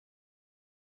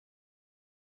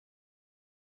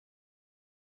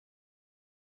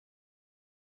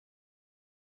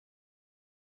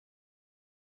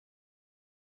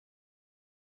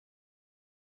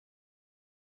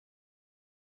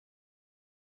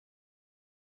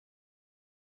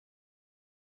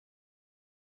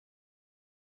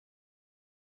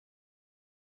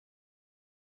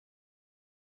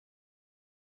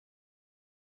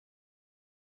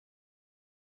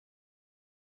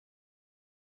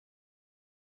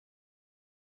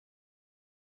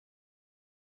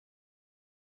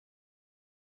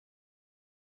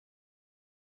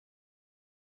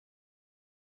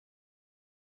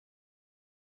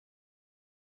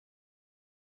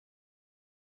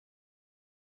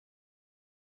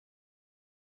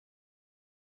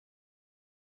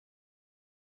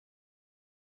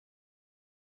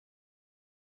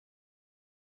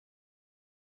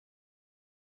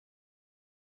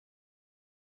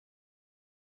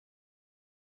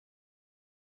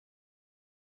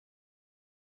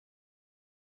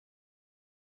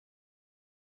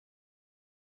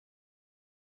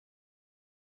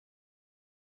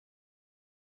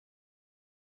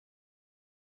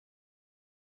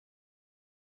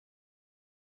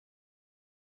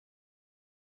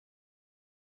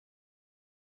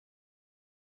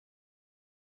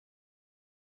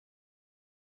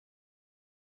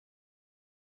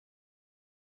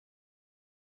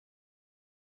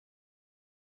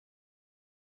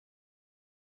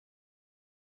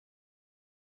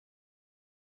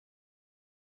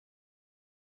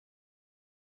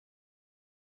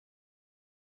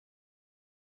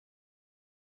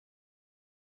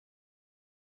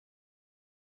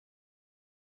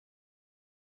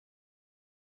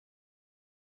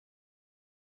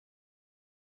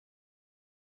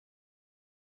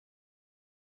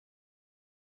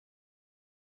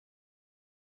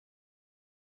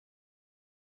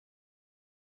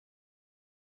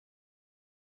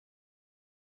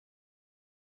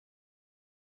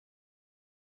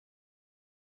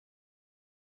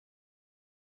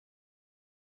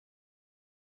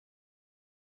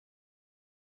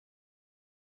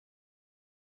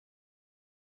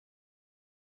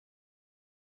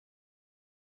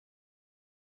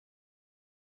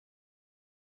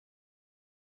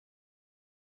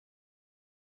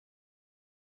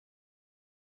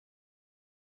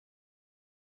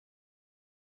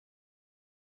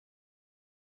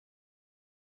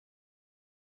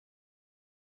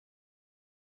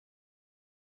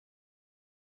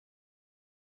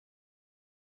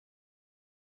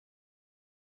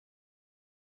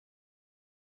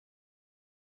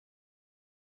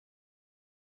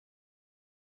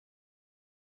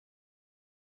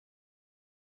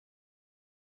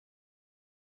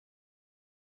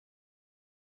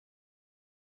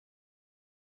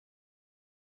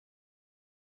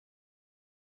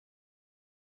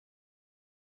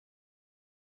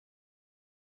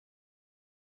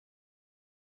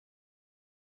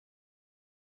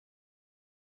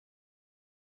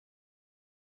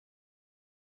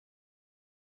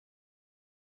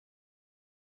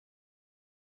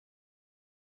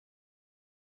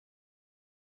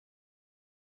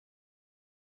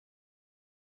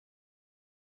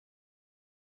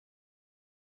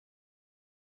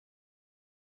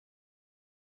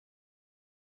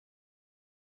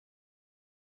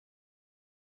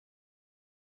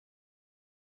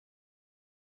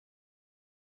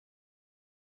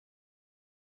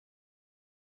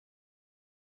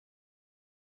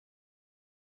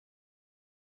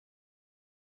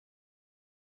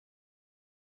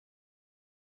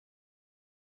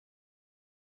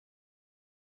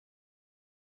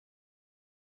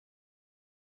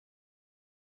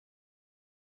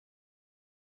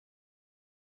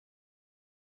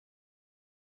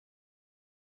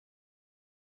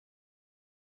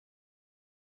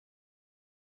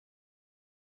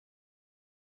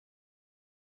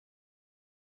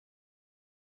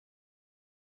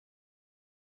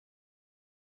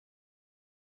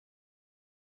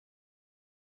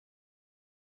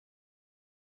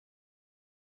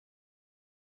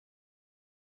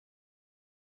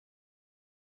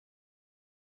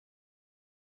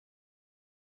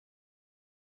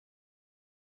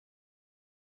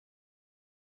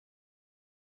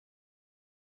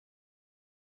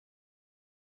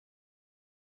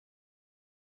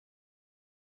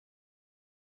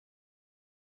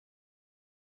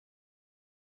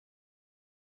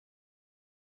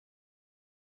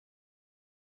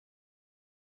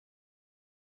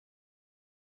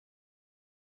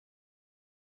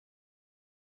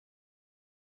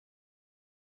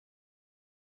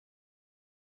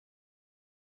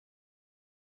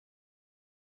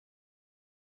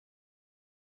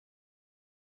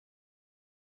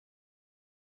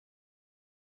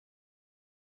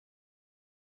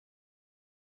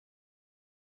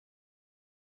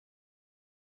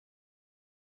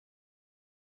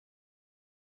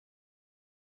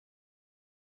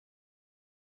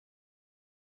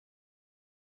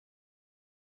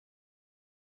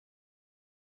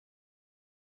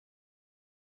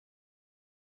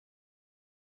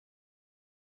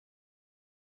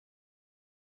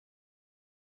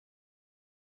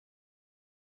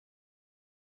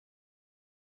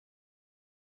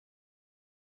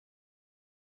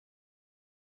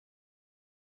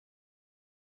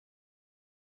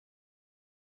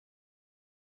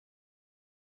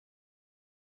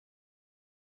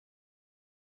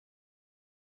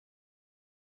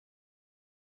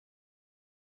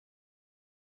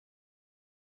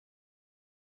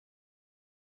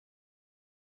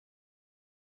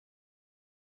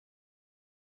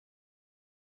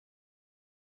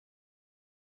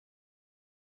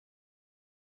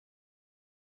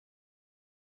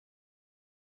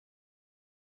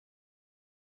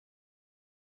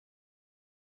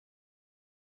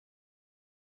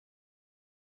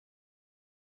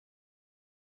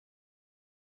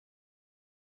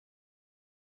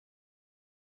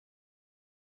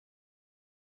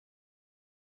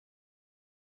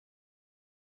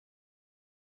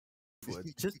for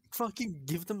it. Just fucking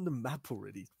give them the map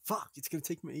already. Fuck, it's gonna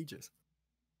take me ages.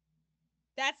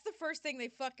 That's the first thing they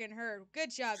fucking heard.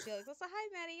 Good job, Felix. Also, hi,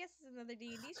 Maddie. Yes, it's another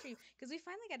D&D stream because we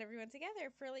finally got everyone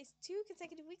together for at least 2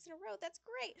 consecutive weeks in a row. That's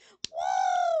great.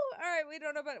 Woo! All right, we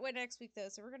don't know about what next week though,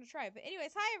 so we're gonna try. But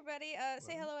anyways, hi everybody.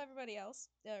 Say hello, everybody else,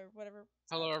 or whatever.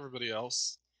 Hello, everybody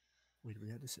else. Wait, we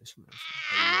had a session last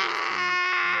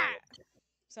Ah!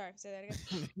 Sorry, say that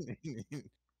again.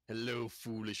 Hello,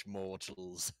 foolish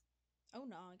mortals. Oh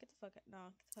no, get the fuck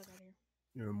out of here,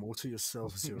 You're more to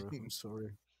yourself, Zero. I'm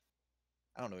sorry.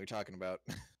 I don't know what you're talking about.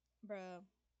 bro.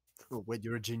 Oh wait,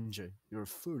 you're a ginger. You're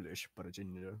foolish, but a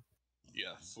ginger.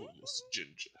 Yeah, foolish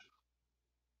ginger.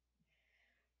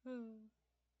 Bro,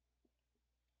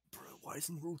 why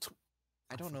isn't rule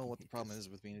I don't know what the problem is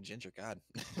with being a ginger. God.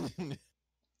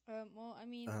 Well, I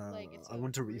mean, like, it's. I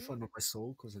want a refund of my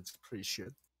soul because it's pretty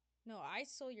shit. No, I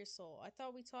stole your soul. I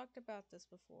thought we talked about this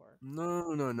before.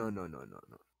 No. No,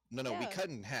 we Yeah. cut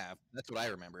in half. That's what I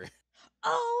remember.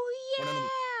 Oh Oh, no, no, no.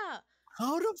 yeah.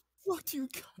 How the fuck do you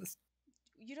guys?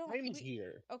 You don't. I'm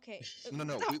here. Okay.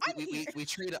 No, I'm we here.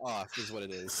 trade it off is what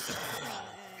it is.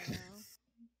 No.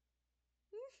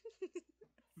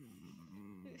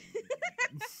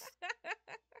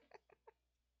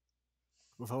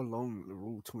 With how long the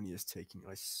rule 20 is taking,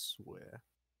 I swear.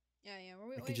 Yeah.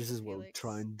 I could just as well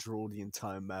try and draw the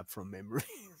entire map from memory.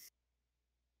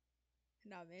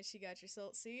 Nah, man, she got your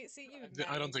soul. See, you.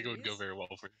 I don't think it would go very well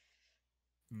for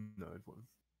you. No, it won't.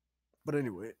 But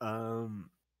anyway,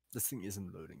 this thing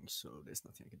isn't loading, so there's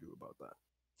nothing I can do about that.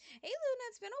 Hey, Luna,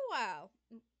 it's been a while.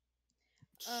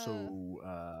 So,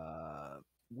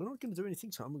 we're not gonna do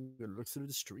anything, so I'm gonna look through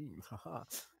the stream. Haha.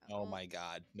 Oh my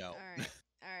god, no.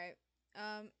 Alright.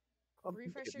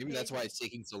 Refresh your Maybe page. that's why it's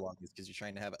taking so long, is because you're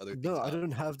trying to have other things No, I up.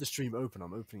 don't have the stream open.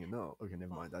 I'm opening it now. Okay,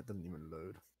 never mind. That doesn't even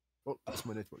load. Oh, that's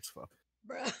my network's fucked.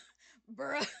 Bruh.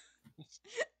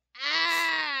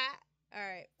 Ah!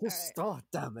 Alright. Just start,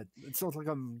 damn it. It's not like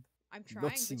I'm trying,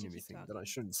 not but seeing you keep anything that talking. I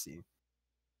shouldn't see.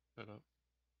 Shut up.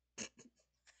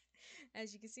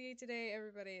 As you can see today,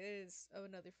 everybody, it is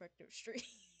another fucked up stream.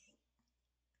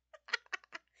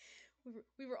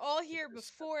 we were all here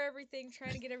before everything,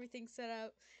 trying to get everything set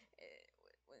up.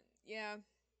 Yeah.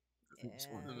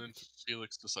 And then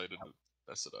Felix decided to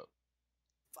mess it up.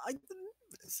 I didn't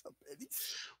mess up anything.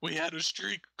 We had a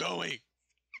streak going.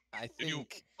 I And you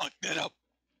think fucked it up.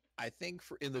 I think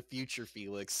for in the future,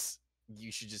 Felix,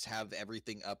 you should just have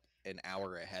everything up an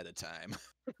hour ahead of time.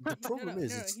 The problem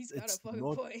is, he's got a it's fucking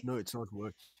not. point. No, it's not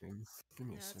working. Give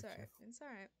me a No, it's second. alright. It's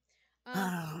alright.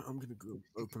 I'm gonna go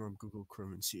open up Google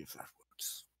Chrome and see if that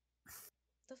works.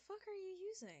 The fuck are you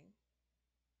using?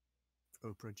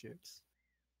 Oprah Jix.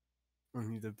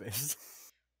 Only the best.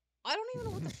 I don't even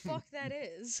know what the fuck that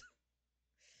is.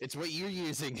 It's what you're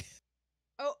using.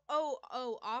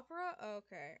 Oh, opera?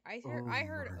 Okay. I heard my.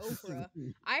 Oprah.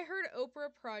 I heard Oprah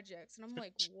projects, and I'm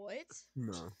like, what?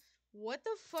 No. What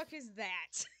the fuck is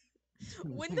that?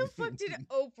 When the fuck did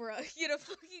Oprah get a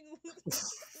fucking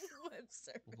web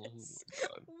service?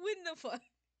 When the fuck?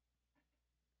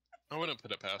 I wouldn't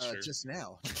put it past her. Just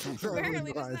now.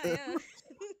 Apparently just not, yeah.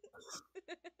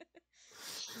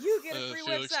 You get a free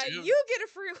Felix, website. do you- You get a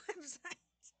free website.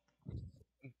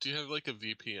 Do you have like a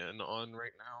VPN on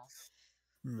right now?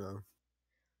 No.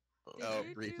 Oh,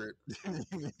 you Reaper. Did you do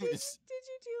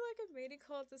like a mating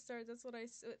call at the start? That's what it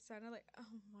sounded like. Oh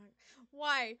my!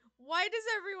 Why? Why does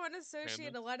everyone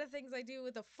associate a lot of things I do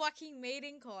with a fucking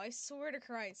mating call? I swear to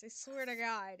Christ! I swear to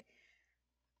God!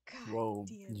 God Well,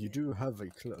 damn you it. do have a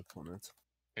clip on it.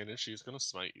 And she's gonna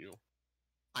smite you.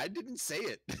 I didn't say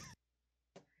it.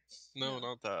 No, No.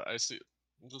 not that. I see.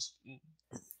 Just Did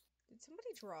somebody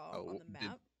draw Oh, on the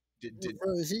map? Did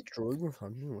Bro, is he drawing with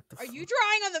me? What the Are fuck? you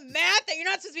drawing on the map that you're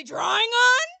not supposed to be drawing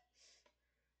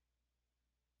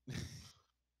on?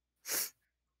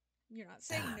 You're not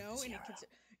saying no, and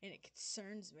it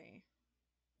concerns me.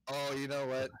 Oh, you know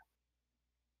what?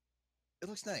 It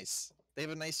looks nice. They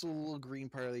have a nice little green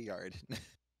part of the yard.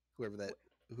 Whoever's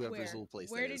little place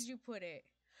Where that did is. you put it?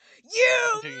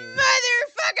 You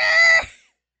motherfucker!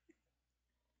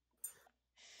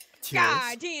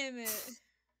 God damn it!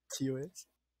 TOS?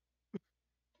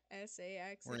 SA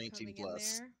accent We're an 18 coming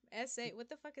plus. in there. SA, what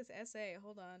the fuck is SA?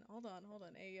 Hold on.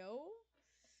 Ayo.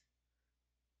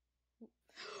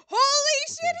 Holy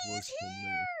shit, he's worse than me.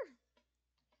 here!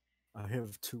 I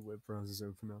have 2 web browsers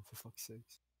open now, for fuck's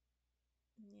sake.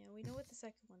 Yeah, we know what the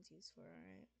second one's used for,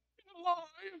 alright?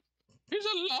 He's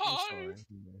I'm alive.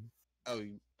 sorry. Oh,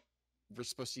 we're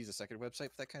supposed to use a second website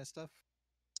for that kind of stuff?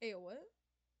 Ayo, what?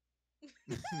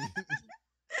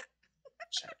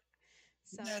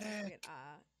 Sounds like Medic.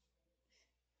 fucking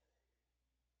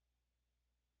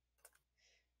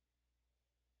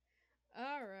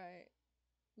All right.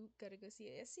 Oop, gotta go see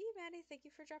it. See you, Maddie. Thank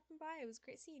you for dropping by. It was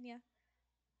great seeing you.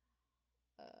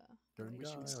 Don't We die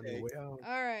should on say- your way out.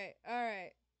 All right, all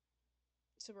right.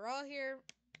 So we're all here.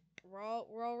 We're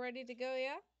all ready to go,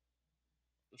 yeah?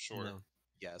 Sure. No,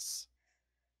 Yes.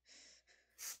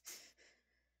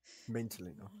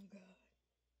 mentally no. Oh god.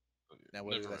 Now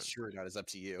whether Never that's mind. true or not is up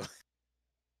to you.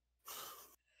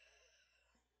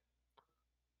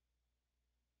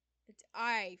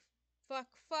 I fuck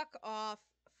off.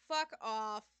 Fuck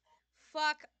off.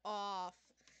 Fuck off.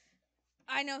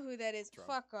 I know who that is. What's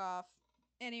wrong? Fuck off.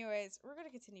 Anyways, we're gonna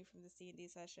continue from this D&D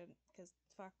session because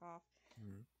fuck off.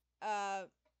 Mhm.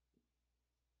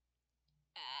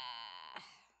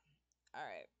 All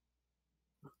right.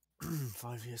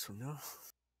 5 years from now.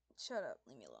 Shut up.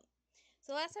 Leave me alone.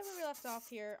 So last time when we left off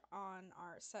here on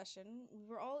our session, we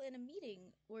were all in a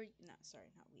meeting.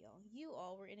 Not we all. You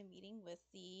all were in a meeting with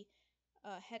the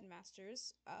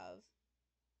headmasters of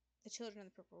the Children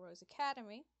of the Purple Rose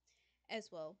Academy,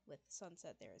 as well with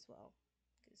Sunset there as well,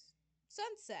 because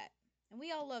Sunset, and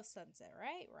we all love Sunset,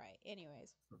 right? Right.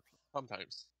 Anyways,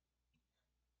 Sometimes.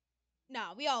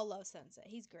 nah, we all love Sunset.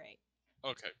 He's great.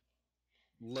 Okay.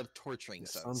 Love torturing Yeah,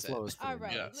 Sunset. Sunflower's All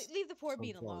pretty right, Yes. leave the poor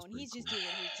bean Sunflower's alone. pretty He's just cool.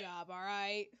 doing his job. All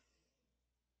right.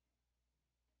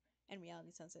 And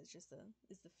reality, Sunset is just the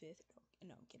fifth.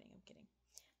 No, I'm kidding. I'm kidding.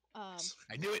 I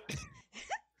knew it.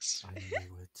 I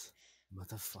knew it,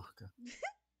 motherfucker.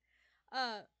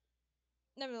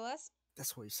 Nevertheless,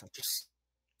 That's why he's such a.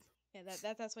 yeah,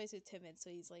 that's why he's so timid. So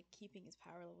he's like keeping his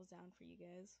power levels down for you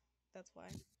guys. That's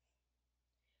why.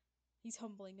 He's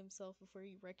humbling himself before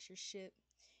he wrecks your shit.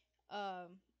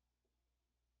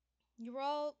 You were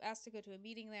all asked to go to a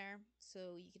meeting there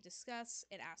so you can discuss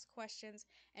and ask questions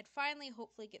and finally,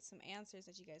 hopefully, get some answers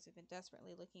that you guys have been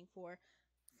desperately looking for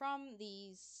from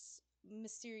these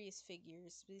mysterious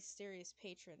figures, mysterious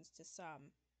patrons to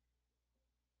some.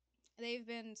 They've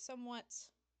been somewhat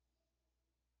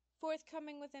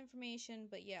forthcoming with information,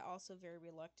 but yet also very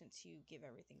reluctant to give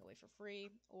everything away for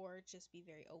free or just be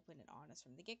very open and honest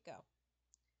from the get-go.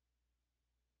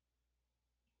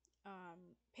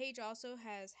 Paige also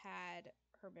has had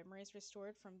her memories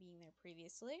restored from being there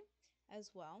previously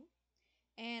as well.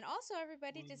 And also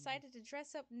everybody decided to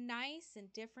dress up nice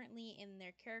and differently and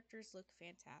their characters look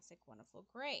fantastic, wonderful,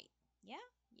 great. Yeah?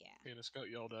 Yeah. Canis got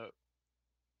yelled at.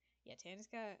 Yeah, Fisk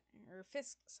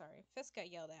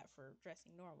got yelled at for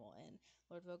dressing normal, and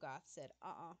Lord Vogoth said,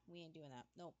 we ain't doing that.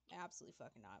 Nope, absolutely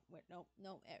fucking not. Nope.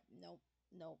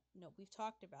 We've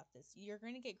talked about this. You're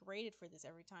going to get graded for this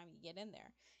every time you get in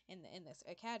there, in this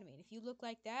academy. And if you look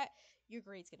like that, your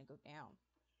grade's going to go down.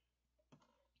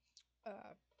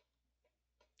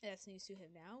 That's news to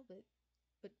him now,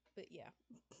 but yeah.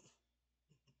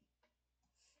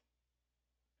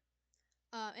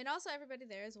 And also everybody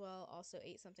there as well also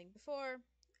ate something before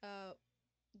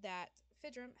that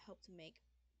Fidrum helped make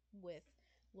with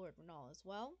Lord Renal as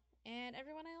well. And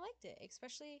everyone I liked it,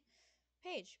 especially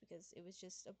Paige, because it was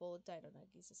just a bowl of Dino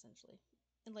Nuggies essentially.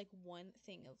 And like one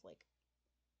thing of like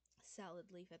salad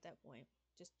leaf at that point.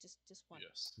 Just one.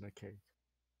 Yes. And a cake.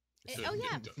 Oh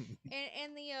yeah.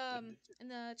 And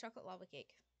the chocolate lava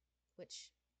cake.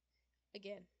 Which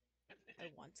again, I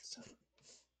want.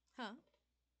 Huh?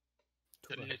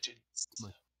 Legends.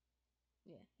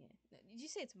 Yeah. Did you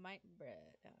say it's my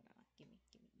bruh? No. Give me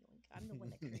yoink. I'm the one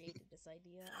that created this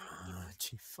idea.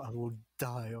 Chief, I will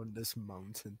die on this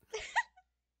mountain.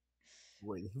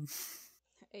 Wait.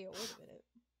 Hey, wait a minute.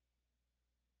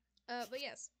 But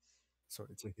yes.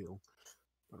 Sorry, it's a hill.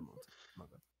 Not a mountain. My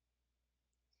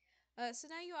bad. So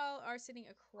now you all are sitting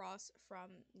across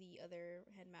from the other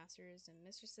headmasters and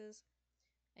mistresses.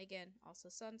 Again, also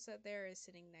Sunset there is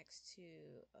sitting next to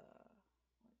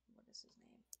what is his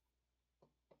name?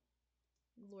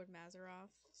 Lord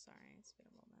Mazaroth. Sorry, it's been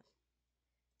a moment.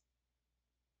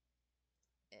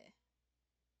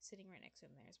 Sitting right next to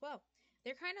him there as well.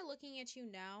 They're kind of looking at you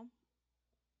now,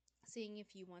 seeing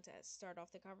if you want to start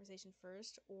off the conversation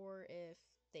first or if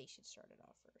they should start it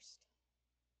off first.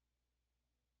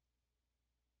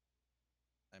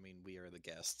 I mean, we are the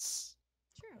guests.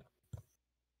 Sure.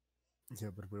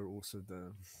 Yeah, but we're also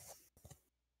the.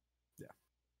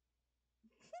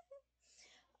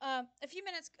 A few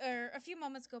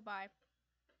moments go by.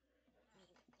 Let me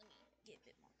get a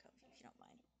bit more comfy if you don't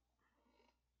mind.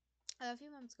 A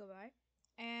few moments go by,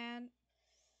 and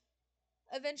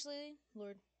eventually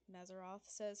Lord Mazaroth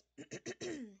says,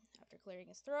 after clearing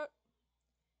his throat,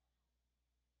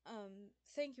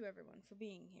 thank you everyone for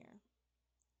being here.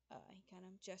 He kind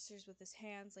of gestures with his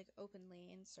hands like openly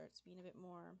and starts being a bit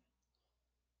more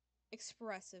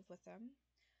expressive with them.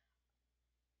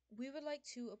 we would like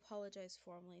to apologize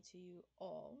formally to you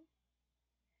all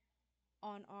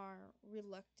on our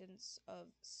reluctance of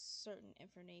certain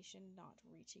information not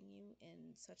reaching you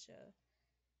in such a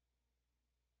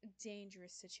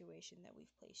dangerous situation that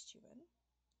we've placed you in.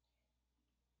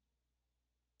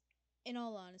 In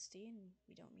all honesty, and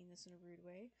we don't mean this in a rude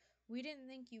way, we didn't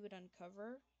think you would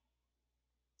uncover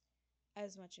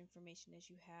as much information as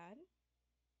you had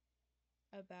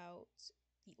about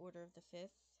the Order of the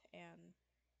Fifth and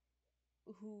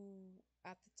who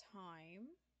at the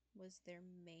time was their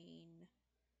main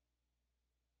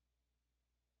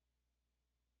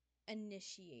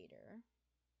initiator,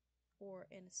 or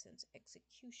in a sense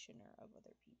executioner of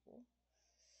other people.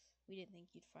 We didn't think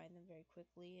you'd find them very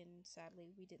quickly, and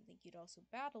sadly we didn't think you'd also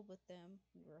battle with them.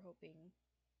 We were hoping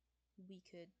we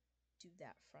could do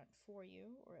that front for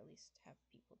you, or at least have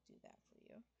people do that for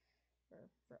you, or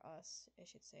for us I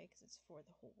should say, because it's for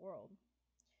the whole world.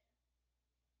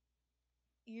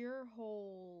 Your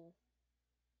whole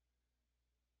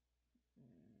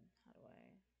how do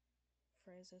I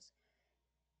phrase this?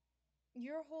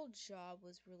 Your whole job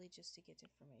was really just to get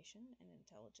information and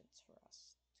intelligence for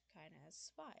us, kind of as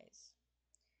spies.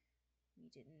 We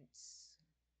didn't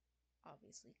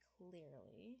obviously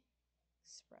clearly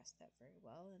express that very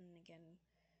well, and again,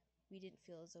 we didn't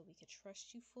feel as though we could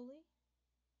trust you fully.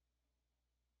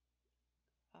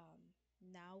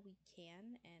 Now we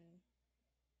can, and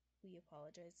we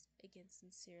apologize again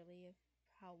sincerely of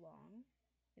how long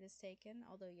it has taken.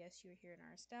 Although, yes, you're here in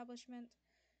our establishment.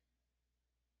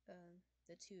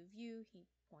 The two of you, he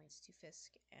points to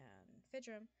Fisk and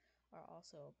Fidrum, are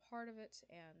also a part of it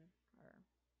and are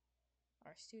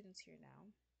our students here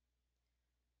now.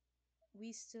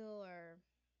 We still are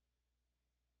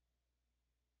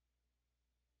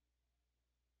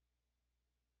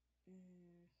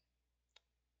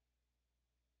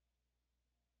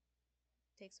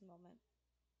takes a moment,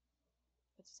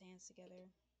 puts his hands together.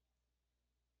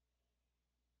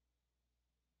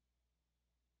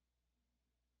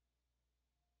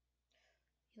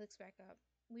 He looks back up.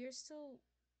 We are still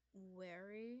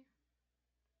wary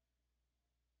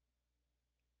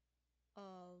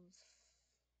of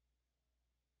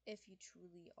if you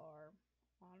truly are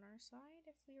on our side,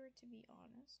 if we were to be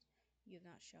honest. You have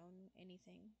not shown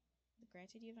anything.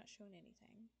 Granted, you have not shown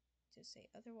anything to say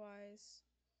otherwise,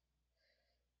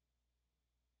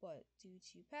 but due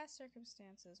to past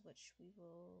circumstances, which we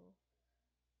will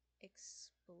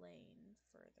explain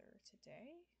further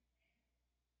today,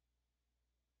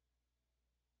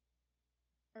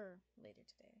 or later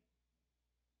today,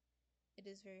 it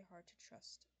is very hard to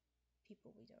trust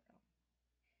people we don't know.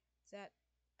 Does that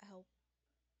help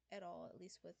at all, at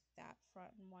least with that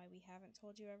front and why we haven't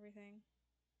told you everything?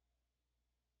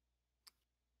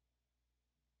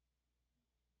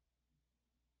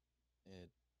 It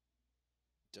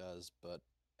does, but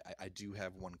I do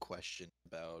have one question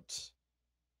about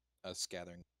us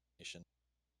gathering information.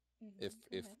 If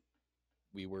Go ahead.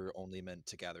 we were only meant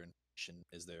to gather information,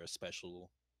 is there a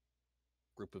special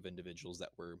group of individuals that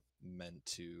were meant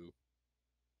to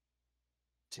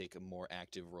take a more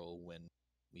active role when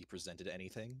we presented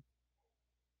anything?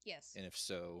 Yes. And if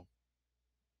so,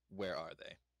 where are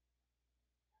they?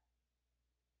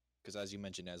 Because as you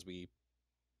mentioned, as we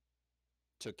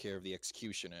took care of the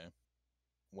executioner,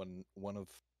 one of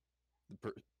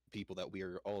the people that we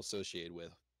are all associated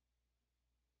with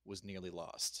was nearly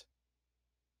lost,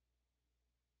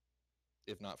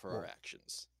 if not for our Well,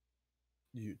 actions.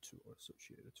 You two are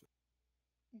associated too.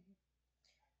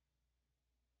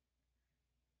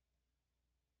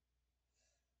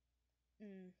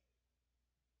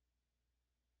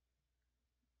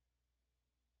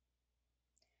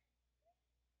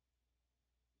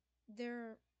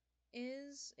 There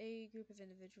is a group of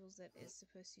individuals that is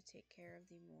supposed to take care of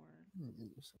the more...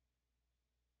 Sorry.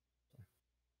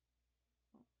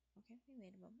 Oh, okay, we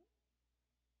made a moment.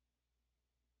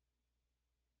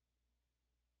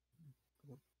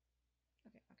 Go on.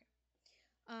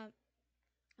 Okay.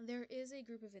 There is a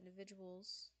group of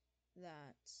individuals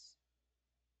that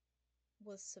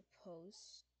was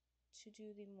supposed to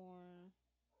do the more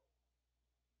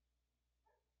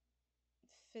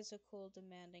physical,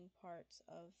 demanding parts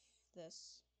of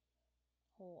this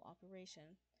whole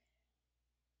operation.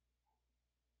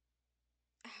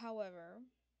 However,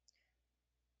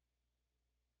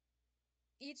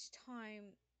 each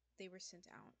time they were sent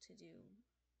out to do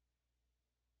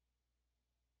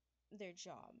their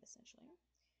job, essentially,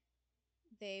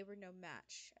 they were no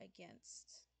match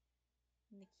against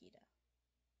Nikita.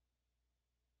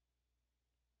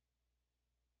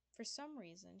 For some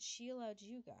reason, she allowed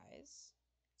you guys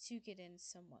to get in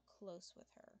somewhat close with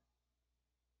her.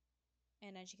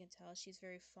 And as you can tell, she's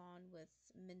very fond with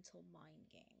mental mind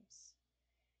games.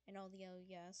 And although,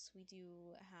 yes, we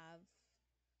do have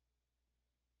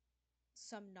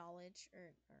some knowledge,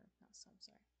 or not some,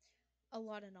 sorry, a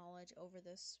lot of knowledge over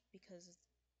this because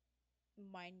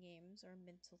mind games or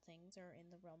mental things are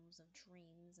in the realms of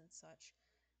dreams and such.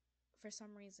 For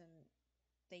some reason,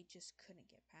 they just couldn't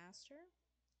get past her,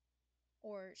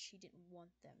 or she didn't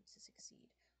want them to succeed.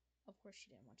 Of course, she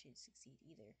didn't want you to succeed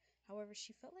either. However,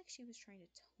 she felt like she was trying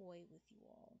to toy with you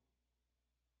all.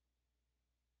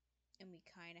 And we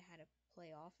kind of had to play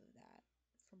off of that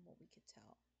from what we could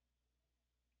tell.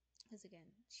 Because again,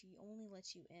 she only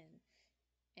lets you in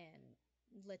and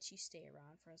lets you stay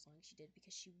around for as long as she did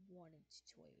because she wanted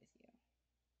to toy with you.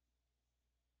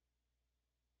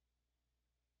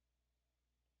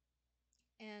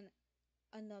 And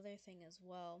another thing as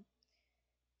well,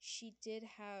 she did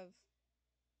have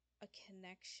a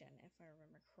connection, if I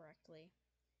remember correctly,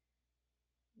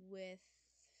 with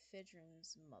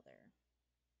Fidrin's mother.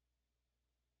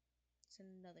 It's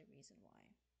another reason why.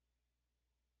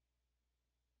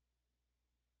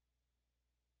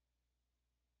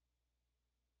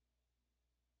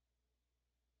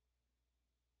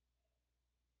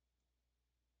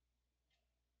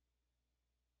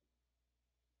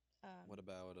 What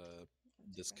about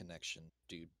this okay. connection?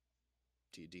 Do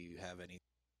you have any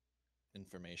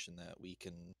information that we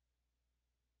can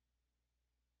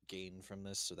gain from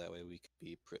this, so that way we could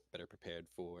be better prepared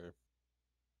for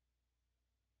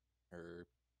her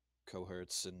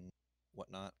cohorts and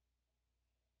whatnot?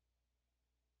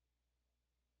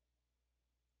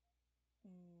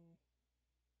 Mm.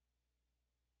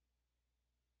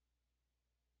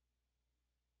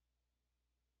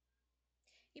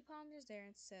 He ponders there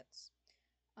and sits.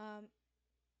 Um,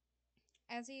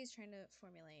 as he's trying to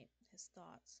formulate his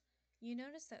thoughts, you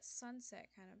notice that Sunset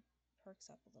kind of perks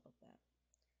up a little bit.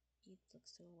 He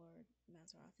looks to Lord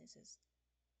Mazaroth and says,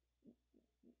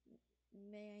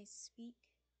 "May I speak?"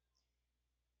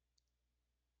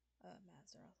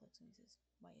 Mazaroth looks and he says,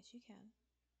 "Why, yes, you can."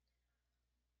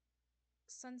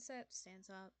 Sunset stands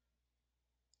up,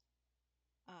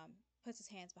 puts his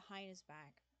hands behind his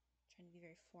back, trying to be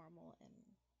very formal and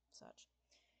such.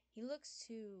 He looks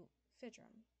to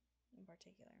Fidrum in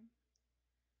particular,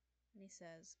 and he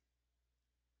says,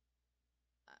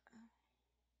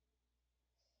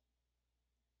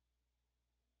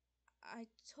 I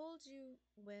told you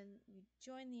when you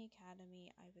joined the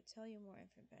academy I would tell you more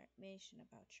information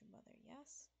about your mother,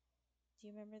 yes? Do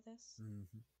you remember this?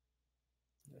 Mm-hmm.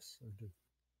 Yes, I do.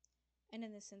 And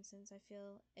in this instance, I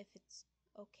feel if it's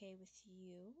okay with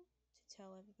you to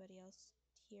tell everybody else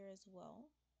here as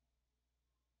well,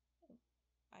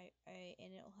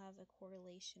 and it'll have a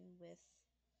correlation with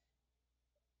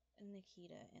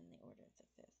Nikita and the Order of the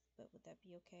Fifth. But would that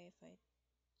be okay if I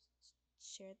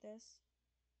shared this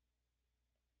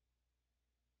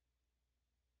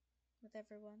with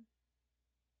everyone?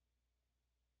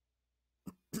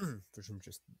 Presume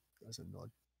just as a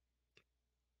nod.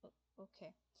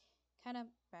 Okay. Kind of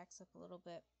backs up a little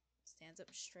bit, stands up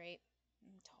straight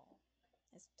and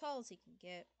tall as he can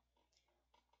get.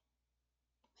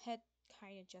 Head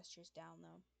kind of gestures down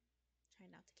though,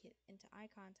 trying not to get into eye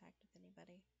contact with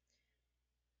anybody.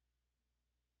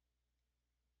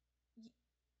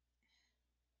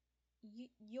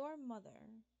 Your mother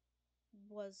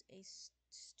was a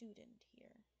student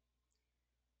here.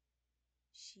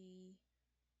 She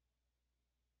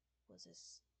was a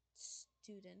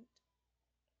student.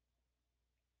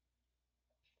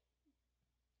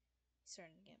 He's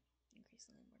starting to get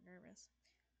increasingly more nervous.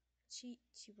 She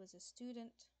was a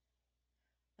student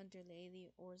under Lady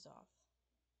Orzoth,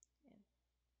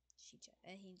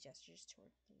 and he gestures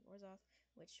toward Lady Orzoth,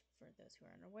 which, for those who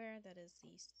are unaware, that is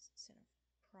the Sin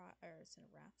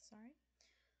of Wrath. Sorry.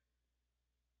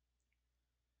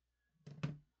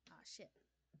 Ah, shit.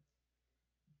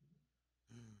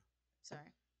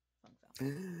 Sorry, phone fell.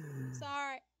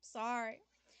 Sorry.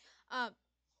 Um,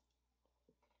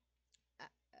 uh,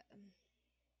 um,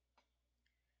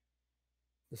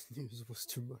 This news was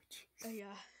too much.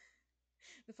 yeah.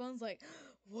 The phone's like,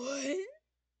 what?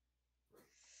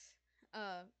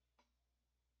 Uh,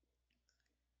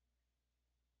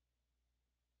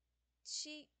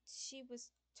 she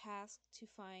was tasked to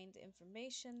find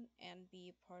information and be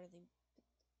a part of the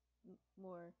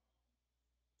more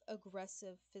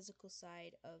aggressive physical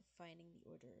side of finding the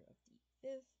Order of the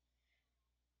Fifth.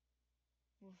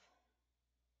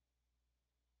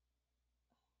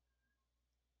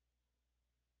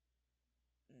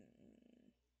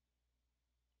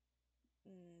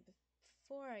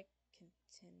 Before I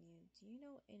continue, do you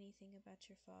know anything about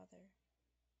your father?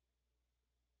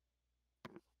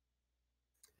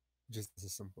 Just as a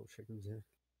simple check was here.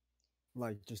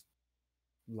 Like, just,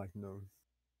 like, no.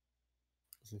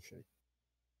 Doesn't shake.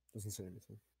 Doesn't say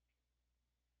anything.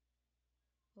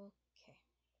 Okay.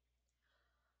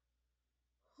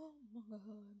 Oh my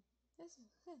god. This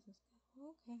is okay.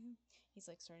 He's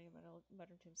like starting to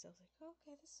mutter to himself, like,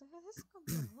 okay, this is gonna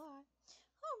be a lot.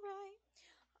 All right.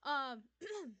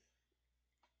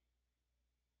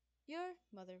 Your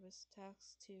mother was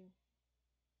tasked to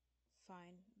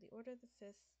find the Order of the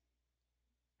Fifth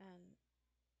and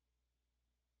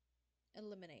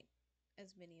eliminate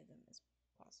as many of them as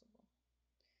possible.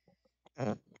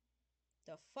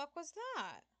 The fuck was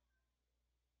that?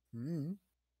 Hmm.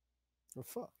 Oh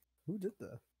fuck! Who did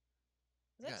that?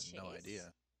 Was that Got Chase? no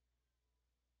idea.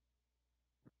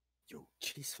 Yo,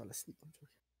 Chase fell asleep. I'm joking.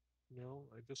 No,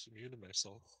 I just muted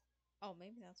myself. Oh,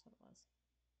 maybe that's what it was.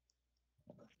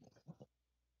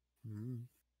 Hmm.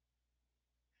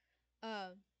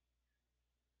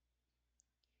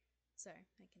 Sorry,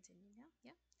 I continue now.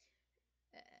 Yeah.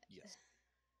 Yes.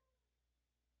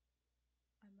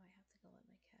 I might have to go let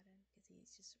my cat in because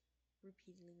he's just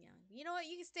repeatedly meowing. You know what?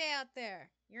 You can stay out there.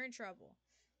 You're in trouble.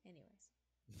 Anyways.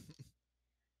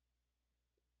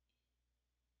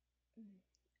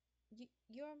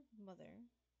 Your mother,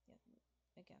 yeah,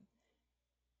 again,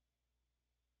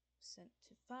 sent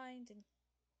to find and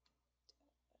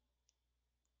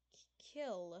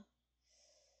kill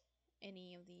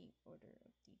any of the Order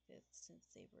of the Fifth, since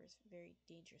they were a very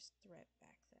dangerous threat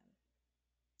back then.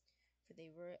 For they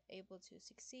were able to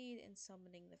succeed in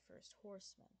summoning the first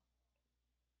horseman,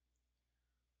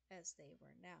 as they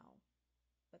were now,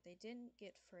 but they didn't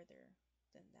get further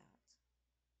than that.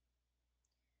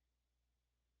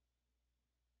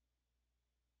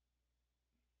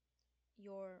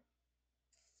 Your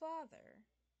father,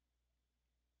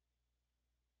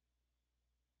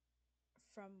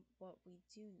 from what we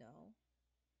do know,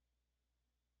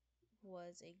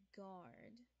 was a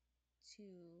guard to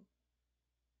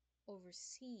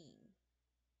overseeing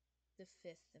the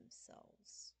Fifth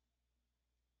themselves.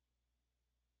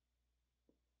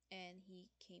 And he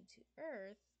came to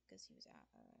Earth because he was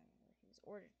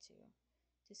ordered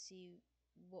to see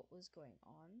what was going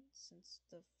on, since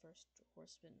the first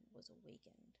horseman was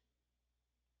awakened.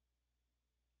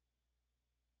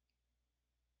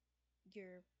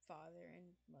 Your father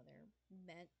and mother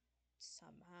met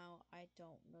somehow. I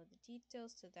don't know the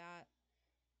details to that,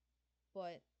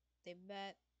 but they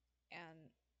met,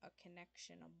 and a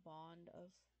connection, a bond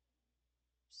of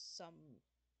some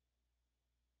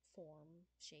form,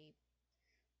 shape,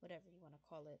 whatever you want to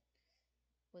call it,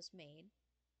 was made.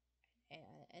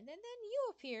 And then you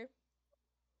appear.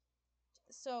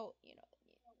 So,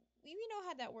 we know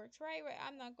how that works, right?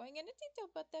 I'm not going into detail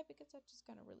about that because that just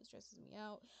kind of really stresses me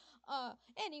out.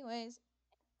 Anyways,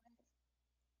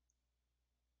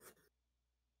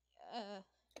 uh,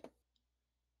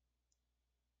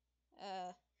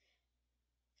 uh,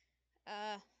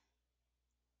 uh,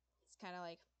 he's kind of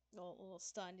like a little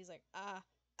stunned. He's like, uh,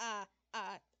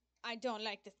 I don't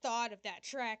like the thought of that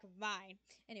track of mine.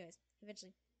 Anyways,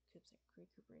 eventually,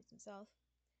 recuperates himself.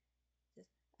 Just,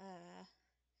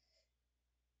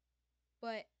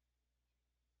 but,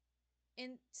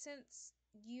 and since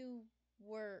you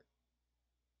were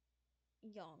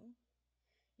young,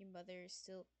 your mother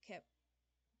still kept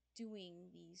doing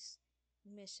these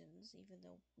missions, even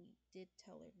though we did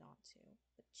tell her not to,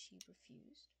 but she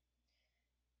refused.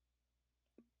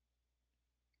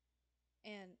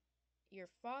 And your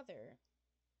father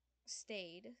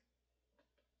stayed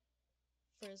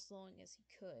for as long as he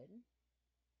could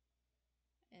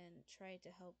and tried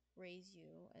to help raise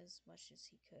you as much as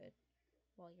he could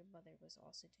while your mother was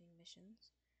also doing missions.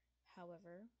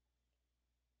 However,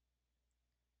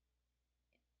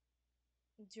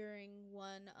 during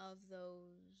one of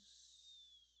those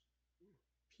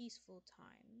peaceful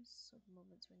times, of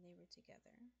moments when they were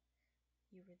together,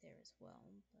 you were there as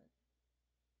well, but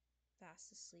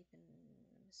fast asleep in,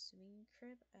 I'm assuming,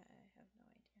 crib? I have no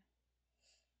idea.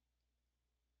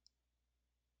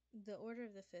 The Order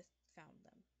of the Fifth found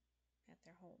them at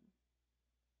their home.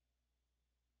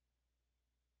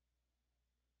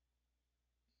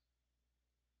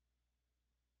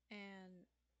 And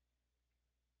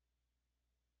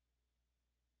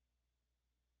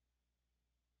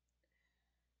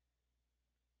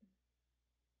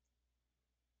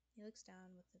he looks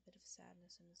down with a bit of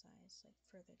sadness in his eyes, like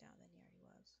further down than he already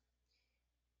was.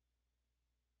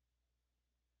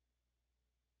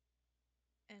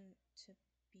 And to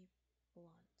be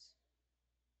blunt,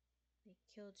 they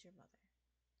killed your mother.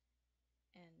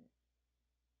 And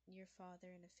your father,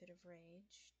 in a fit of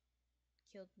rage,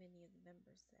 killed many of the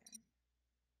members there.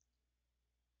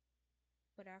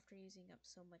 But after using up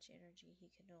so much energy,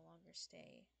 he could no longer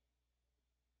stay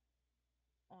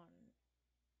on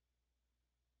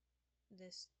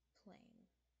this plane.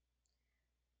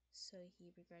 So he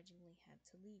begrudgingly had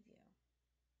to leave you.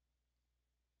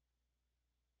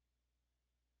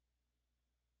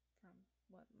 From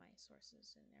what my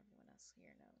sources and everyone else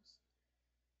here knows.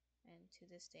 And to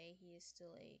this day, he is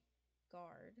still a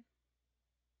guard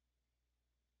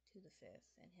to the 5th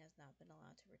and has not been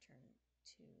allowed to return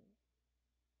to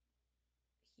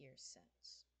here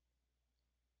since.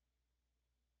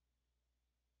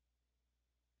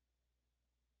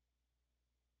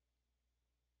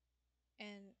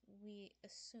 And we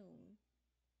assume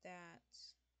that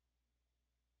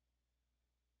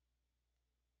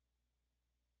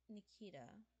Nikita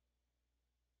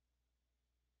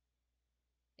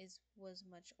was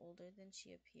much older than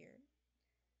she appeared.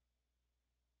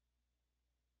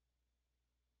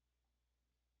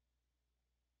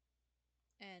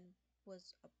 And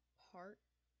was a part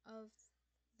of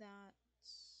that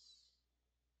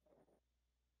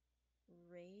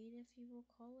raid, if you will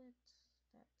call it.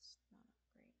 That's not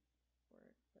a great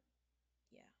word, but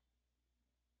yeah.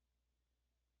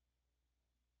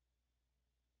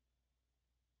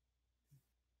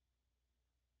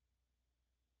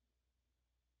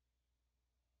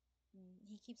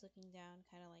 He keeps looking down,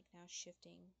 kind of like now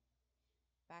shifting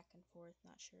back and forth,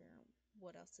 not sure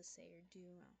what else to say or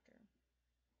do after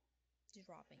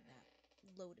dropping that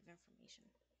load of information.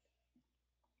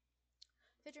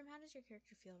 Vidrum, how does your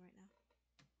character feel right now?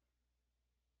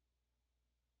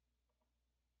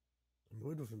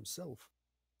 Annoyed with himself.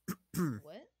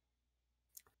 What?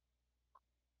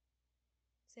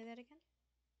 Say that again?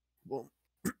 Well,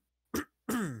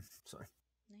 sorry.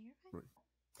 No, you're fine. Right.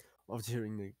 After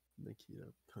hearing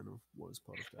Nikita kind of was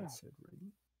part of that said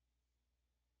ring,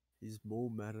 he's more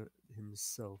mad at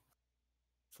himself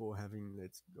for having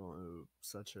let go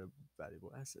such a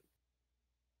valuable asset.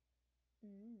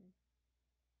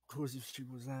 Of course, if she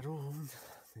was that old,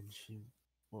 then she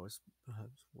was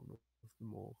perhaps one of the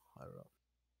more higher up.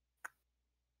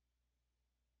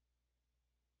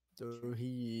 Though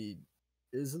he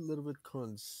is a little bit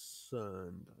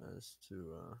concerned as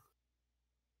to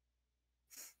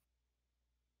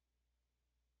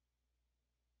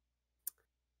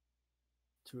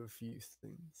a few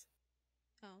things.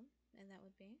 Oh, and that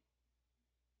would be?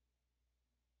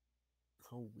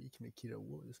 How weak Nikita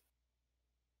was.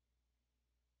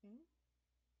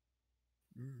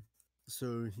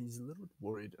 So he's a little bit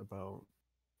worried about,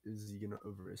 is he going to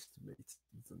overestimate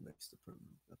the next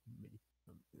opponent that may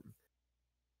come in?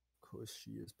 Of course,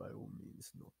 she is by all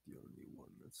means not the only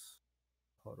one that's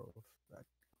part of that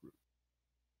group.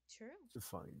 True. To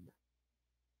find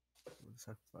the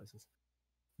sacrifices.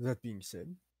 That being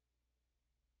said,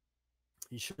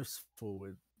 he shifts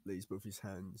forward, lays both his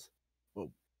hands,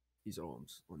 well, his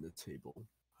arms on the table,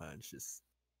 hands just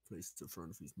placed in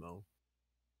front of his mouth,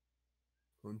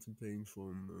 contemplating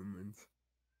for a moment,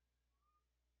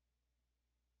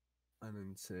 and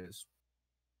then says,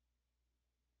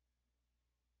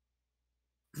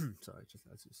 sorry, just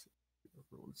as you said,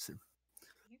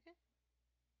 You good?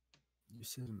 You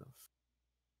said enough.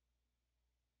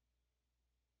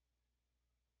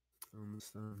 I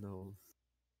understand now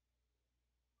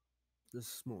the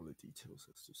smaller details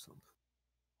as to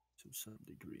some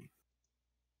degree.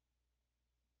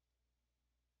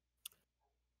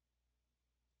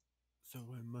 So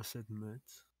I must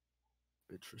admit,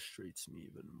 it frustrates me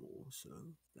even more so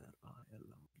that I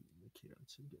allowed Nikita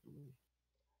to get away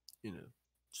in a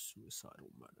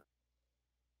suicidal manner.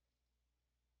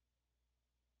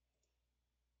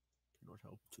 Cannot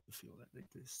help to feel that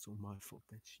it is still my fault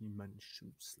that she managed to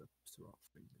slip through our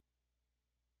fingers.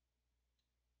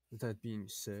 With that being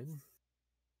said,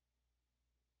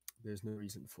 there's no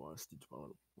reason for us to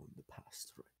dwell on the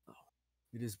past right now.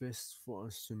 It is best for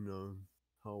us to know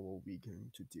how are we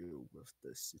going to deal with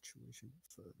this situation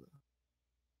further.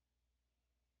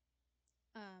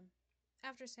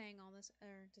 After saying all this,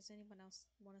 does anyone else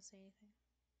want to say anything?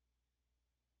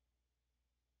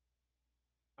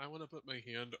 I want to put my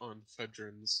hand on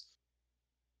Fedrin's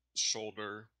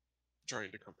shoulder,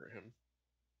 trying to comfort him.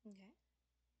 Okay.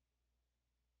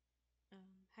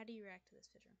 How do you react to this,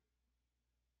 Vidrum?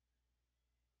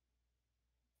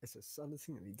 It's a sudden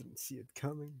thing and he didn't see it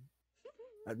coming.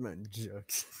 That man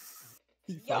jerks.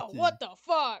 Yo, what the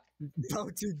fuck?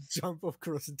 About to jump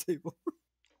across the table.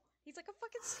 He's like a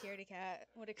fucking scaredy cat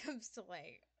when it comes to,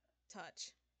 like,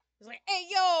 touch. He's like, hey,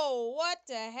 yo, what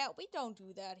the hell? We don't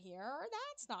do that here.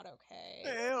 That's not okay.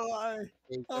 Hell,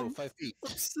 Hey, 5 feet.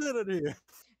 I'm sitting here.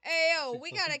 Hey, yo,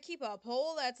 we gotta keep a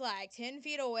pole that's like 10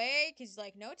 feet away. Cause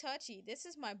like, no touchy. This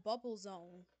is my bubble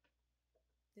zone.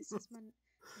 This is my.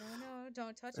 No,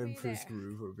 don't touch me Empress there.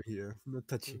 groove over here. No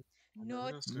touchy. No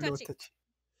Banana suit. No touchy. touchy.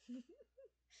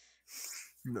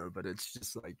 No, but it's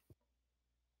just like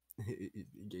it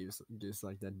gives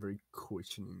like that very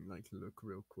questioning like look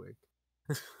real quick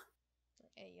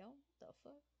Hey, yo, the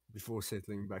fuck? before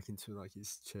settling back into like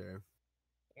his chair.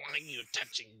 Why are you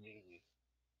touching me?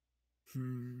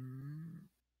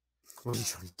 What are you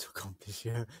trying to accomplish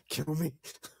here? Kill me.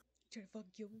 Trying to fuck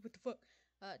you? What the fuck?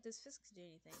 Does Fisk do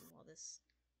anything while this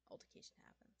altercation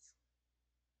happens?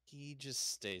 He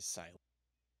just stays silent.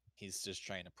 He's just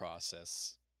trying to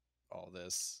process all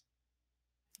this.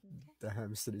 Okay. The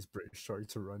hamster is British trying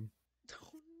to run.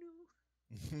 Oh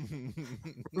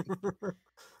no.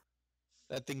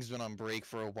 That thing's been on break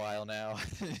for a while now.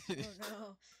 Oh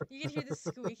no. You can hear the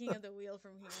squeaking of the wheel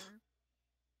from here.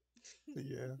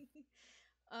 Yeah.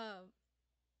 Um,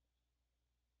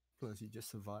 Plus, he just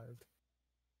survived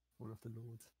one of the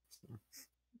lords. So.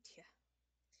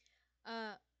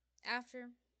 yeah. After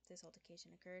this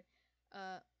altercation occurred, hold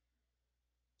on.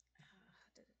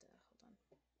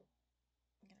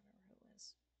 I gotta remember who it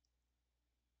was.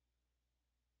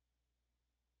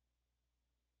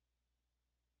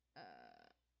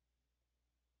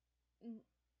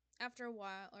 After a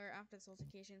while, or after this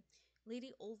altercation,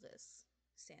 Lady Olvis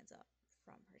stands up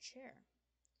from her chair,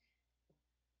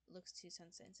 looks to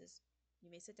Sunset and says, "You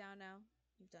may sit down now.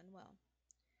 You've done well."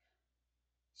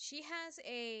 She has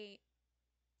a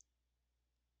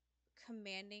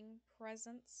commanding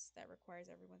presence that requires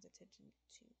everyone's attention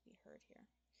to be heard here.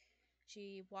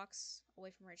 She walks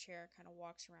away from her chair, kind of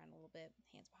walks around a little bit,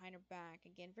 hands behind her back.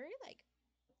 Again, very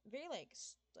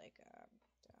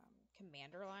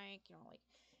commander like, like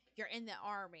you're in the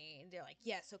army, and they're like,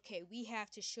 yes, okay, we have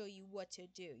to show you what to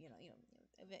do.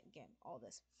 Again, all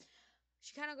this.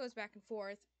 She kind of goes back and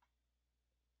forth,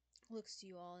 looks to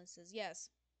you all, and says, yes.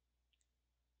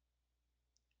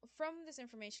 From this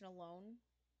information alone,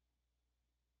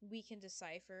 we can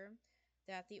decipher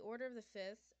that the Order of the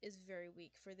Fifth is very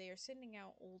weak, for they are sending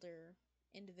out older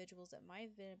individuals that might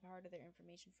have been a part of their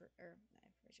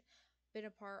been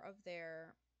a part of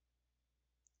their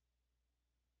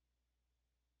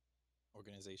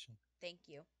Organization. Thank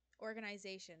you.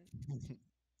 Organization.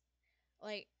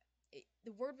 Like,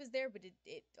 the word was there, but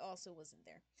it also wasn't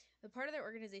there. The part of their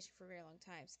organization for a very long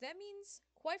time. So that means,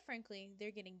 quite frankly,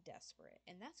 they're getting desperate,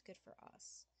 and that's good for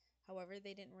us. However,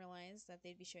 they didn't realize that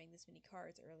they'd be showing this many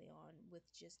cards early on with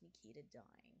just Nikita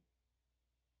dying.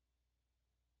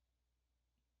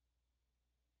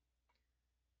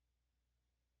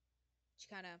 She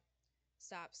kind of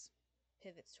stops,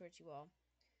 pivots towards you all.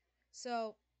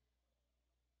 So,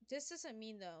 this doesn't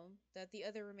mean, though, that the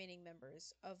other remaining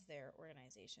members of their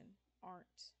organization aren't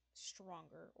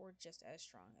stronger or just as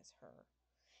strong as her.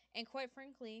 And quite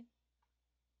frankly,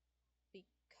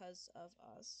 because of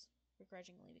us,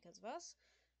 begrudgingly because of us,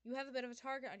 you have a bit of a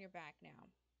target on your back now.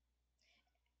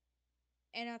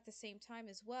 And at the same time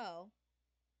as well,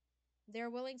 they're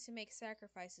willing to make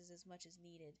sacrifices as much as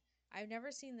needed. I've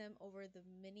never seen them over the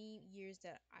many years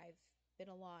that I've been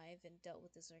alive and dealt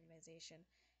with this organization.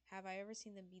 Have I ever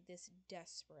seen them be this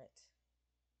desperate?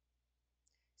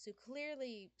 So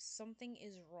clearly something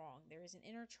is wrong. There is an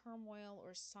inner turmoil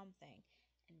or something,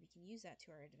 and we can use that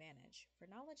to our advantage. For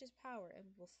knowledge is power, and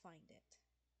we'll find it.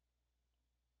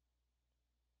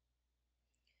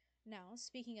 Now,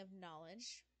 speaking of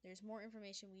knowledge, there's more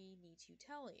information we need to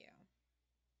tell you.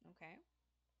 Okay?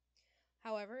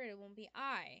 However, it won't be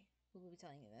I who will be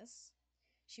telling you this.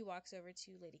 She walks over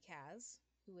to Lady Kaz,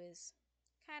 who is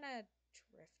kind of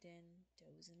drifting,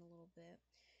 dozing a little bit.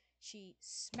 She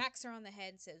smacks her on the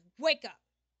head and says, "Wake up!"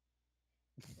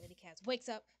 Lady Kaz wakes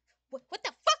up. What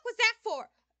the fuck was that for?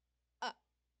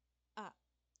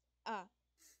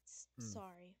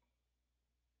 Sorry.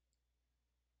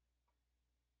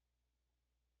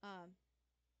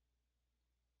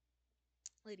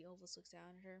 Lady Olvis looks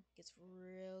down at her, gets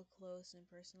real close and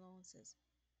personal, and says,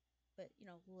 but,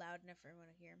 loud enough for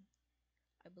everyone to hear,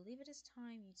 "I believe it is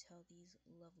time you tell these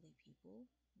lovely people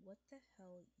what the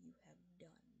hell you have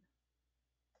done."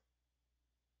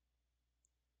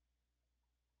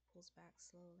 Pulls back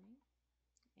slowly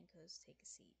and goes, "Take a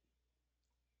seat."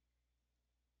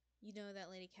 You know that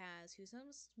Lady Kaz, who's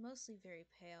mostly very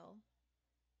pale,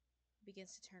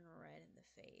 begins to turn red in the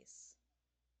face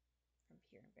from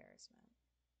pure embarrassment.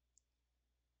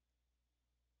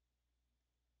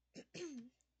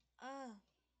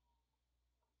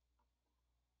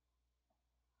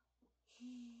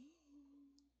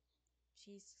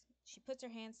 She's She puts her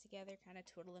hands together, kind of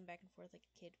twiddling back and forth like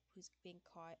a kid who's being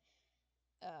caught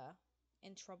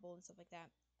in trouble and stuff like that.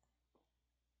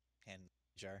 Hand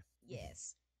jar.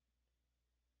 Yes.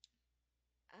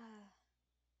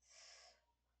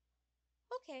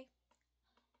 Okay.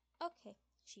 Okay.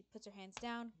 She puts her hands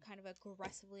down, kind of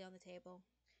aggressively on the table,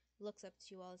 looks up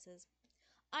to you all and says,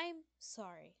 I'm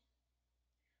sorry.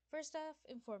 First off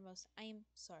and foremost, I am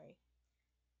sorry.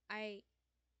 I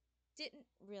didn't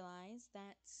realize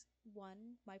that,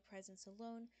 one, my presence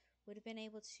alone would have been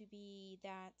able to be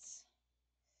that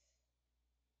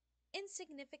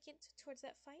insignificant towards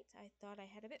that fight. I thought I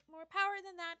had a bit more power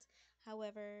than that.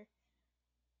 However,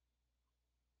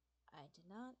 I did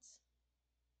not.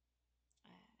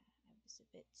 I was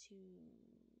a bit too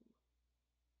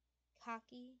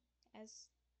cocky, as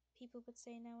people would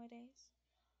say nowadays.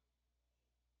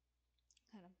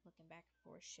 Kind of looking back and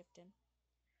forth, shifting.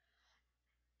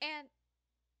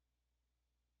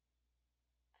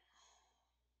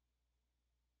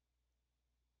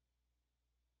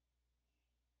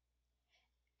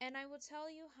 And I will tell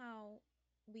you how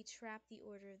we trapped the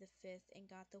Order of the Fifth and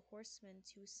got the Horsemen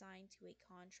to sign to a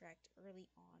contract early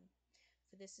on.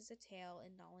 For this is a tale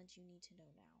and knowledge you need to know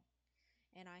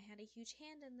now. And I had a huge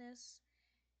hand in this.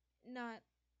 Not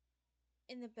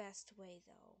in the best way,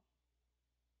 though.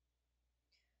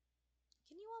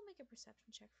 Can you all make a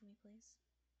perception check for me, please?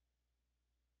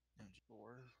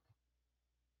 4.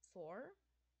 4?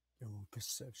 Oh,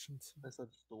 perceptions. I said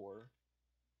 4.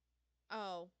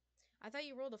 Oh. I thought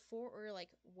you rolled a 4 or like,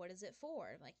 what is it for?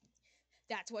 Like,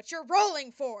 that's what you're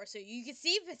rolling for, so you can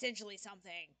see potentially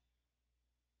something.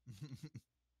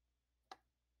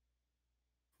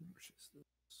 Which is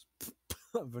this?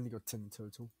 I've only got 10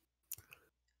 total.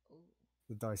 Ooh.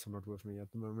 The dice are not with me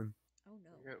at the moment. Oh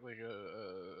I no. got like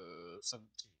a 17.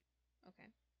 Okay.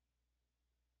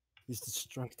 He's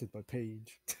distracted by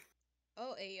Paige.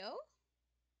 Oh, Ayo?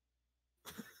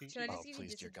 Should I just Oh, give you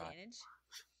please, dear God. disadvantage?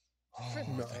 Oh,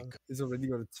 For No, thank God. he's already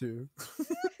got a 2.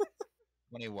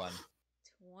 21.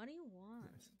 21.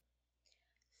 Nice.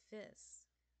 Fist.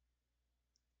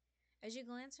 As you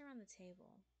glance around the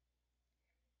table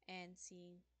and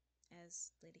see,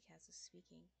 as Lady Cass is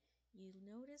speaking, you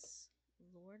notice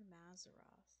Lord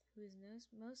Mazaroth, who is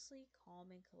mostly calm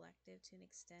and collective to an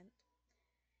extent.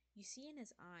 You see in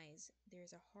his eyes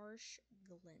there's a harsh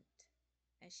glint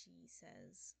as she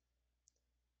says,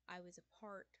 I was a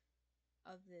part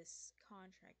of this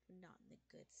contract, but not on the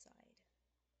good side.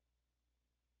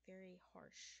 Very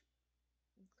harsh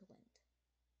glint.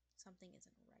 Something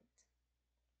isn't right.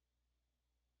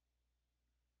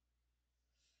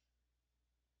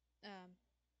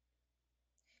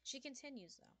 She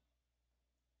continues, though.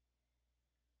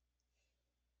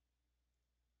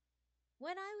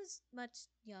 When I was much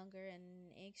younger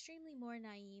and extremely more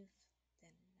naive than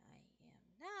I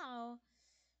am now,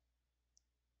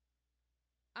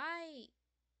 I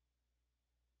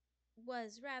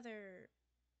was rather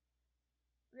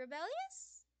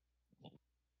rebellious? Yeah,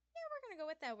 we're gonna go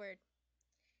with that word.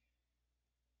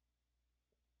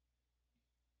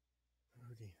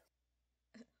 Oh dear.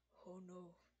 Oh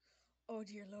no. Oh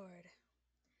dear lord.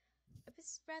 I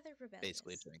was rather rebellious.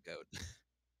 Basically, drink out.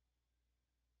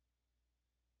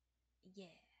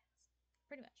 Yes.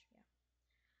 Pretty much, yeah.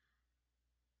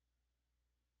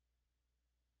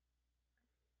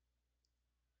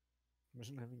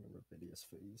 Imagine having a rebellious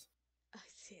phase.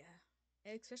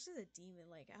 Yeah. Especially the demon.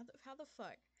 Like, how the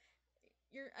fuck?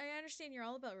 I understand you're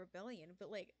all about rebellion, but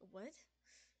like, what?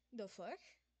 The fuck?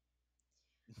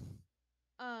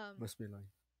 Must be like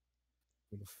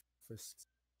full of fists.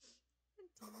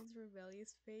 A demon's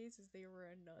rebellious phase is they were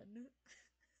a nun.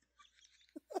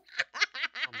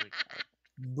 Oh my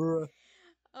god. Bruh.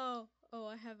 Oh,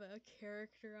 I have a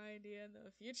character idea in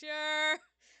the future,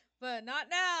 but not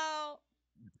now.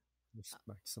 Just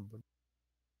smack somebody.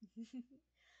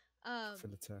 um,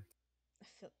 Full attack.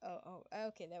 oh,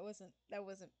 okay. That was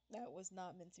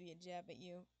not meant to be a jab at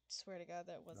you. Swear to God,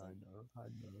 that wasn't. I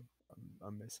know.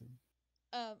 I'm messing.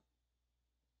 Um,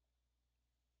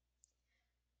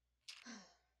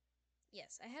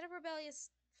 yes, I had a rebellious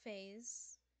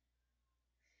phase.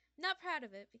 Not proud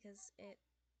of it because it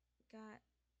got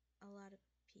a lot of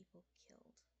people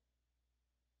killed.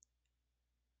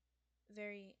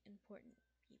 Very important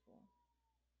people.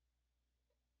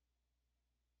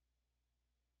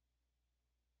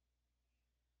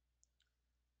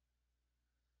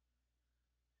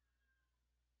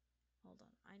 Hold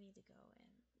on, I need to go and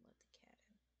let the cat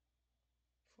in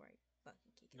before I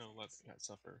fucking kick his No, let ass. the cat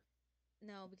suffer.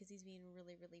 No, because he's being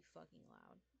really, really fucking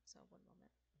loud. So, one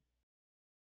moment.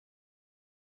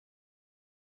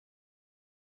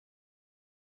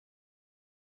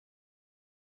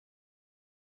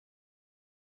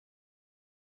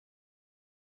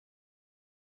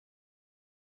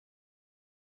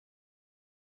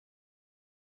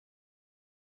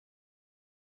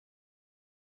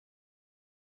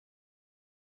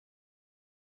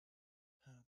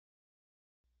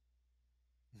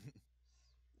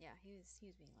 he was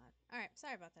being loud. All right,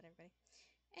 sorry about that, everybody.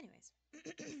 Anyways,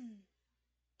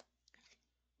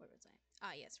 where was I?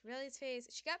 Ah, yes, Reality's phase.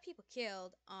 She got people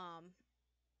killed.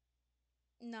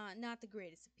 Not the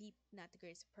greatest of people, not the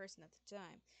greatest person at the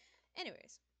time.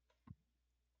 Anyways,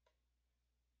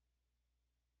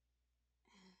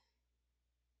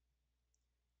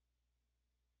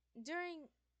 during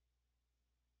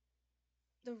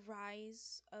the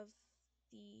rise of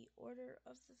the Order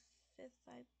of the Fifth,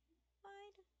 I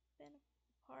might have been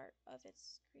a part of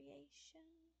its creation.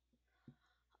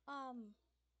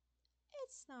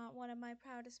 It's not one of my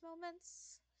proudest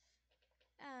moments.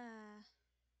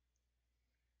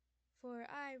 For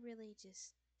I really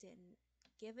just didn't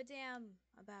give a damn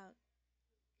about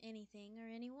anything or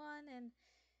anyone, and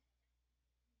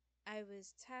I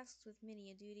was tasked with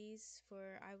many duties,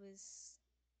 for I was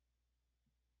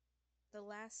the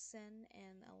last sin,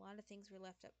 and a lot of things were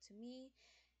left up to me.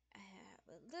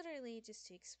 But literally, just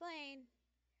to explain,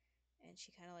 and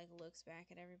she kind of like looks back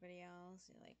at everybody else,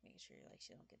 and like making sure like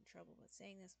she don't get in trouble with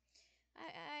saying this.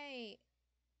 I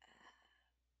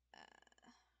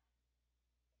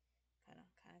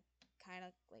kind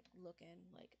of like looking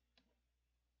like,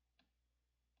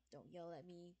 don't yell at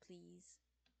me, please.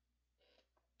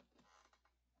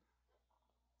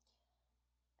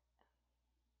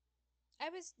 I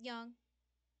was young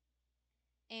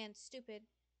and stupid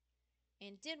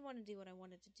and didn't want to do what I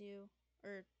wanted to do.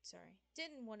 Or, sorry,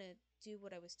 didn't want to do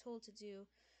what I was told to do.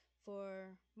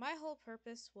 For my whole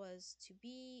purpose was to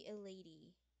be a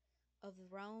lady of the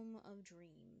realm of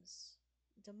dreams.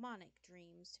 Demonic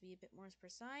dreams, to be a bit more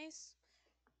precise.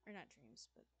 Or not dreams,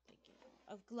 but like, you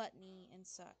know, of gluttony and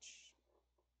such.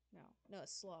 No,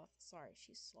 sloth. Sorry,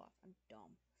 she's sloth. I'm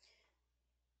dumb.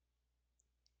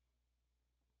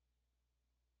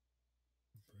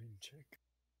 Brain check.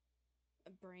 A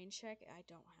brain check? I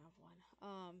don't have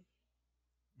one.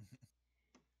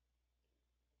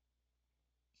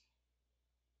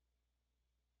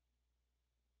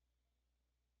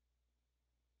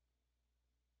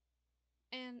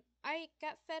 And I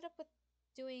got fed up with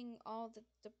doing all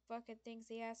the fucking things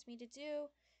they asked me to do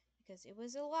because it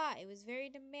was a lot. It was very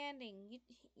demanding.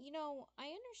 You know, I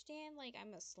understand, like,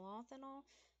 I'm a sloth and all,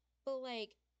 but,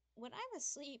 like, when I'm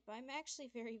asleep, I'm actually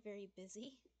very, very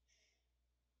busy.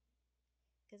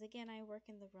 Because, again, I work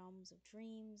in the realms of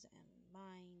dreams and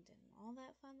mind and all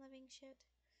that fun living shit.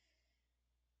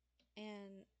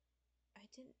 And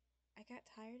I got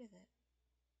tired of it.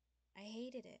 I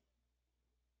hated it.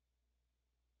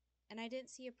 And I didn't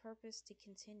see a purpose to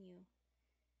continue.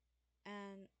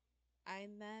 And I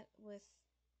met with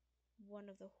one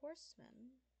of the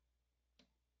horsemen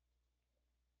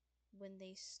when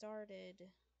they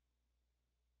started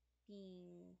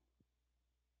being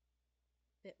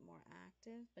a bit more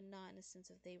active, but not in a sense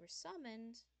of they were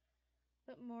summoned,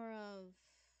 but more of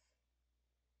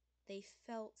they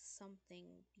felt something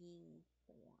being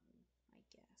born, I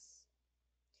guess.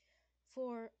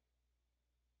 For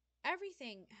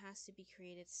everything has to be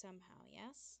created somehow,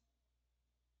 yes?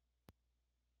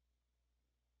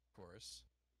 Of course.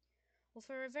 Well,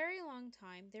 for a very long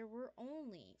time, there were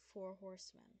only 4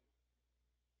 horsemen.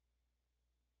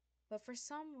 But for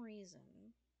some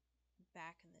reason,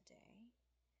 back in the day,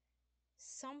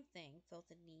 something felt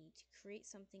the need to create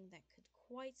something that could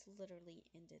quite literally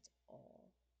end it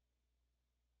all.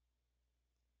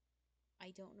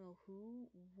 I don't know who,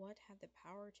 what had the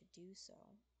power to do so,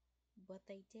 but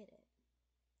they did it.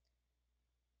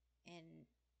 And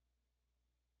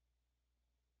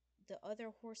the other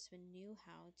horsemen knew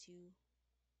how to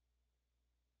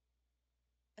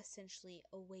essentially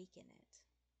awaken it.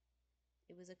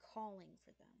 It was a calling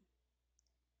for them.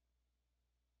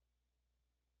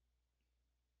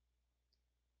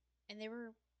 And they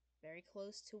were very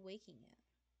close to waking it.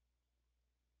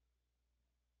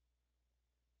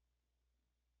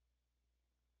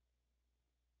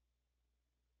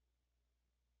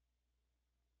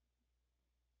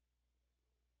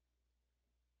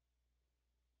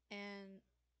 And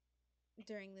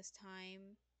during this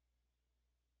time,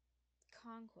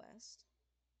 Conquest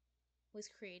was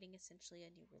creating essentially a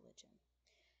new religion,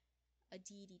 a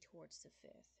deity towards the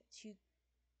fifth,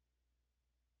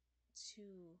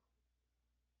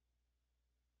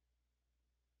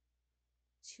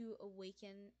 to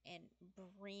awaken and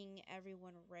bring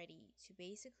everyone ready to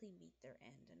basically meet their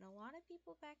end. And a lot of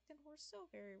people back then were so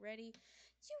very ready.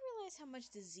 Do you realize how much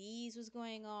disease was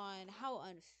going on, how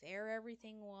unfair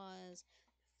everything was?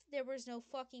 There was no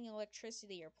fucking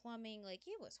electricity or plumbing. Like,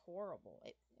 it was horrible.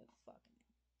 It was fucking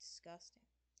disgusting.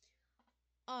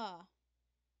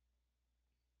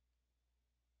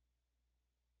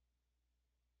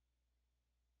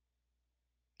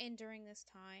 And during this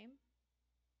time,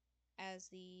 as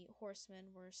the horsemen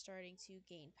were starting to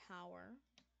gain power,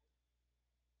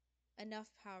 enough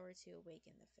power to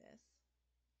awaken the fifth.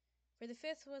 For the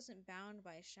fifth wasn't bound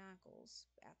by shackles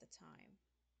at the time.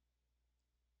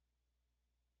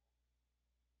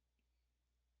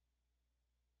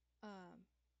 Um,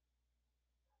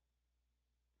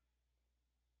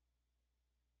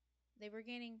 they were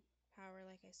gaining power,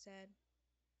 like I said,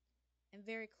 and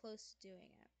very close to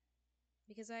doing it.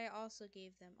 Because I also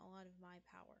gave them a lot of my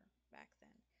power back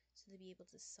then, so they'd be able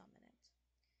to summon it.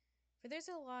 For there's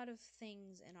a lot of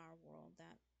things in our world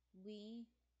that we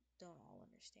don't all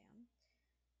understand,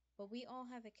 but we all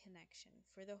have a connection.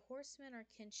 For the horsemen are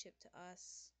kinship to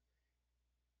us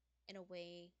in a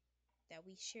way that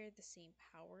we share the same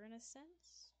power in a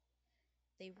sense.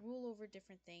 They rule over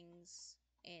different things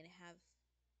and have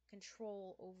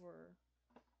control over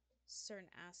certain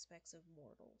aspects of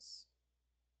mortals.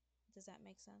 Does that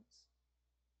make sense?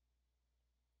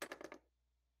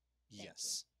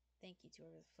 Yes. Thank you to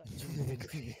whoever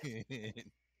the fuck.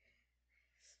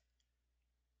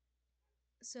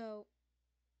 So,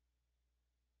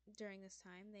 during this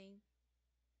time, they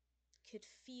could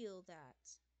feel that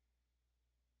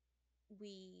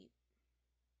we,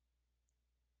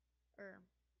 or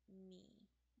me,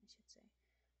 I should say,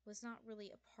 was not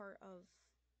really a part of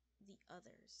the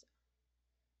others.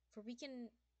 For we can,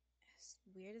 as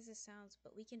weird as this sounds,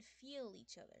 but we can feel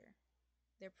each other.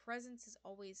 Their presence is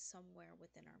always somewhere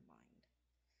within our mind.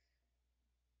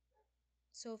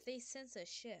 So if they sense a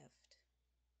shift,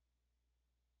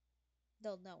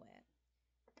 they'll know it.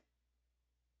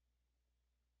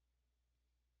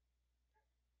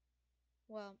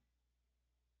 Well,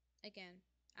 again,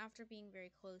 after being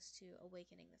very close to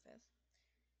awakening the fifth,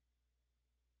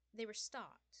 they were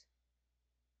stopped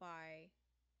by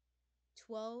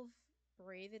 12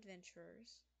 brave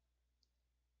adventurers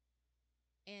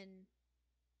and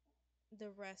the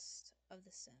rest of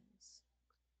the Sins.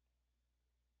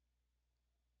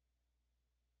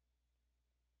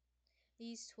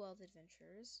 These 12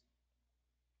 adventurers,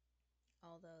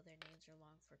 although their names are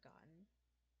long forgotten,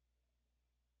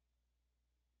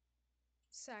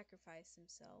 sacrificed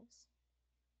themselves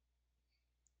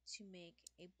to make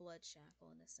a blood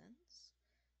shackle, in a sense,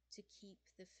 to keep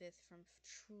the fifth from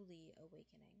truly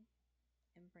awakening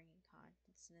and bringing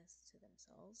consciousness to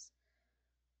themselves.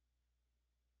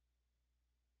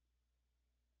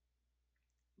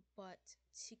 But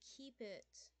to keep it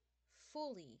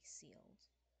fully sealed,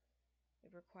 it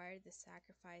required the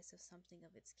sacrifice of something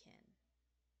of its kin.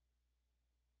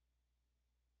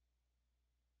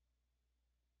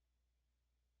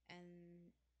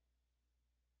 And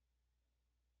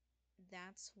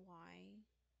that's why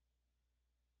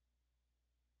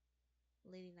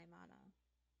Lady Naimana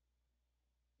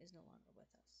is no longer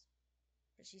with us.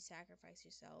 But she sacrificed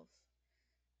herself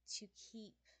to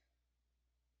keep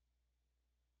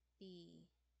the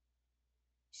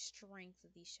strength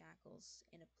of these shackles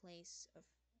in a place of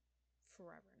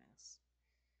foreverness.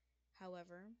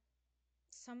 However,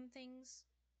 some things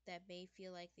that may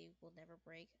feel like they will never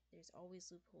break, there's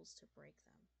always loopholes to break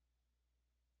them.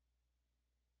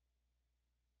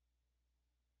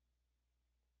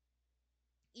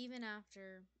 Even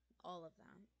after all of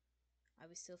that, I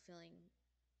was still feeling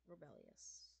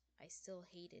rebellious. I still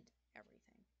hated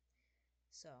everything.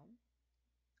 So,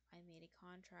 I made a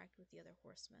contract with the other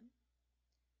horsemen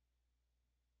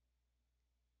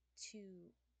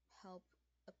to help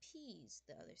appease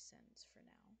the other sins for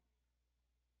now.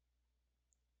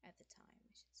 At the time,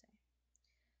 I should say.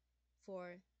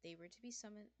 For they were to be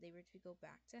summoned, they were to go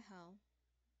back to hell,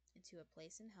 into a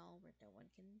place in hell where no one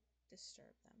can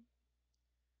disturb them.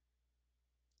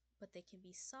 But they can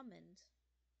be summoned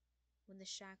when the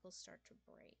shackles start to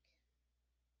break.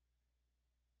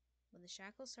 When the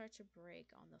shackles start to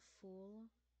break on the full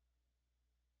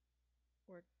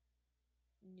or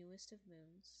newest of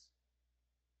moons,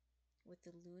 with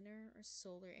the lunar or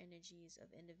solar energies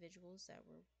of individuals that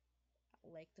were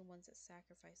like the ones that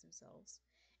sacrificed themselves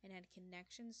and had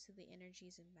connections to the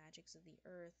energies and magics of the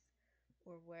earth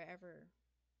or wherever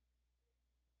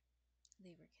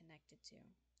they were connected to.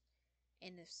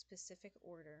 In a specific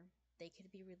order, they could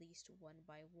be released one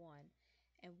by one,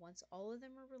 and once all of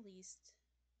them were released,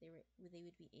 they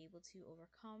would be able to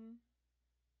overcome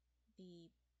the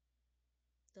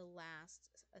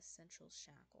last essential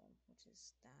shackle, which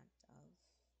is that of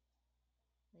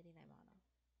Lady Naimana.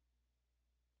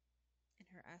 And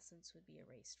her essence would be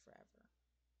erased forever.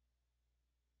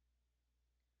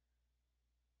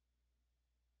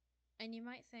 And you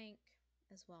might think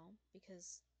as well,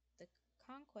 because the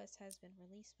conquest has been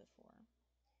released before,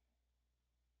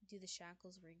 do the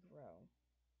shackles regrow?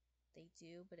 They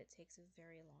do, but it takes a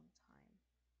very long time.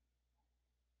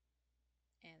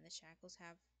 And the shackles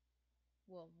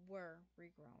were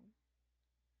regrown.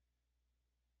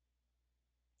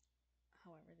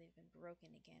 However, they've been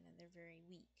broken again and they're very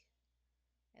weak.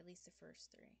 At least the first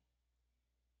three.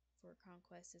 For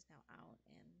Conquest is now out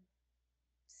and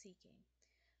seeking.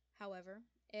 However,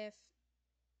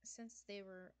 since they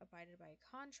were abided by a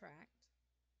contract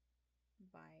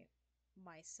by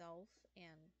myself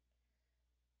and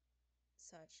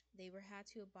such, they were had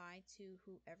to abide to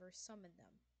whoever summoned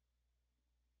them.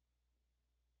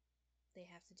 They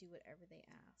have to do whatever they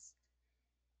ask.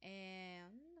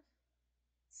 And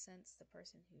since the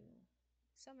person who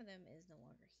summoned them is no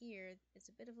longer here, it's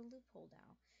a bit of a loophole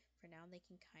now. For now, they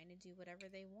can kind of do whatever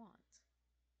they want.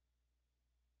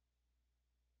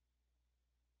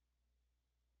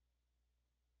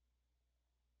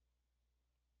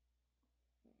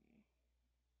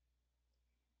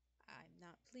 I'm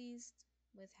not pleased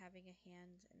with having a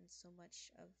hand in so much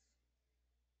of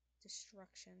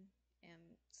destruction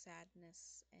and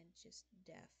sadness and just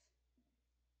death.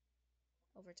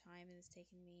 Over time, it has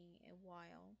taken me a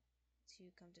while to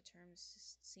come to terms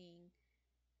just seeing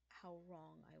how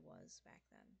wrong I was back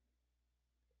then.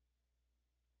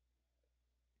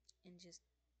 And just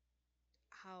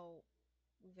how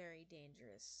very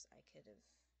dangerous I could have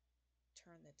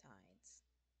turned the tides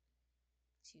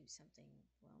to something,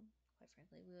 well, quite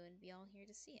frankly, we wouldn't be all here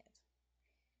to see it.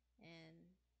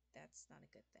 And that's not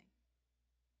a good thing.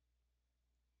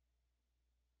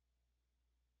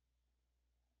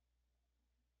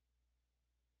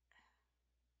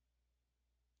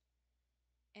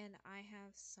 And I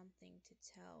have something to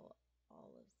tell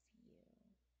all of you.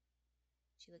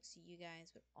 She looks to you guys,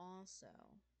 but also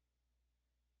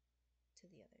to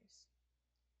the others.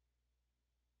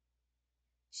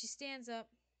 She stands up,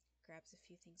 grabs a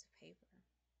few things of paper.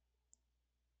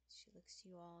 She looks to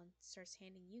you all and starts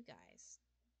handing you guys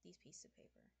these pieces of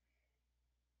paper.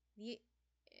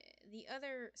 The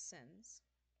other sins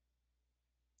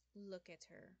look at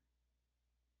her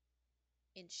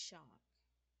in shock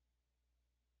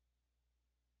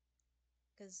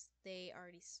because they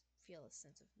already feel a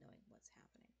sense of knowing what's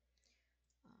happening.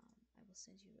 I will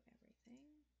send you everything.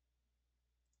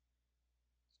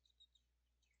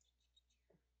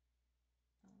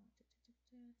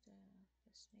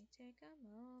 This may take a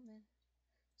moment,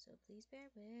 so please bear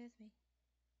with me.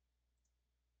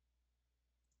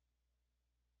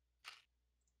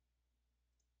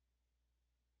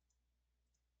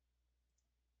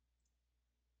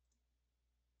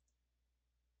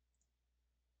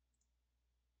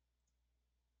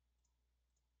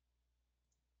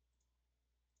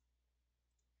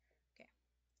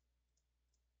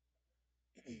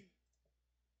 Okay.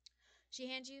 She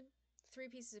hands you 3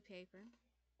 pieces of paper.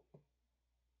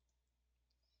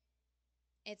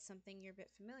 It's something you're a bit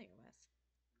familiar with,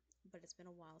 but it's been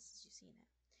a while since you've seen it.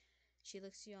 She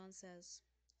looks to you all and says,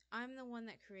 I'm the one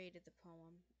that created the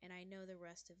poem, and I know the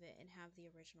rest of it and have the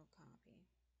original copy.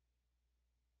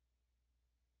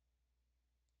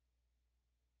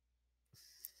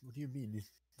 What do you mean?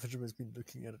 Benjamin's been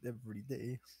looking at it every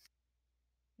day.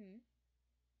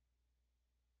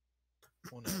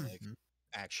 Well, no, like,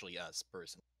 actually us,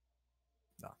 personally.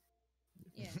 Nah.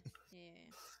 Yeah.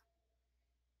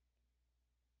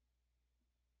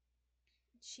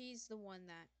 She's the one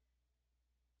that...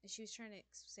 She was trying to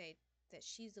say that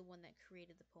she's the one that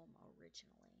created the poem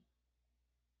originally.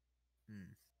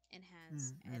 And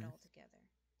has it all together.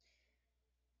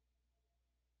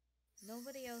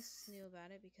 Nobody else knew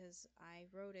about it because I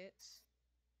wrote it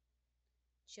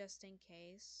just in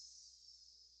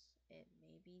case it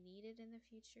may be needed in the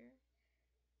future.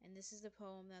 And this is the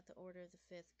poem that the Order of the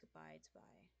Fifth abides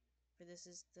by. For this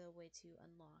is the way to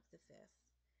unlock the Fifth.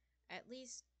 At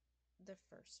least the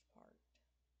first part.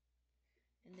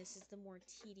 And this is the more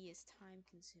tedious,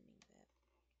 time-consuming bit.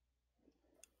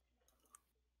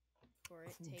 For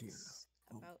it takes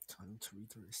about... time to read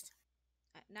the rest.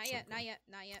 Not yet.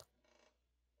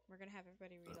 We're going to have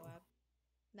everybody read aloud.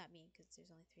 Not me, because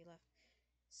there's only 3 left.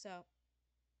 So,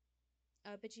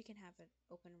 but you can have it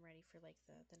open and ready for, like,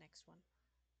 the next one.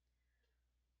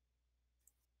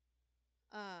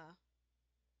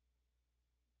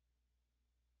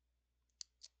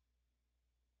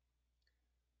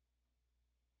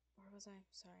 Where was I?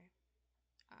 Sorry.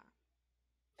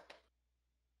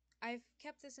 I've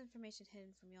kept this information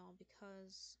hidden from y'all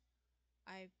because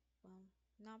well,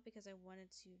 not because I wanted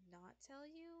to not tell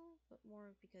you, but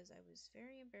more because I was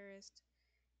very embarrassed,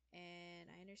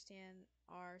 and I understand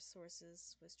our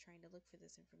sources was trying to look for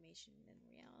this information. In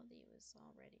reality, it was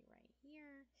already right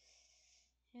here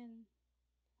in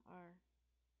our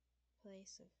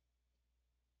place of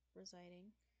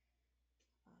residing.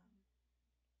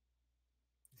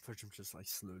 Fudge just like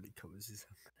slowly covers his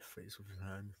face with his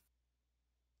hand.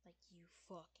 Like, you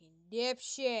fucking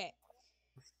dipshit.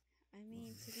 I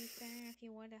mean, to be fair, if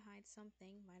you want to hide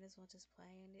something, might as well just play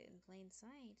it in plain sight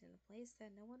in a place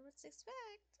that no one would expect.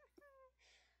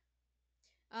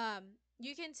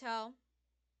 You can tell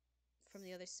from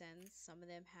the other sins, some of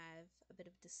them have a bit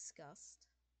of disgust,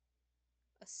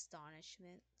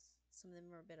 astonishment. Some of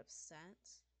them are a bit upset,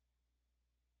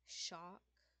 shock,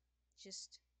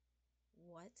 just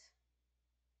what?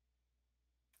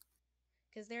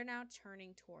 Because they're now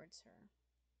turning towards her.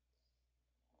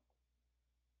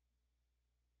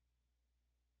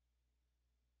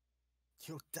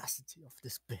 The audacity of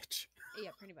this bitch. Yeah,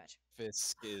 pretty much.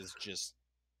 Fisk is just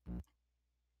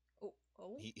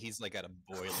Oh. he's like at a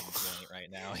boiling point right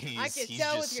now. I can He's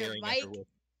tell just with your staring at her mic.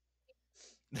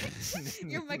 with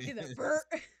Your mic did that burp.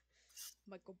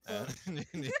 Michael burp.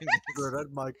 Bro,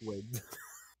 that mic went.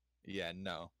 Yeah,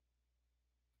 no.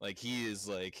 Like he is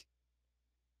like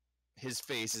his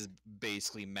face is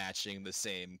basically matching the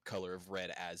same color of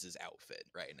red as his outfit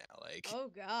right now. Like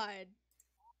Oh god.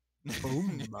 Oh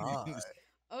my.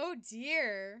 Oh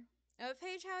dear.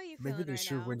 Paige, how are you Maybe feeling they right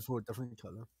should now? have went for a different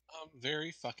color. Very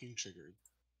fucking triggered.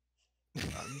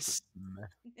 Meh.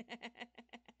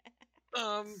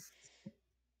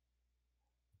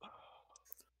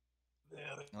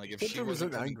 like if Fudge she wasn't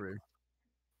isn't coming, angry,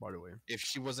 by the way. if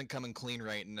she wasn't coming clean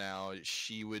right now,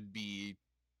 she would be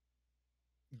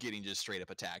getting just straight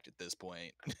up attacked at this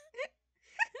point.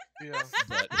 Yeah.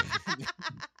 But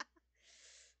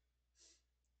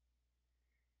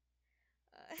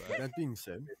But that being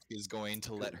said, is going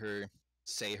to let her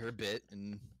say her bit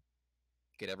and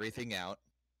get everything out.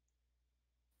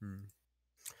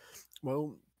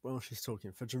 Well, while she's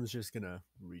talking, Fudge was just gonna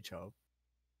reach out,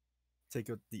 take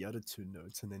out the other two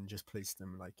notes, and then just place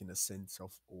them like in a sense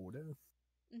of order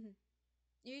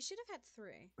You should have had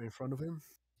 3. in front of him.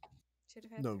 Should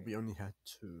have had No, 3. we only had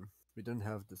 2. We didn't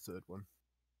have the third one.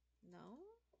 No?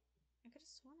 I could have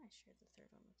sworn I shared the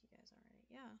 3rd one with you guys already.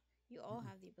 Yeah. You all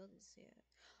have the ability to see it.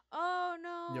 Oh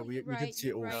no. Yeah, we you're we right, could see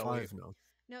you're all right. 5 now.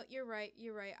 No, you're right.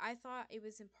 You're right. I thought it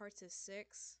was in parts of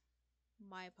 6.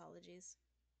 My apologies.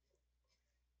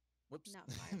 Whoops.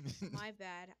 Not 5. My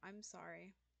bad. I'm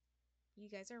sorry. You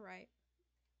guys are right.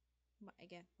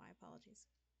 Again, my apologies.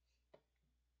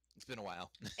 It's been a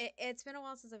while. It's been a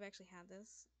while since I've actually had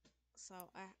this, so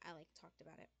I like talked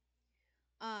about it.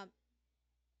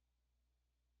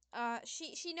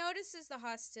 She notices the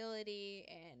hostility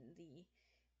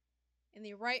and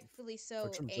the rightfully so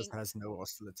Fudge just has no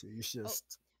hostility. He's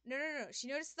just No. She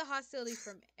noticed the hostility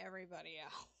from everybody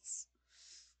else.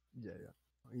 yeah.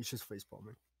 He's just face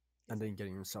palming, and then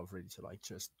getting himself ready to like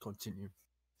just continue.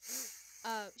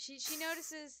 She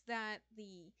notices that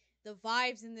the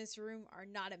vibes in this room are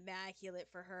not immaculate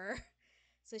for her.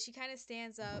 So she kind of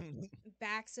stands up,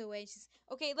 backs away, and she's,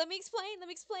 okay, let me explain,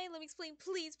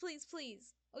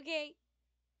 please, okay?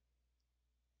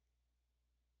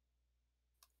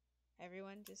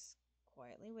 Everyone just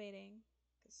quietly waiting,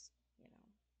 because,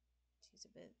 she's a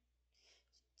bit,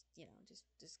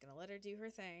 just gonna let her do her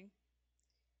thing.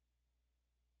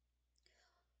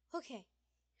 Okay.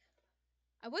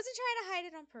 I wasn't trying to hide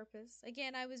it on purpose.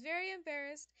 Again, I was very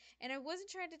embarrassed, and I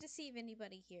wasn't trying to deceive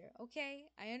anybody here, okay?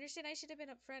 I understand I should have been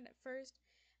upfront at first.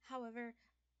 However,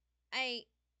 I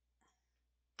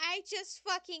just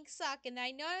fucking suck, and I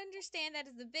know I understand that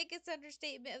is the biggest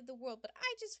understatement of the world, but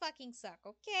I just fucking suck,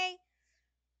 okay?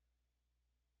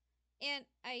 And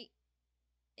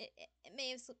it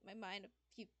may have slipped my mind a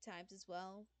few times as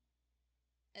well.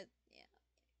 Yeah.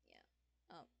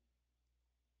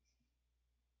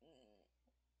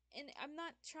 And I'm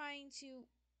not trying to,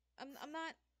 I'm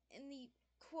not in the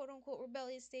quote-unquote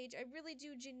rebellious stage. I really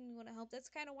do genuinely want to help. That's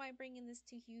kind of why I'm bringing this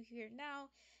to you here now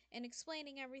and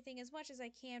explaining everything as much as I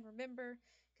can remember.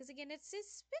 Because again, it's been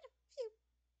a few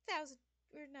thousand,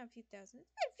 or not a few thousand,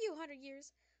 it's been a few hundred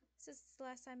years since the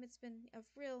last time it's been of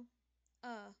real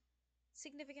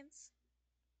significance.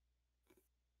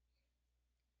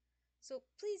 So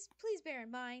please bear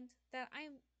in mind that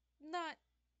I'm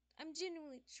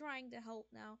genuinely trying to help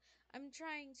now. I'm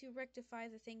trying to rectify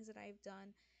the things that I've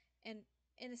done and,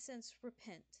 in a sense,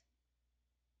 repent.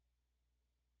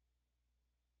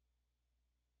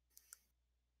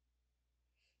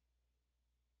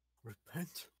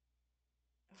 Repent.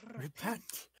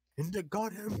 Repent. In the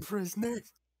God Emperor's name.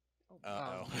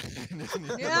 Uh-oh.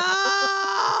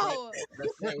 No!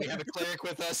 That's right, we have a cleric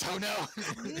with us. Oh no!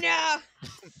 No!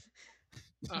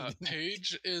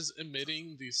 Paige is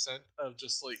emitting the scent of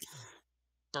just like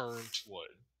burnt wood,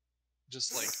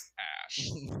 just like ash.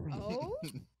 Oh?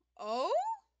 Oh?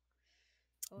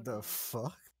 Oh The no.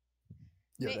 fuck?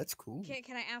 Yeah, May- that's cool.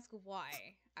 Can I ask why?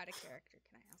 Out of character,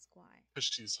 can I ask why? Because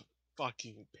she's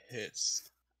fucking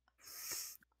pissed.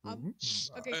 Um,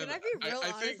 Ooh. Okay, can And I be real I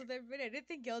honest think- with everybody? I didn't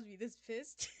think y'all would be this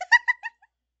pissed.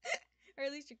 Or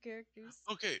at least your characters.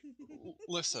 Okay,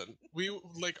 listen. We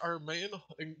like our main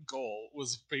goal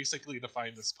was basically to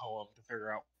find this poem to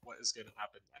figure out what is going to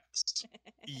happen next.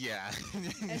 Yeah.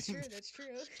 That's true, that's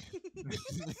true.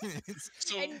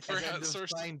 So And- for And then so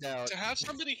to find out. to have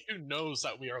somebody who knows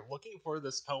that we are looking for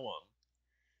this poem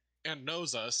and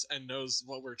knows us and knows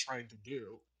what we're trying to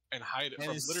do and hide it And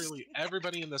from is literally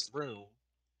everybody in this room,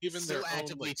 even so their own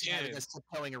actively like having kin, us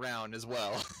tiptoeing around as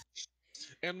well.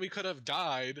 and we could have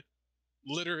died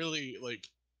literally like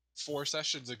 4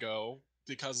 sessions ago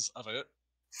because of it.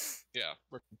 Yeah,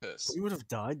 we're pissed. We would have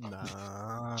died,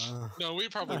 nah. No, we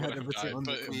probably I had would have everything died,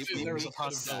 under but control. there was We a could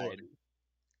have possibility.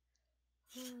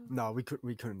 No, we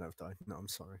couldn't have died. No, I'm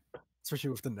sorry.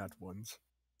 Especially with the net ones.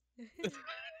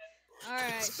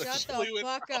 Alright, shut Especially the with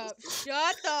fuck up. House.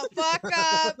 Shut the fuck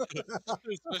up.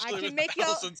 Especially can with make the y'all-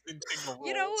 House and single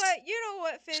You know rolls. what? You know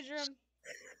what, Fidrum?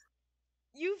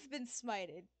 You've been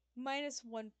smited.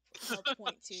 -1 health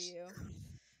point to you.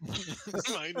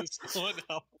 Minus 1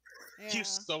 health. Yeah. He's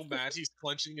so mad. He's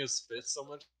clenching his fist so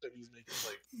much that he's making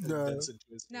like No. indents into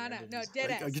his No, hand. no, and no, he's dead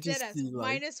like- I ass, could dead just ass. see,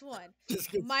 like- -1. Just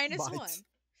get -1. smite.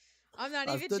 I'm not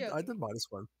I even did, joking. I did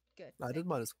 -1. Good. I did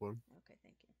thank you. -1. Okay,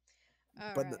 thank you.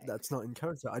 But Alright. that's not in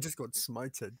character. I just got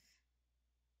smited.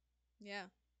 Yeah.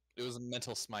 It was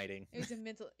mental smiting. It was a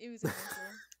mental.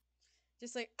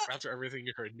 Just like, After everything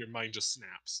you heard, your mind just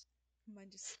snaps.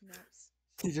 mine just snaps.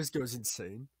 He just goes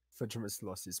insane. Fedrum has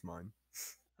lost his mind.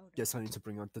 Oh no. Guess I need to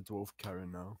bring out the dwarf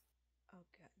Karen now. Oh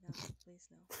god, no, please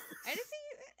no. I didn't see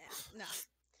you. No.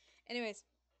 Anyways.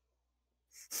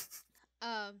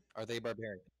 Are they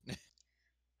barbarian?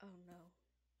 Oh no.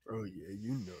 Oh yeah,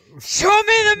 you know. Show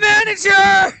me the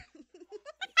manager.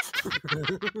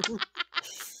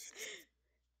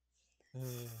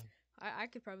 I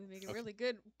could probably make a Okay. really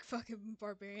good fucking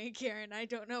barbarian Karen. I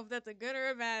don't know if that's a good or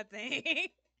a bad thing.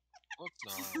 Let's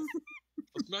not.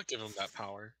 Let's not give him that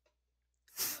power.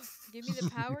 Give me the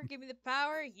power. Give me the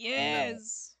power.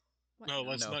 Yes. What? No,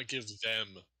 let's No. not give them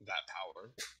that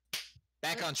power.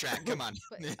 Back on track. Come on.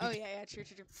 But- oh yeah, true.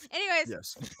 Anyways,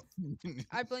 Yes.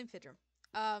 I blame Fidrum.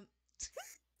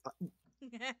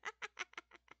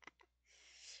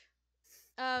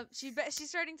 She's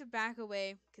starting to back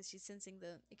away because she's sensing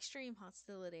the extreme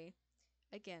hostility.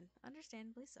 Again,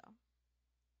 understandably so.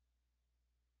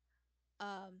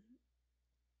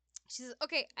 She says,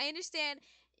 "Okay, I understand.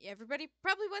 Everybody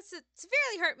probably wants to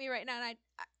severely hurt me right now, and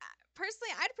I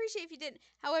personally, I'd appreciate if you didn't.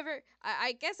 However,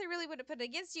 I guess I really wouldn't put it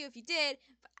against you if you did.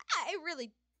 But I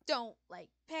really don't like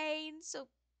pain, so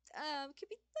could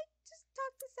we like just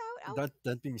talk this out?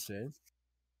 That being said,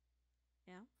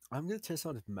 Yeah? I'm gonna test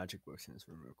out if magic works in this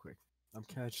room real quick. I'm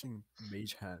catching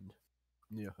Mage Hand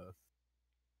near her.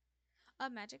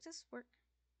 Magic does work.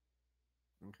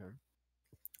 Okay.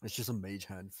 It's just a mage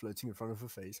hand floating in front of her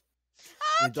face.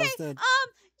 Okay, It does that-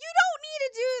 you don't need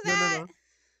to do No, that. no,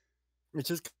 no. It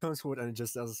just comes forward and it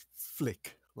just does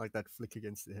flick, like that flick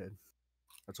against the head.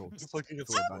 That's all. Just looking at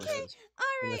That's all someone. it matters. All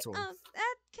right, that's all. that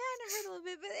kind of hurt a little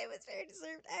bit, but it was very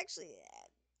deserved, actually.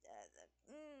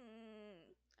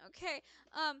 Okay,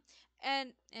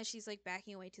 and she's like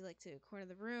backing away to a corner of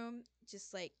the room,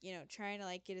 just like trying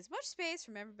to get as much space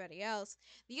from everybody else.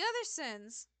 The other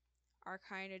sins are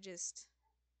kind of just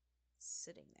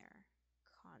sitting there,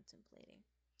 contemplating.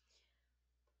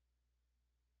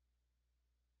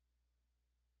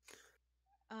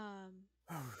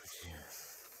 Oh, dear.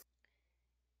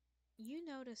 You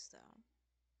notice though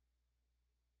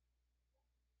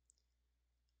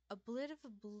a bit of a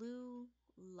blue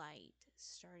light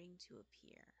starting to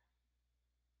appear.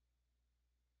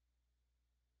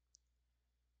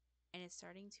 And it's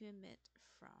starting to emit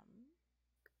from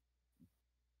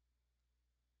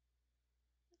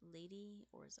Lady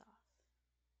Orzov,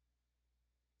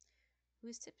 who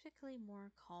is typically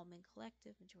more calm and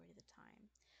collective majority of the time.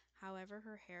 However,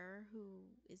 her hair, who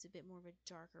is a bit more of a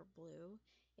darker blue,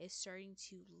 is starting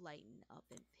to lighten up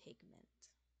in pigment.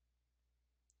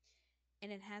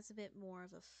 And it has a bit more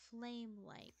of a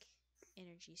flame-like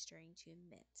energy starting to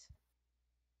emit.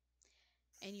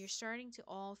 And you're starting to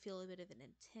all feel a bit of an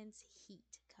intense heat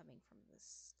coming from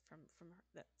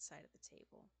that side of the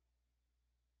table.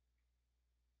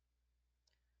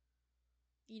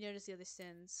 You notice the other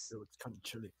sins. Oh, it's kind of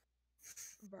chilly.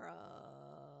 Bruh.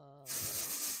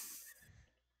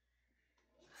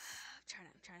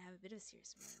 I'm trying to have a bit of a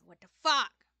serious moment. What the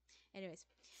fuck? Anyways,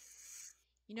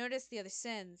 you notice the other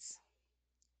sins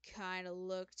kind of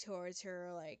look towards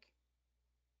her like,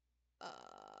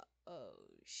 oh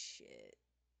shit.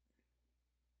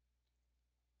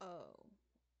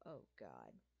 Oh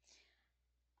god.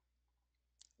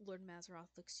 Lord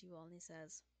Mazaroth looks to you all and he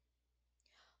says,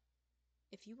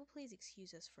 if you will please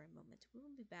excuse us for a moment, we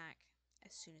will be back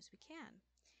as soon as we can.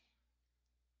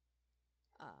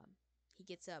 He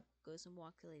gets up, goes and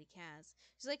walks to Lady Kaz.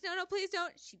 She's like, no, please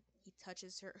don't. He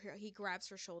touches her, he grabs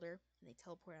her shoulder, and they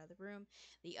teleport out of the room.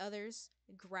 The others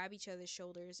grab each other's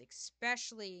shoulders,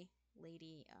 especially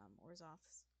Lady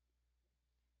Orzoth's.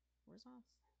 Orzoth?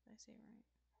 Did I say it right?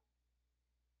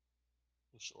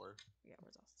 Sure. Yeah,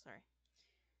 Orzoth. Sorry.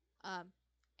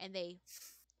 And they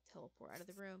teleport out of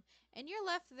the room, and you're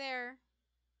left there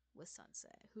with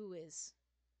Sunset, who is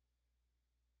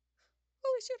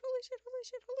holy shit, holy shit, holy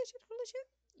shit, holy shit, holy shit.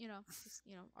 Just,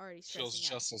 already stressing Feels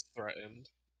out. just as threatened.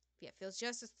 Yeah, feels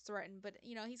just as threatened, but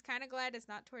he's kind of glad it's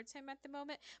not towards him at the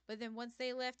moment. But then once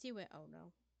they left, he went, "Oh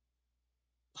no."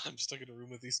 I'm stuck in a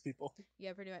room with these people.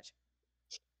 Yeah, pretty much.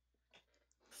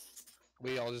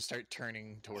 We all just start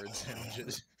turning towards him,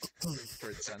 just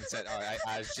towards Sunset.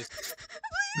 I was just.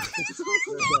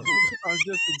 I'm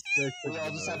just expecting. We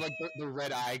all just that. have like the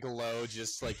red eye glow,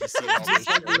 just like you see all Just those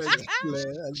like shirts. legs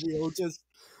flare, and we all just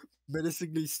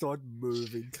menacingly start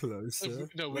moving closer.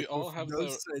 No, we like, all with have no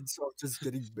the sense of just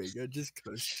getting bigger, just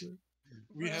closer.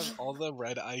 we have all the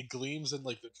red eye gleams and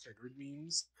like the triggered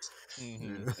memes.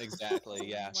 Mm-hmm, Yeah. exactly.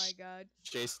 Yeah. Oh my god.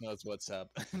 Chase knows what's up.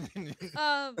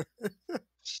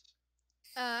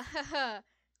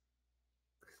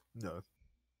 No.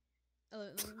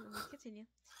 Let me continue.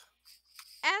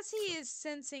 As he is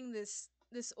sensing this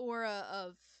aura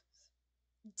of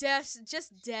death,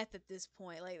 just death at this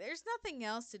point, like there's nothing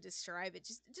else to describe it,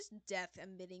 just death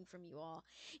emitting from you all.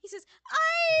 He says,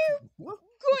 "I'm What?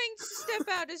 going to step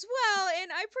out as well,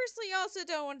 and I personally also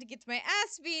don't want to get my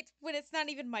ass beat when it's not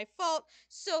even my fault.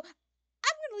 So I'm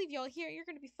gonna leave y'all here. You're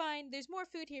gonna be fine. There's more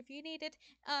food here if you need it.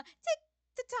 Take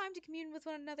the time to commune with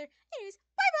one another. Anyways,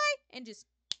 bye bye." And just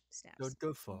snaps. Don't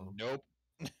go far. Nope.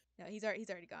 No, he's already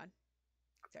gone.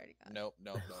 He's already gone. Nope.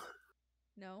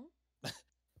 No.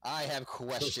 I have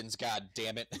questions. God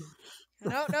damn it!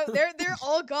 No, they're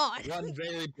all gone. One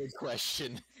very big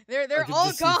question. They're I can all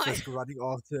just see gone. Fisk running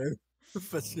after him.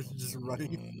 Fisk is just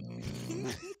running,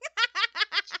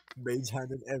 mage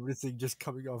hand and everything, just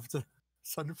coming after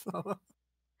Sunflower.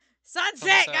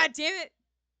 Sunset, god damn it.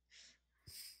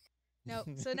 No,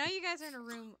 so now you guys are in a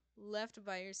room left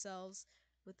by yourselves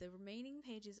with the remaining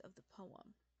pages of the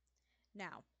poem.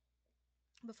 Now,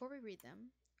 before we read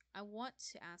them, I want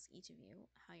to ask each of you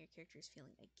how your character is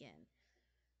feeling again.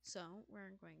 So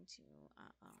we're going to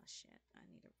shit. I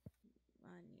need a new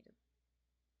winder.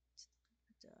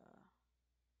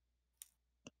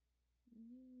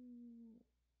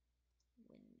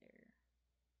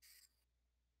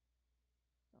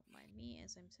 Don't mind me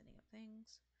as I'm setting up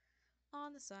things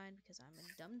on the side because I'm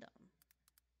a dum dum.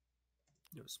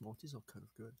 Yo, Smarties are kind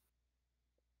of good.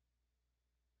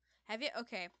 Have you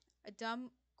okay? A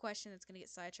dumb question that's gonna get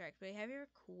sidetracked, but have you ever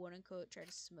quote unquote tried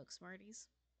to smoke Smarties?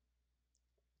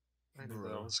 I knew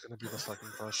that was gonna be the fucking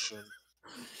question.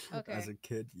 Okay. As a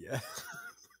kid, yeah.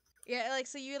 Yeah, like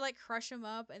so you like crush them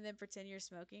up and then pretend you're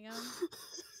smoking them.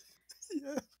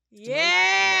 Yeah.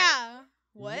 Yeah.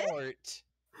 What?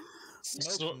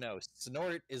 Smoke, no.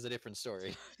 Snort is a different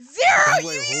story. Zero.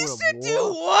 Wait, You hold used up, to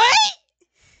do what?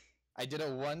 I did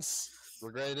it once,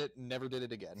 regretted it, never did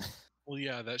it again. Well,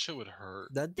 yeah, that shit would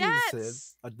hurt. That being said,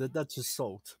 That's I did that to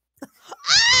salt.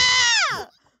 ah!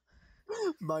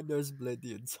 My nose bled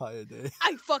the entire day.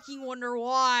 I fucking wonder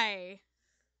why.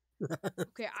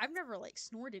 Okay, I've never like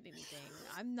snorted anything.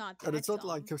 I'm not that And it's not dumb.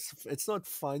 like it's not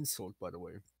fine salt, by the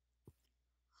way.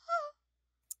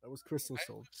 That was crystal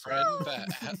salt. Friend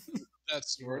that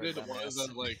snorted dumbass. was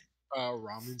at like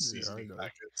ramen seasoning know.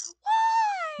 packets.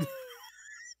 Why?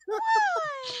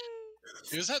 Why?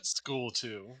 He was at school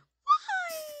too,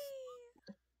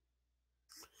 Why?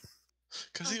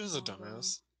 because he was a Oh,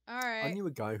 dumbass. All I right. knew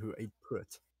a guy who ate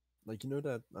prit. Like, you know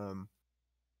that,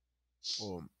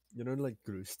 or, you know, like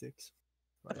glue sticks?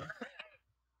 Right?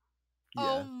 Oh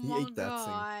Yeah, he my ate that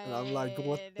thing. And I'm like,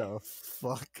 what God. the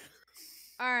fuck?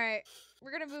 All right.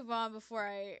 We're gonna move on before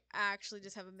I actually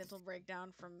just have a mental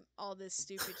breakdown from all this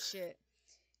stupid shit.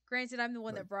 Granted, I'm the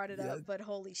one that brought it Yeah. up, but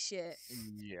holy shit.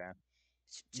 Yeah.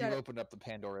 Shut You up. opened up the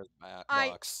Pandora's I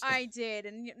box. did,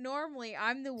 and normally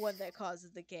I'm the one that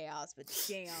causes the chaos, but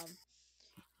damn,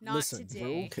 not Listen, today. we're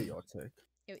all chaotic.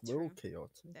 It's We're all true.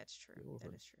 chaotic. That's true. We're all That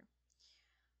good. is true.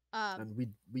 And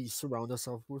we surround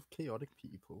ourselves with chaotic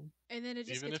people. And then it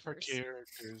just Even gets if our worse.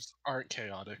 characters aren't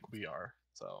chaotic, we are.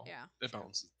 So Yeah, it true.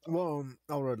 balances. Well,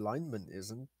 our alignment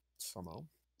isn't somehow.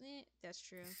 That's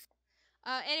true.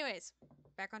 Anyways,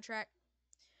 back on track,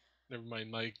 Never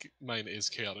mind, mine is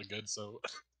chaotic good, so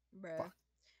bruh. Fine.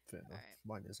 Fair enough. Alright.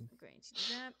 Mine isn't. I'm going to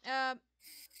do that.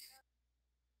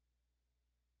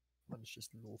 Mine is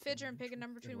just north. Fidger, and pick a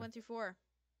number between 1 through 4.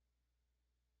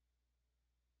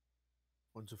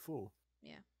 1 to 4.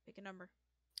 Yeah, pick a number.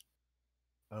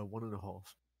 1.5.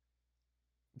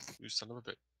 you son of a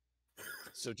bitch.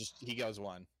 So just he goes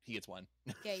 1. He gets 1.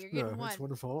 Okay, you're getting No, one. it's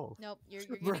 1.5. Nope, you're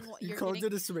Bruh, getting one. you You're can't getting,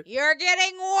 do this to me. you're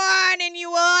getting 1, and you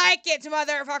will like it,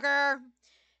 motherfucker.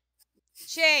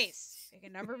 Chase, pick a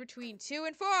number between 2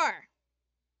 and 4.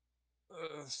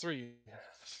 3.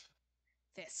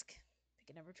 Fisk, pick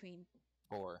a number between.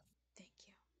 4. Thank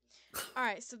you. All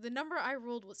right, so the number I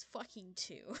rolled was fucking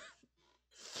 2.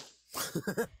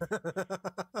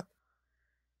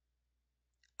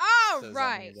 All So does that mean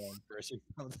right. you're going first or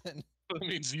something? That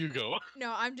means you go.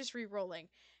 No, I'm just re-rolling.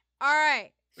 All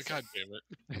right. God damn it.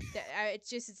 It's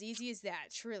just as easy as that,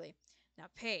 truly. Now,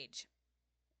 Paige,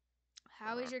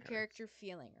 how is your Okay. character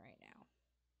feeling right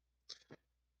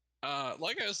now?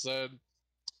 Like I said,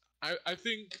 I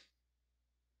think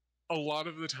a lot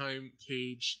of the time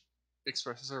Paige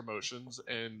expresses her emotions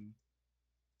in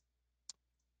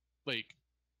like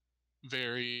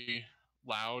very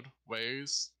loud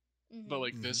ways. But Mhm.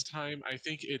 like this time I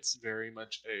think it's very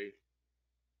much a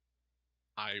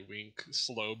eye wink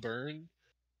slow burn.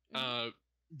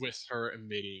 With her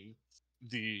emitting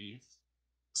the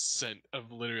scent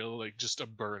of literally like just a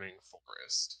burning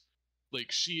forest.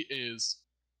 Like she is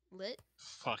Lit?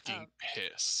 fucking Oh.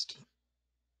 pissed.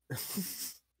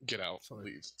 Get out, Sorry.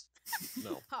 leave.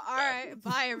 No. All right.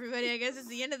 Bye, everybody. I guess it's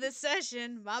the end of this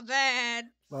session. My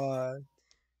bad. Bye.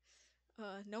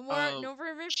 No more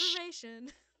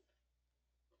information.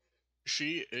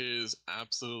 She is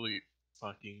absolutely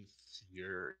fucking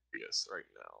furious right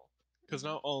now. Because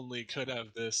not only could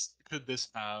this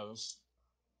have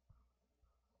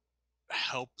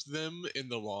helped them in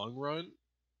the long run,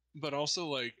 but also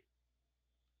like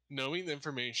knowing the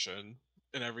information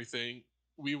and everything,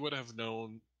 we would have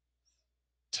known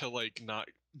to like not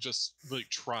just like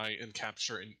try and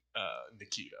capture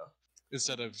Nikita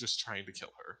instead of just trying to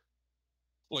kill her.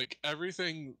 Like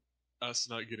everything us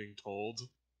not getting told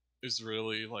is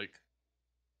really like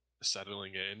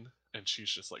settling in, and she's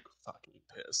just like fucking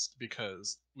pissed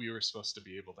because we were supposed to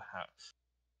be able to have.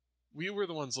 We were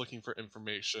the ones looking for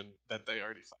information that they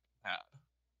already fucking had.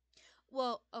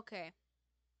 Well, okay.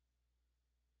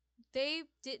 They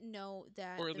didn't know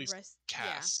that Or at the least rest.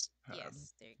 Cass Yeah. had.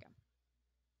 Yes. There you go.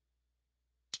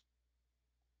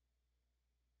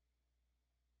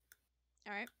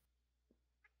 All right.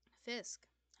 Fisk,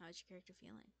 how's your character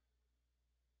feeling?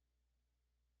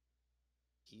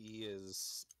 He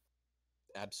is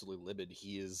absolutely livid.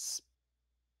 He is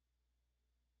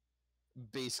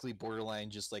basically borderline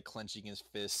just like clenching his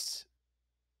fists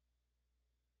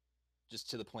just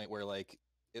to the point where like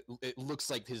it looks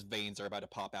like his veins are about to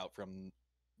pop out from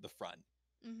the front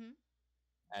Mm-hmm.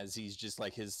 as he's just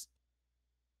like his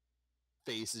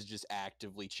face is just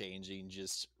actively changing,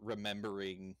 just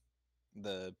remembering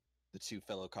the two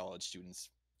fellow college students,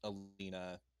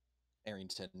 Alina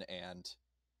Arrington and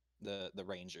the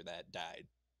ranger that died.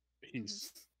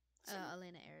 He's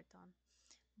Elena Eraton.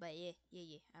 But yeah.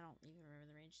 I don't even remember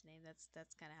the range's name.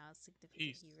 That's kind of how significant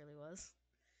Heath. he really was.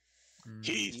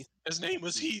 Heath. His name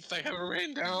was Heath. I have it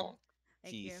written down.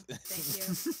 Thank you. Heath. Thank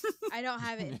you. I don't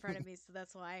have it in front of me, so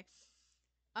that's why.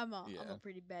 I'm a Yeah.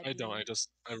 pretty bad. I don't. DM.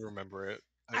 I remember it.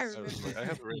 I remember it. I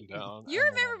have it written down. You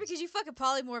remember because you fucking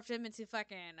polymorphed him into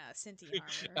fucking sentient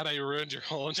armor. And I ruined your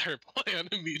whole entire plan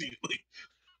immediately.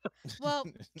 Well,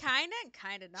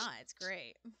 kinda not. It's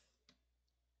great.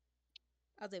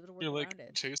 I was able to work You're like, around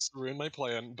it. Chase ruined my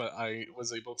plan, but I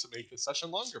was able to make the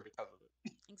session longer because of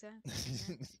it. Exactly.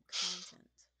 Content.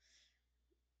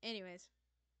 Anyways,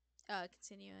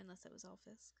 continue unless that was all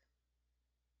Fisk.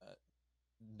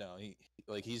 No,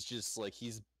 he's just like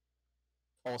he's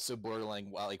also borderline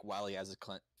while he has a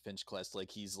Finch Quest,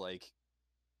 like he's like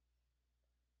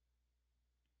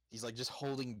just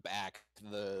holding back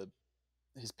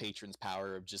his patron's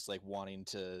power of just like wanting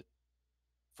to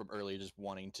from earlier, just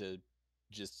wanting to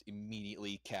just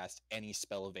immediately cast any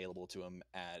spell available to him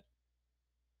at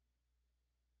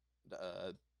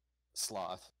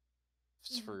Sloth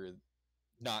for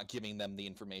not giving them the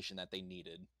information that they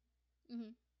needed. Mm-hmm.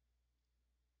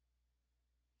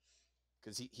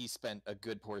 Because he spent a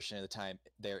good portion of the time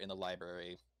there in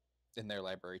their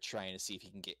library, trying to see if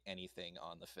he can get anything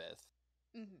on the fifth.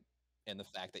 Mm-hmm. And the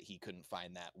fact that he couldn't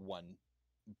find that one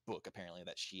book, apparently,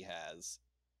 that she has,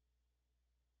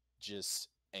 just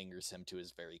angers him to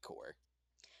his very core.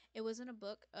 It wasn't a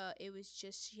book. It was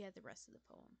just she had the rest of the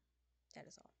poem. That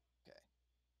is all. Okay.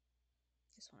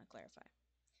 Just want to clarify.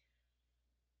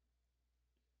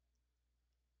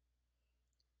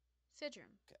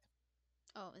 Fidrum. Okay.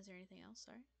 Oh, is there anything else?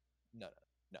 Sorry. No,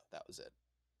 that was it.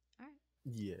 All right.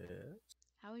 Yeah.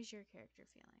 How is your character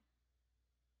feeling?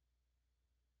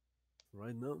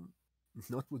 Right now,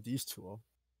 not what these two are.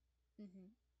 Mm-hmm.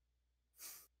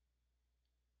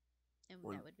 And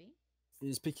Well, that would be?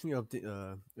 He's picking up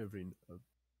the every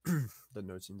the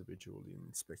notes individually and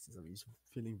inspecting them. He's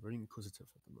feeling very inquisitive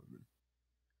at the moment,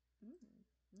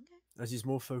 Okay. as he's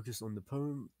more focused on the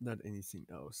poem than anything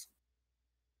else.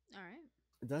 All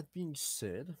right. That being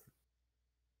said,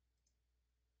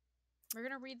 We're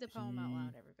gonna read the poem out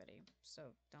loud, He- everybody. So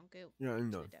don't go. yeah, I to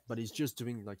know, the depths. but he's just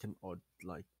doing like an odd,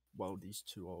 like while these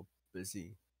two are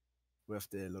busy with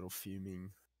their little fuming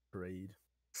parade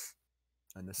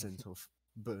and the scent of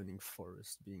burning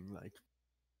forest being like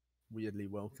weirdly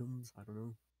welcomed. I don't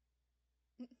know.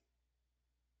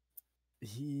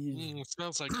 He, It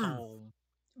smells like home.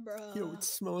 Bruh. yo, it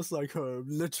smells like home,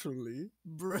 literally,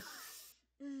 bruh.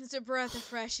 It's a breath of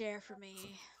fresh air for me.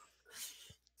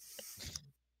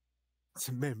 It's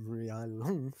a memory I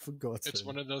long forgotten. It's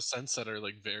one of those scents that are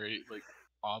like very like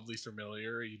oddly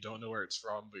familiar. You don't know where it's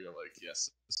from, but you're like,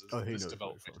 yes, this is Oh, he this knows where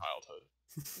developed it's my from. childhood.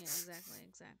 Yeah,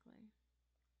 exactly.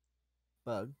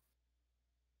 But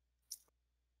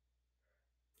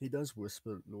he does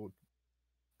whisper Lord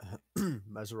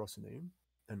Mazarot's name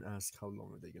and ask how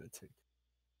long are they going to take.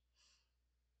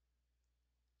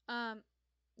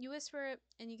 You whisper it,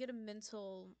 and you get a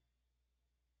mental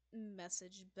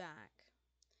message back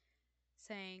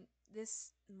saying,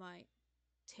 "This might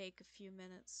take a few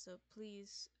minutes, so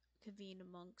please convene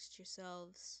amongst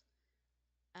yourselves,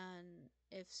 and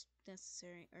if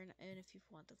necessary, and if you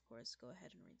want, of course, go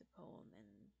ahead and read the poem.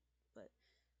 But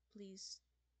please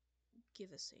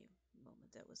give us a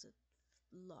moment. That was a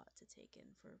lot to take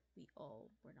in, for we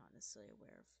all were not necessarily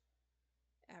aware of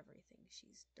everything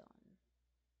she's done."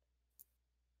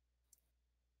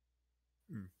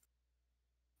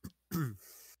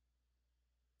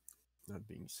 That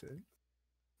being said,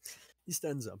 he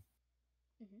stands up.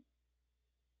 Mhm.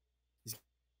 He's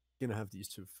going to have these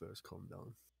two first calm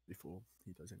down before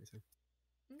he does anything.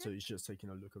 So Okay. he's just taking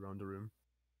a look around the room.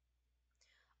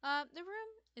 The room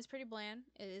is pretty bland.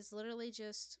 It is literally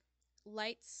just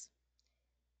lights,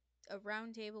 a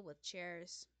round table with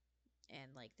chairs,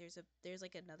 and like there's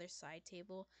like another side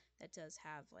table that does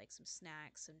have like some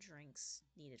snacks, some drinks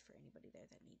needed for anybody there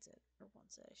that needs it or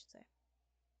wants it, I should say.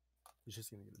 He's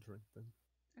just going to get a drink then.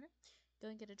 Okay. Go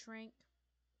and get a drink.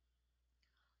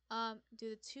 Do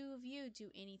the two of you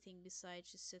do anything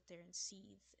besides just sit there and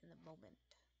seethe in the moment?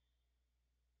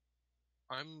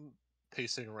 I'm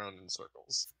pacing around in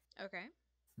circles. Okay.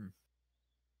 Hmm.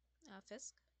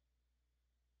 Fisk?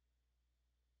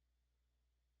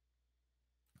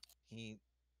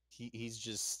 He's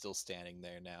just still standing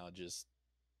there now, just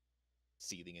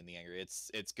seething in the anger. It's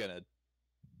gonna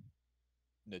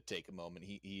take a moment.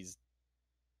 He is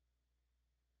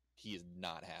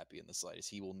not happy in the slightest.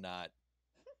 He will not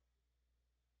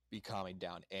be calming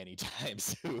down anytime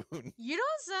soon. You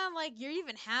don't sound like you're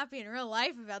even happy in real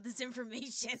life about this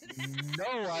information.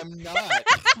 No, I'm not.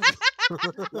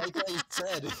 Like I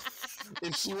said,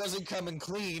 if she wasn't coming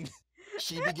clean,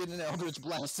 she'd be getting an Eldritch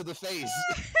Blast to the face.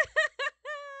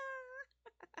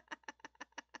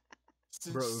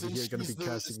 Bro, you're going to be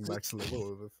casting max level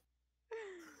over.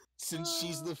 Since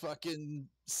she's the fucking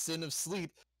sin of sleep,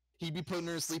 he'd be putting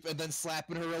her to sleep and then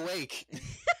slapping her awake.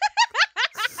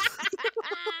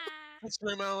 What's the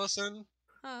room, Allison?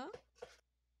 Huh?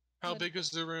 How What? big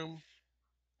is the room?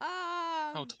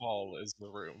 How Um. tall is the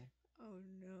room? Oh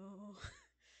no.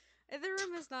 The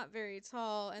room is not very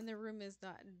tall, and the room is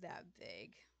not that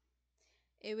big.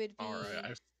 It would be. All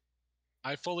right,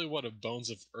 I fully would have bones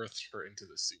of earth her into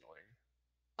the ceiling.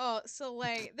 Oh, so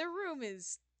like the room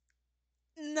is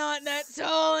not that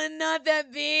tall and not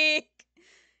that big.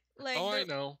 Like Oh, I the-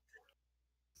 know.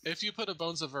 If you put a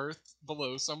bones of earth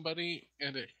below somebody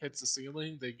and it hits the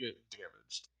ceiling, they get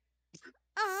damaged.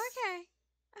 Oh, okay.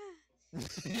 Well,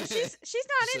 she's not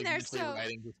Just, in like, there, mentally so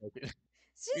writing just like it.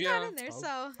 she's Yeah. not in there,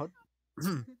 so.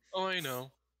 Oh, I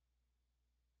know.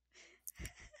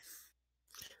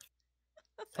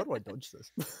 How do I dodge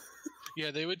this? Yeah,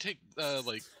 they would take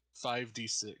like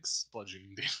 5d6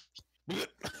 bludgeoning damage.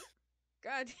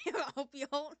 God damn, I hope you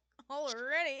all are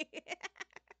ready.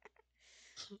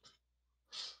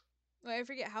 Wait, I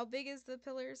forget, how big is the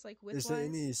pillars, like width-wise? Is there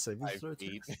any saving 5 throw?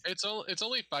 feet. It's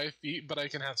only 5 feet, but I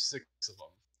can have 6 of them.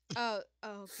 Oh,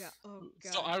 oh god, oh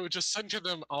god. So I would just center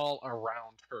them all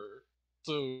around her.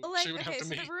 So Like, she would have okay, to so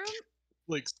make the room,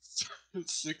 like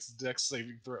 6 dex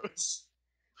saving throws.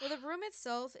 well, the room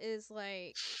itself is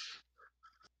like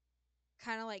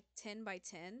kind of like 10 by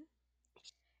 10,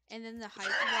 and then the height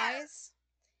wise,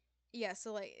 yeah.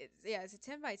 So like, it's a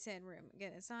 10 by 10 room.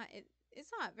 Again, it's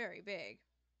not very big.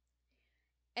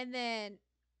 And then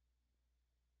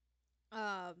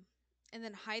um, and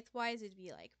then height wise, it'd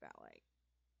be like about like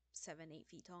 7, 8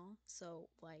 feet tall. So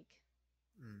like,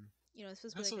 Mm. it's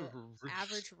supposed to be That's like a a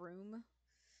average room.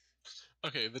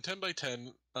 okay. The 10 by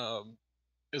 10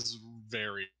 is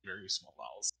very very small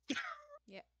vowels.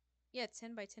 Yeah, yeah,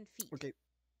 10 by 10 feet. Okay,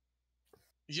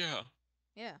 Yeah,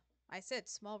 Yeah, I said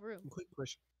small room. quick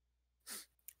question.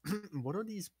 What are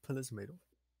these pillars made of?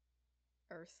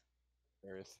 Earth.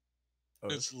 Earth.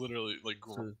 it's literally like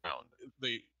So- ground.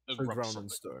 They So erupt ground from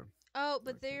and it. stone. Oh,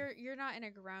 but Okay. you're not in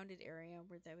a grounded area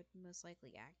where that would most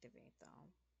likely activate though.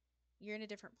 You're in a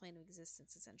different plane of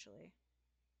existence essentially.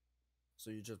 So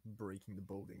you're just breaking the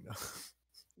building now.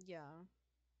 Yeah.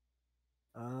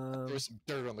 There's some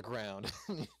dirt on the ground.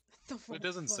 It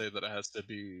doesn't say that it has to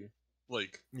be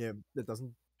like yeah, it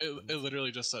doesn't. it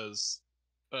literally just says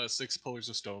 6 pillars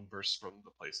of stone burst from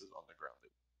the places on the ground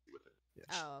within.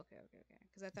 Yeah. Oh, okay.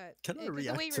 Because I thought. Can I 'cause the way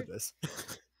react to you were- this?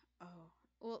 Oh,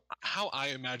 well, How I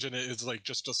imagine it is like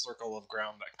just a circle of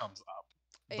ground that comes up.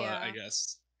 But I yeah.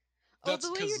 guess Oh, that's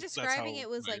the way you're 'cause that's describing how it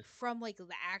was my- like from like the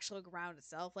actual ground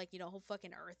itself, like whole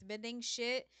fucking earth bending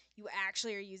shit. You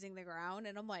actually are using the ground,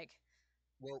 and I'm like,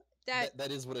 Well, that.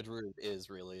 that is what a druid is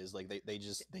really. Is like they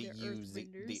just they They're use the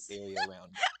earthbenders. area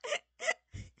around.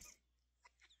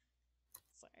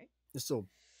 Sorry. So,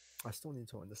 I still need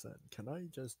to understand. Can I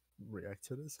just react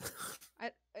to this?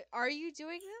 Are you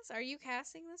doing this? Are you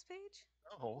casting this page?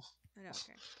 Oh, Oh, no,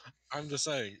 okay. I'm just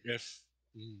saying if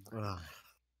Ah,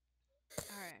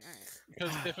 All right.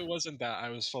 because if it wasn't that, I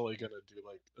was fully gonna do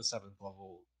like a 7th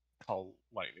level call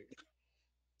lightning.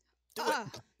 Do Ah,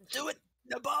 Do it!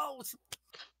 The balls!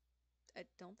 I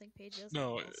don't think Paige does.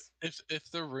 No, balls. if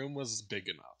the room was big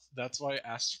enough, that's why I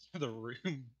asked for the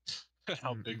room,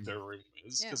 how big Mm-mm. their room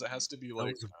is, Yeah. because it has to be That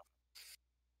like was a-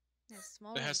 Yeah,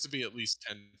 small. it has to be at least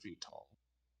 10 feet tall.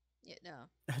 Yeah, no.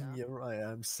 And no. here I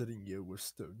am sitting here with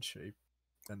stone shape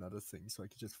and other things, so I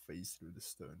could just phase through the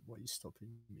stone. Why are you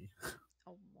stopping me?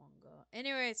 Oh, Wonga.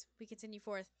 Anyways, we continue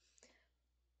forth.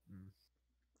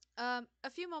 Mm. A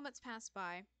few moments pass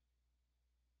by,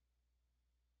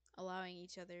 allowing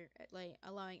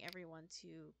allowing everyone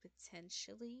to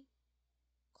potentially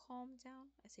calm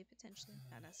down. I say potentially,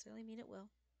 not necessarily mean it will.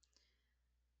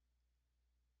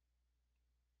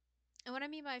 And what I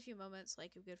mean by a few moments,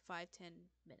 like a good 5-10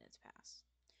 minutes pass.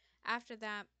 After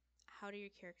that, how do your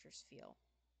characters feel?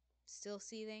 Still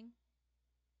seething?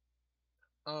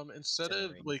 Instead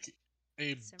of Simmering. like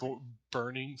a Simmering?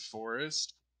 burning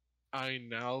forest, I'm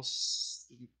now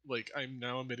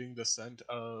emitting the scent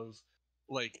of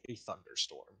like a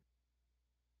thunderstorm.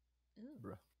 Ooh.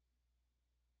 Bruh.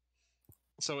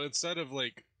 So instead of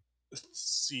like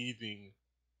seething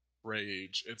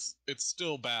rage, it's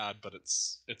still bad, but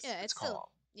it's Yeah, it's it's calm.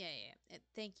 still. Yeah.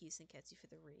 Thank you, Senketsu, for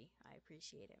the re. I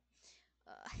appreciate it.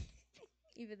 Uh,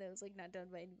 even though it's like not done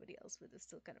by anybody else, but it's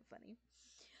still kind of funny.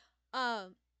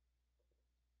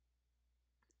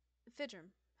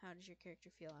 Fidrum, how does your character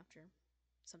feel after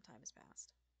some time has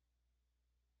passed?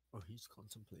 Oh, he's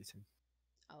contemplating.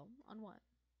 Oh, on what?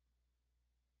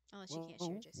 Unless you can't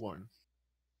share just one.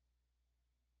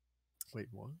 Wait,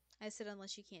 what? yet. I said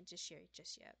unless you can't just share it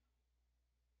just yet.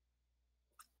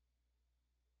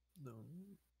 No.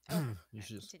 Oh, he's alright,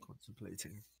 just continue.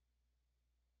 contemplating.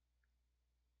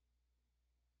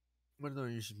 Well, no,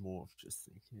 he's more of just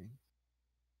thinking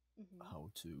Mm-hmm. how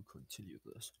to continue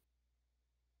this.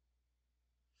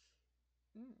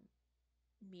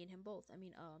 Me and him both. I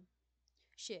mean,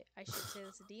 shit. I should say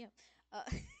this a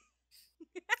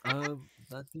DM.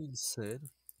 That being said,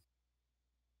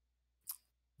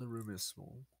 the room is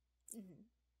small.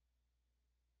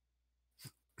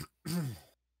 Mhm.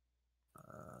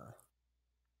 uh,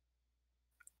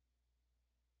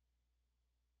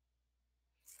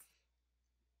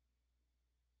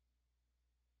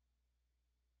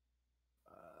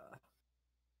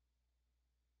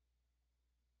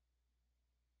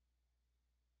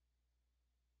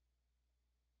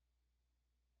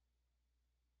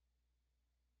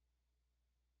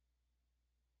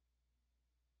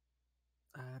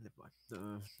 uh, never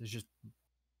mind. It's just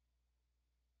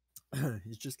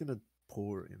he's just gonna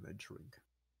pour him a drink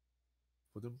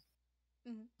for them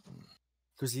Mhm.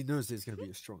 because he knows there's gonna be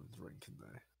a strong drink in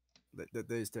there.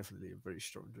 There's definitely a very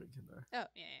strong drink in there. Oh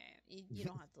yeah. You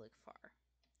don't have to look far.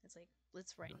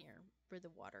 it's right near where the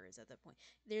water is at that point.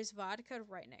 There's vodka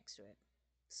right next to it,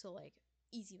 so like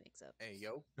easy mix up. Hey,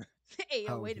 yo. Hey, yo,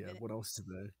 Hell wait a yeah, minute. what else is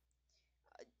there?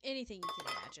 Anything you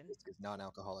can imagine. This is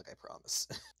non-alcoholic, I promise.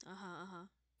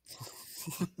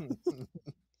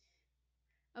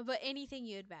 But anything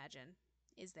you imagine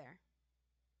is there.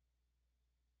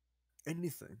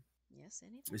 Anything. Yes,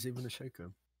 anything. There's even a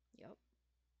shaker. Yep.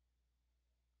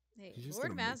 Hey, He's just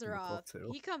Lord gonna make them a Mazeroth, cocktail.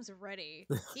 he comes ready.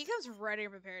 He comes ready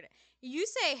and prepared. You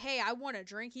say, "Hey, I want a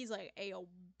drink." He's like, "Hey, yo,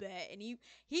 bet." And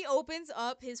he opens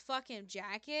up his fucking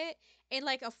jacket, and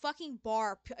like a fucking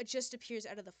bar just appears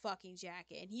out of the fucking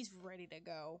jacket, and he's ready to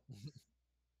go.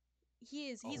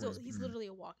 He's Mm. literally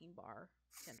a walking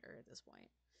bartender at this point.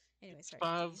 Anyway, sorry.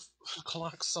 5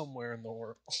 o'clock somewhere in the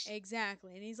world.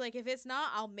 Exactly, and he's like, "If it's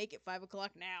not, I'll make it 5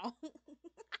 o'clock now."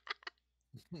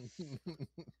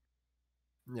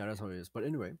 Yeah, that's how it is. But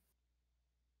anyway,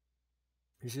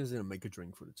 he's just gonna make a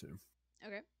drink for the two.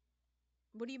 Okay.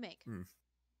 What do you make? Hmm.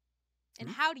 And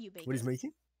Hmm? how do you make What it? he's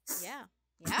making? Yeah.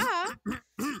 Yeah.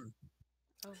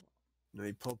 Oh. Let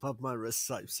me pop up my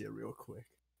recipes here real quick.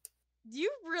 Do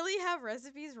you really have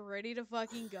recipes ready to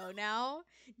fucking go now?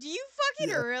 Do you fucking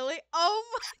Yeah. really?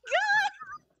 Oh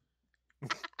my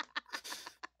god!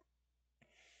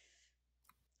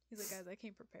 He's like, guys, I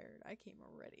came prepared. I came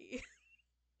already.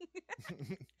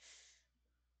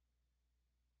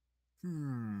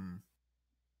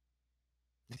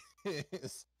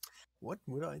 What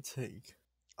would I take?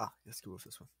 Let's go with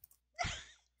this one.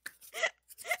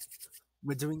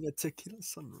 We're doing a tequila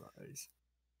sunrise.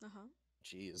 Uh-huh.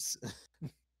 Jeez.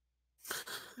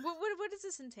 What does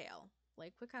this entail?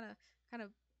 Like, what kind of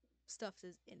stuff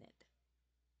is in it?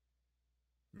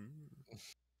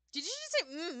 Did you just say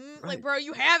Like, Right. bro,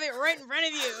 you have it right in front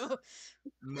of you.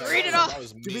 No, Read it that off.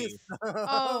 was Give me me.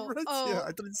 Oh, right oh, here.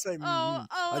 I didn't say Oh, I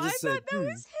I just said thought that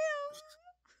was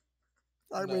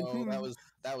I went No,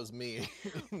 that was me. him.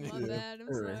 My Yeah. bad. I'm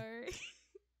Anyway.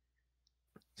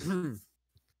 sorry.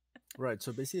 Right,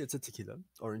 so basically it's a tequila,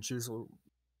 orange juice, or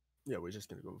yeah, we're just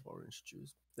gonna go with orange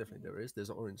juice. Definitely there is. There's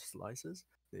orange slices.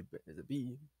 There's a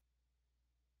bee.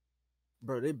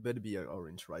 Bro, they better be an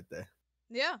orange right there.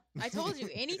 Yeah, I told you.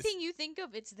 Anything you think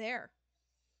of, it's there.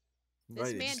 This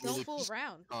Right, man it's don't really fool just-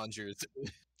 around. Conjures.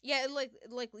 Yeah, like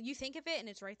you think of it and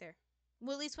it's right there.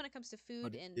 Well, at least when it comes to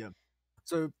food and yeah.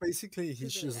 So basically,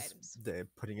 he's Food-related just items. there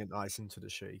putting an ice into the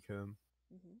shaker,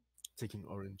 Mhm. taking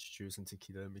orange juice and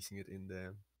tequila, mixing it in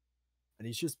there, and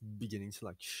he's just beginning to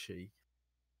like shake,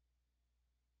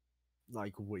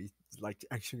 like wait, like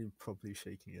actually properly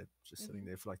shaking it, just sitting Mhm.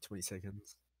 there for like 20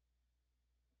 seconds.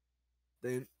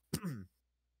 Then,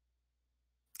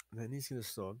 then he's gonna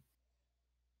start.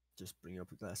 Just bring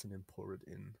up a glass and then pour it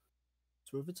in.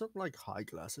 So if it's not like high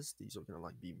glasses, these are gonna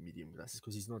like be medium glasses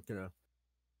because he's not gonna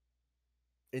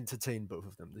entertain both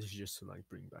of them. This is just to like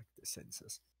bring back the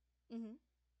senses. Mhm.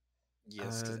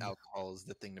 Yes, because And- alcohol is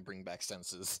the thing to bring back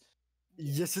senses.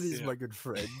 Yes, it is, Yeah. my good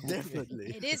friend.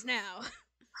 Definitely. It is now.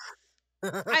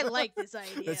 I like this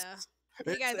idea.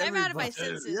 Hey guys, I'm out of my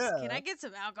senses. Can I get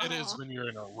some alcohol? It is when you're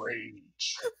in a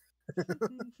rage.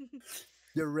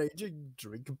 You're raging.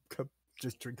 Drink a cup.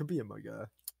 Just drink a beer, my guy.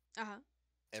 Uh-huh.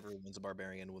 Everyone's a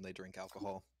barbarian when they drink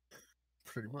alcohol.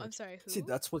 Pretty much. I'm sorry, who? See,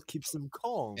 that's what keeps them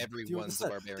calm. Do you Everyone's a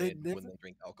understand? They barbarian when never- they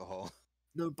drink alcohol.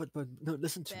 No, but no.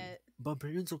 Listen to me. Bet.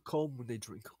 Barbarians are calm when they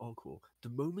drink alcohol. The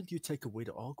moment you take away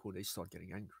the alcohol, they start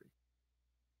getting angry.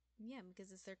 Yeah,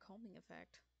 because it's their calming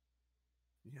effect.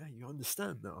 Yeah, you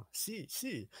understand now. See.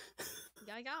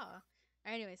 Yeah, yeah.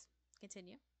 Anyways,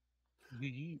 continue.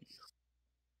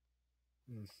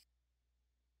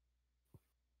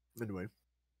 Anyway,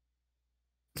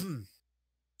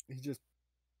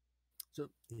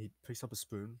 he picks up a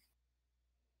spoon,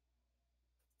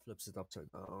 flips it upside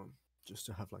down, just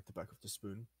to have like the back of the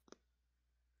spoon,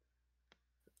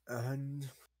 and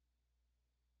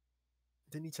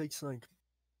then he takes like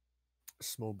a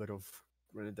small bit of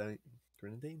grenadine.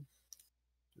 Grenadine?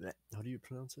 Yeah, how do you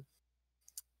pronounce it?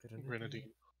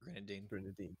 Grenadine. Grenadine.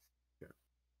 Grenadine. Yeah.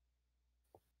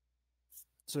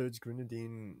 So it's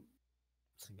grenadine.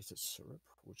 I think it's a syrup,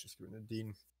 or just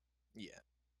grenadine, Yeah.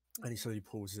 and he slowly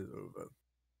pours it over.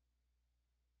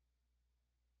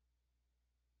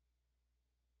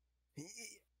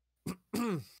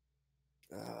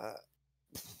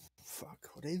 Fuck.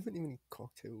 Are they even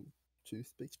cocktail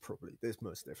toothpicks? Probably. There's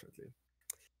most definitely.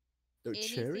 Though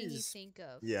Anything cherries. you think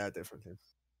of. Yeah, definitely.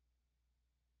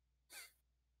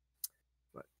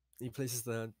 Right. He places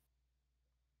that.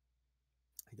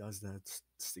 He does that.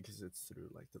 Sticks it through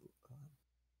like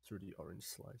through the orange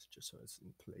slice, just so it's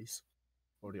in place,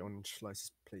 or the orange slice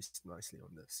is placed nicely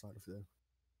on the side of the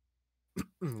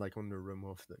like on the rim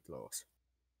of the glass.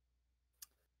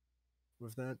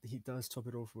 With that, he does top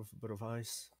it off with a bit of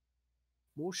ice,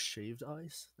 more shaved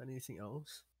ice than anything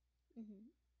else,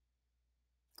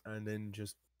 and then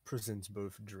just presents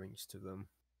both drinks to them.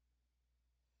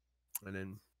 And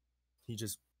then he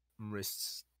just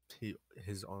rests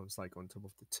his arms like on top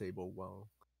of the table while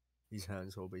his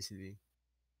hands are basically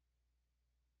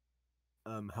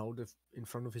held in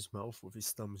front of his mouth with his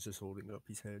thumbs just holding up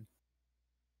his head.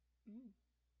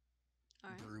 All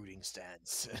right. Brooding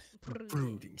stance.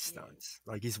 Brooding yes. stance.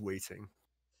 Like he's waiting.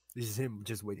 This is him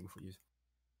just waiting for you.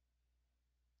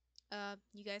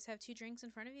 You guys have 2 drinks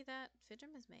in front of you that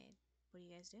Fidrum has made. What do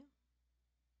you guys do?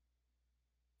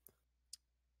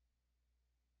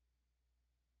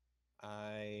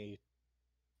 I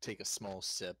take a small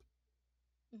sip.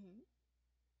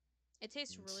 It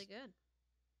tastes Yes. really good.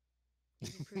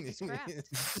 He's improved his craft.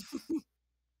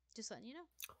 Just letting you know.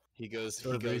 He goes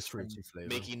Got a very from fruity flavor.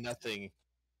 making nothing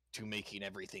to making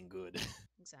everything good.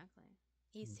 Exactly.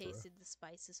 He's Bruh. tasted the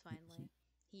spices finally.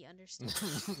 He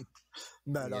understands.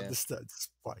 Man Yeah. understands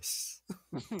spice.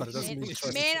 But it doesn't Man, mean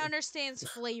trust man it. understands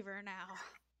flavor now.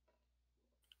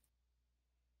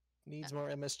 Needs more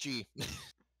MSG.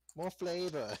 More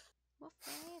flavor. What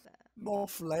flavor? More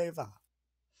flavor.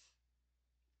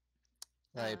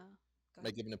 I go I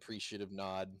ahead. give an appreciative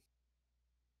nod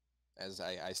as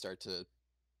I start to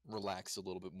relax a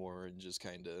little bit more and just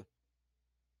kind of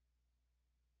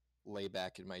lay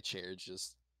back in my chair,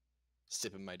 just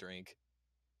sipping my drink.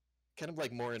 Kind of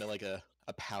like more in a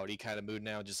pouty kind of mood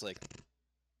now, just like.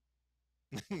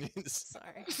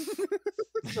 Sorry.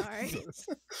 Sorry.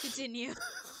 Continue.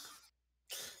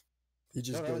 He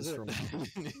just No, that was goes it. from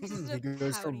Just a he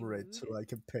goes from pouty red to mood.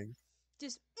 like a pink,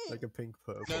 Just like a pink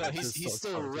purple. No, It he's just starts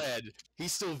still pouting. red.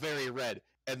 He's still very red.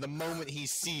 And the moment he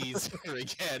sees her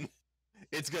again,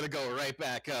 it's gonna go right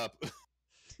back up.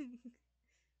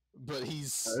 But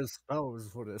he's There's spells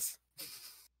for this.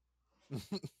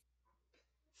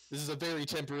 this is a very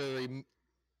temporary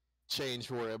change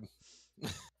for him.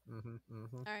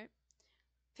 All right.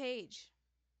 Paige,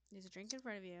 there's a drink in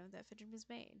front of you that Fidrum has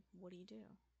made. What do you do?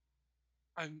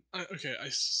 Okay.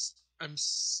 I'm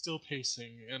still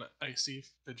pacing, and I see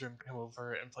Fidrum come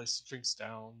over and place the drinks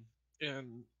down,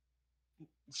 and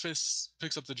Fist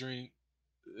picks up the drink,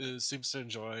 seems to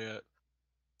enjoy it,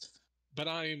 but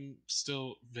I'm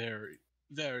still very,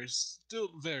 very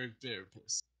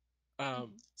pissed.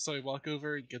 So I walk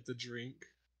over, get the drink,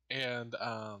 and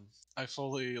I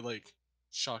fully like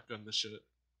shotgun the shit.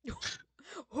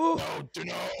 Oh, No,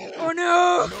 no, oh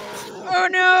no! no. Oh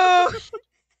no!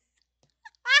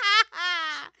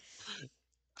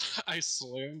 I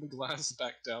slam the glass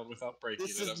back down without breaking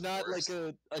This it. is of not course.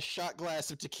 like a shot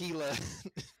glass of tequila.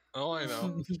 Oh, I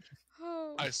know.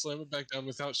 Oh. I slam it back down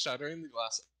without shattering the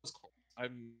glass. Of course,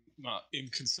 I'm not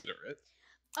inconsiderate.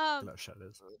 Glass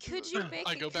shatters. Could you make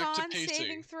I a go back to con saving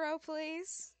pacing. throw,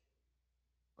 please?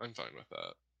 I'm fine with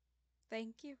that.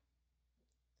 Thank you.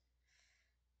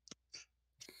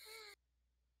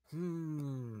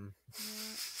 Yeah.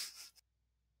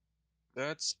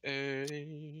 That's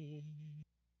a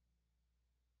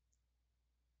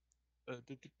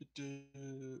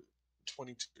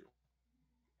 22.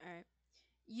 All right.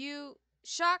 You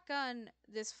shotgun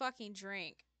this fucking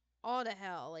drink all to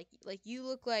hell. Like you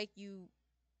look like you're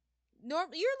like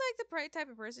the type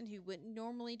of person who wouldn't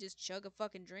normally just chug a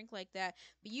fucking drink like that,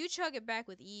 but you chug it back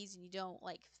with ease and you don't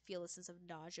like feel a sense of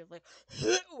nausea of like,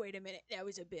 wait a minute, that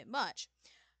was a bit much.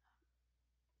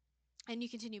 And you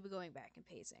continue going back and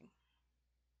pacing.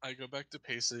 I go back to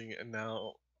pacing, and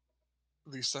now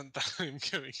the scent that I'm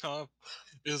giving off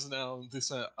is now the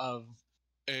scent of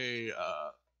a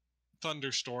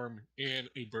thunderstorm and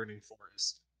a burning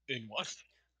forest in one.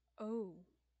 Oh.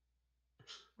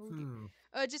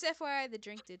 Just FYI, the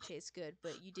drink did taste good,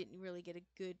 but you didn't really get a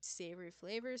good savory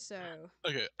flavor, so.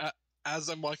 Okay, as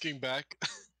I'm walking back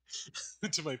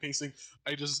to my pacing,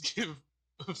 I just give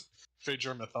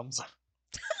Phaedrum a thumbs up.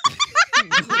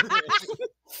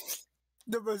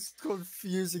 The most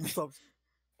confusing stuff.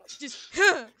 Just.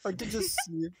 I can just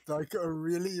see like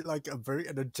a very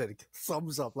energetic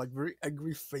thumbs up, like very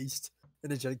angry faced,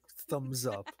 energetic thumbs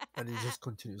up, and he just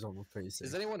continues on with pacing.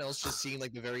 Is anyone else just seeing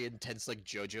like the very intense like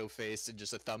JoJo face and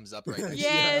just a thumbs up right next to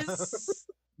Yes!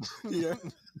 Yeah.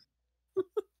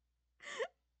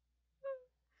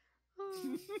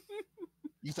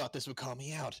 You thought this would calm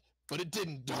me out, but it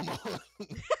didn't, Domo.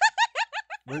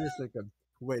 Wait a second.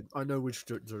 Wait, I know which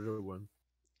JoJo one.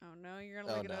 Oh no, you're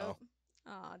gonna Oh, look it no. up?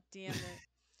 Aw, damn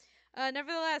it.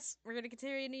 Nevertheless, we're gonna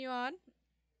continue on.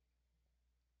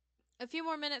 A few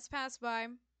more minutes pass by.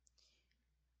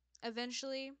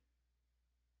 Eventually,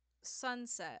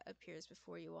 sunset appears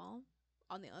before you all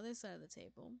on the other side of the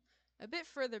table, a bit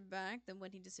further back than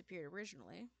when he disappeared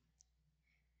originally.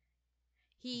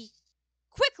 He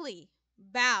quickly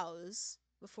bows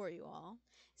before you all.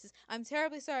 He says, "I'm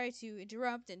terribly sorry to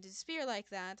interrupt and disappear like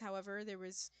that. However, there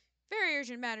was very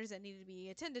urgent matters that needed to be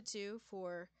attended to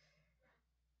for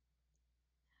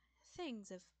things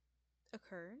have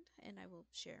occurred, and I will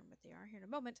share what they are here in a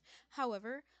moment.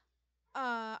 However,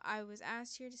 I was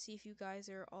asked here to see if you guys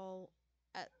are all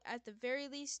at the very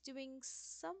least doing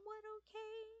somewhat okay.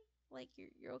 Like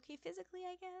you're okay physically,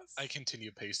 I guess." I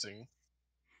continue pacing.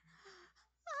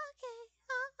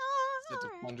 Okay. It's a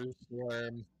All right.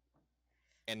 thunderstorm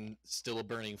and still a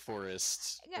burning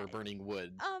forest Yeah, or burning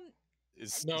wood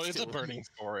is No, it's a still... burning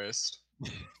forest.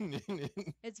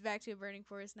 It's back to a burning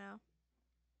forest now.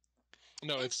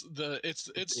 No, Is- it's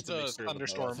It's a the mixture of the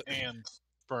thunderstorm both. and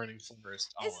burning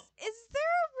forest all Is up. there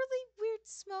a really weird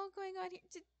smell going on here?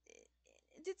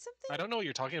 Did something? I don't know what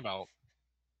you're talking about.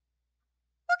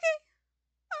 Okay.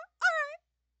 All right.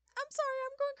 I'm sorry.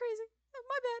 I'm going crazy.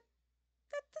 My bad.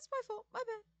 That's my fault. My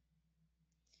bad.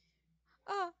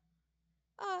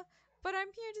 Uh, but I'm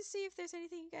here to see if there's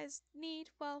anything you guys need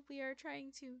while we are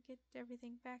trying to get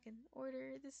everything back in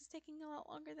order. This is taking a lot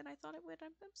longer than I thought it would.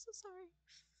 I'm so sorry.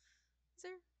 Is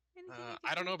there anything I can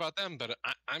I don't do? know about them, but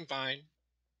I'm fine.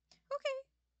 Okay.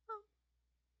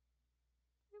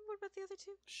 And what about the other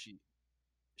two? She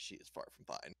is far from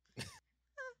fine.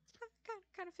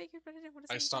 Kind of figured, but I didn't want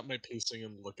to say I stop my pacing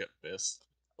and look at Fist.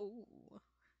 Oh.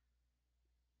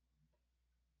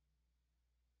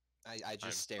 I just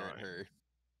I'm stare at fine. her.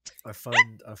 I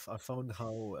found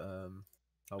how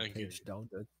Thank you. Paige downed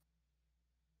it.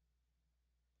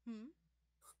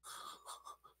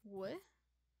 What?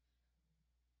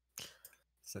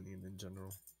 Sending it in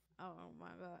general. Oh my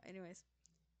god. Anyways.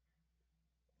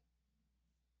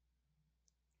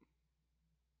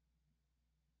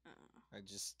 I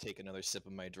just take another sip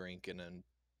of my drink and then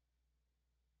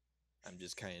I'm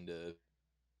just kind of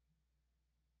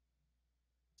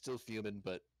still fuming,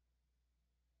 but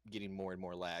getting more and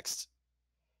more laxed.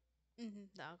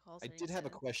 The alcohol's I starting did have a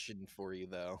to- question for you,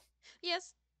 though.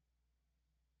 Yes.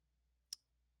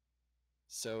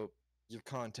 So, your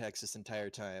contacts this entire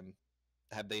time,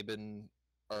 have they been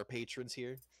our patrons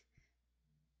here?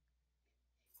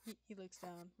 He looks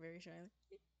down very shyly.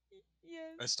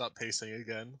 Yes. I stop pacing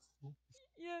again.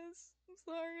 Yes. I'm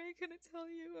sorry. I couldn't tell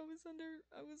you. I'm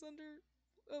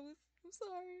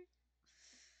sorry.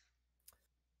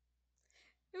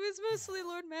 It was mostly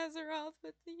Lord Mazaroth,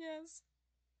 but yes.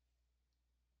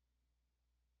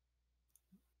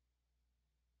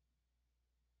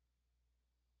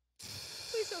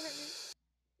 Please don't hurt me.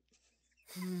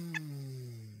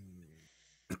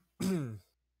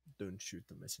 Don't shoot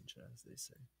the messenger, as they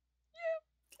say. Yeah,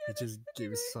 He just that'd be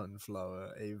gives great.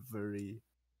 Sunflower a very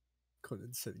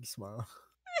condescending smile.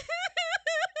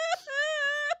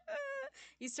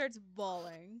 He starts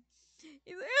bawling. He's like,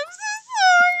 "I'm so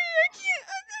sorry. I can't.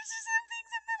 There's just some things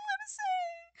I'm not allowed to say.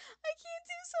 I can't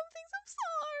do some things. I'm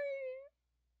sorry."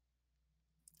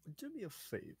 Do me a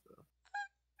favor.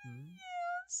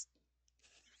 Yes.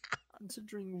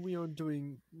 Considering we are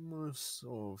doing most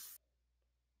of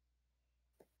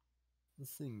the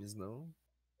things now,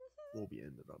 or we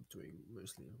ended up doing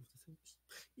mostly of the things,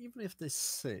 even if they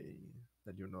say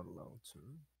that you're not allowed to,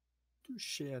 do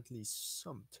share at least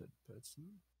some tidbits. I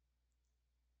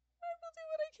will do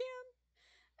what I can.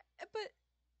 But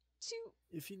to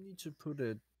If you need to put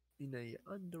it in a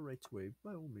indirect way,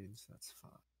 by all means, that's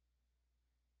fine.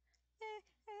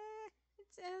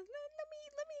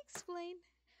 let me explain.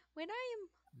 When I am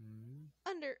Mm.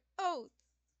 under oath,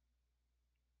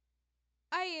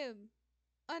 I am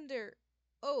under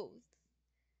oath,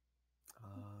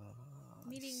 I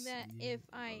meaning that see. if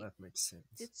Well, I that makes sense.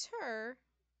 deter,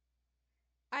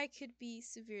 I could be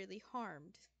severely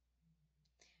harmed.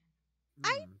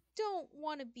 I Mm. don't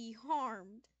want to be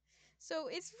harmed. So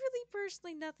it's really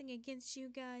personally nothing against you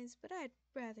guys, but I'd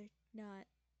rather not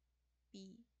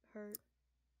be hurt.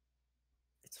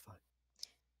 It's fine.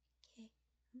 Okay.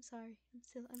 I'm sorry. I'm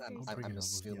I'll very bring sorry. it I'm up with the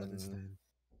assuming others then.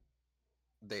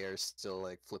 they are still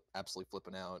like absolutely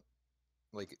flipping out.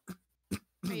 Like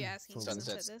Are you asking For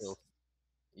Sunset Sunset's this? still.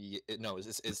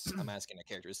 No, I'm asking a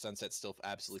character. Is Sunset still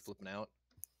absolutely flipping out?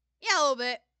 Yeah, a little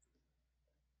bit.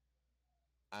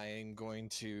 I am going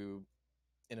to,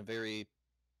 in a very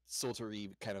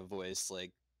sultry kind of voice,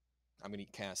 like I'm going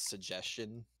to cast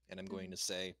suggestion, and I'm going to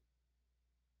say,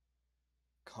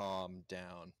 "Calm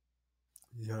down."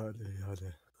 Yada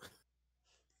yada.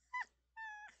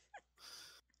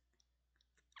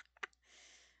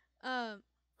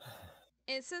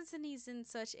 And since then he's in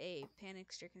such a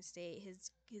panic-stricken state,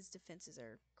 his defenses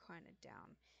are kind of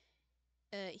down.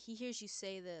 He hears you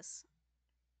say this.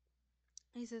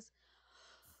 He says,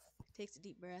 takes a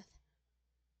deep breath.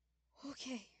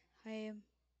 Okay, I am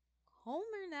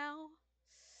calmer now.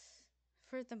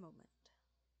 For the moment.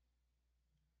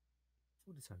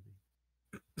 What is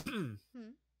happening?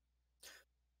 Hmm.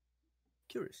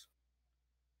 Curious.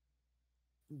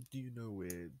 Do you know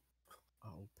where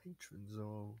our patrons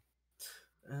are?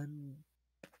 And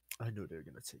I know they're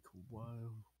gonna take a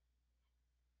while.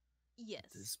 Yes.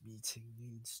 This meeting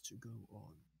needs to go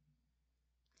on.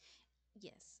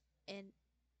 Yes. And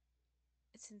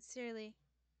sincerely,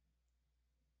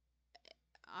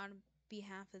 on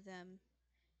behalf of them,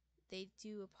 they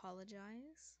do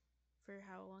apologize for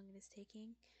how long it is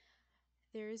taking.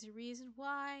 There is a reason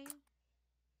why.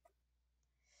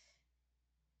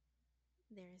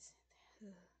 There's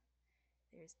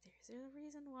there's a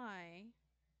reason why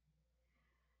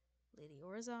Lady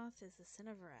Orzoth is the Sin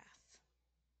of Wrath.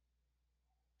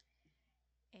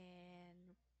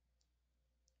 And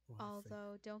Well,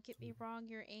 although, don't get me so. wrong,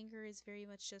 your anger is very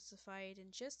much justified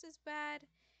and just as bad,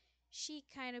 she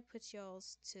kind of puts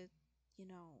y'all's to,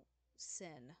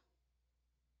 sin.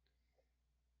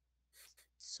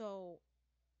 So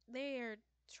they are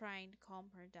trying to calm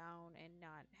her down and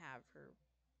not have her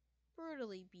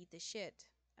brutally beat the shit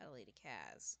out of Lady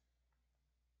Kaz.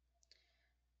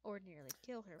 Or nearly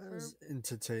kill her for As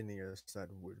entertaining as that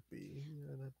would be,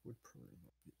 yeah, that would probably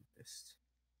not be the best.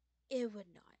 it would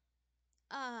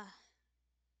not.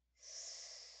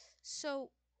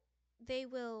 So they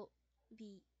will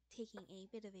be taking a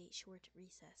bit of a short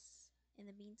recess. In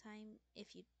the meantime,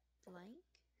 if you'd like,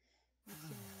 you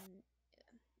can.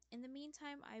 In the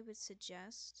meantime, I would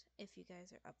suggest, if you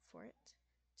guys are up for it,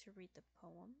 to read the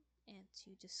poem and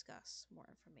to discuss more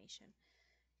information.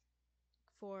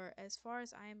 For as far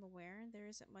as I am aware, there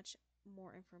isn't much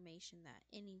more information that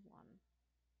anyone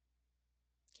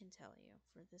can tell you,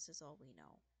 for this is all we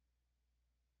know.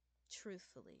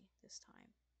 Truthfully, this time.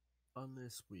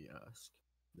 Unless we ask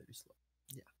Lady Slot.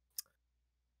 Yeah.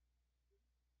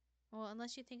 Well,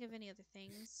 unless you think of any other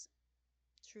things,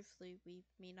 truthfully, we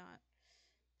may not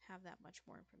have that much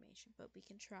more information, but we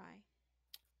can try.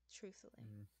 Truthfully.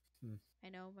 Mm-hmm. I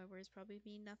know my words probably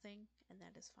mean nothing, and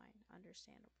that is fine.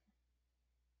 Understandable.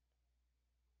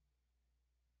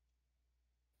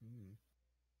 Mm.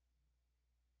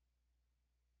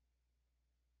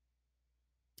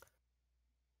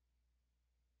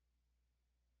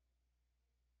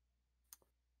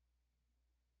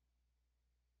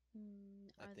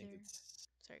 I Are think there... it's.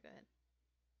 Sorry, go ahead.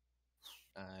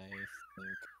 I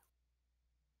think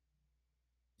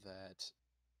that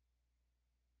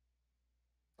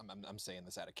I'm saying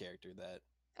this out of character that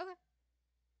Okay.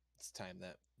 it's time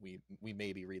that we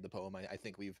maybe read the poem. I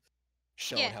think we've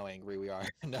shown Yeah. how angry we are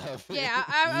enough. Yeah,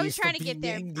 I was Stop trying to get being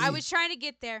there. angry. I was trying to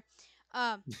get there.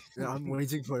 Yeah, I'm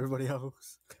waiting for everybody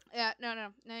else. Yeah, no,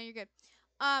 you're good.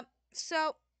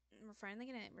 So we're finally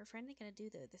gonna do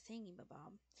the thingy,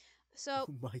 Bob. So,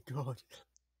 Oh my god.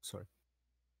 Sorry.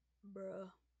 bruh.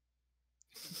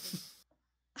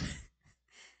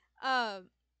 um.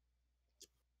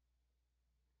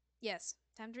 Yes,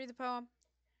 time to read the poem.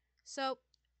 So,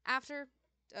 after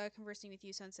conversing with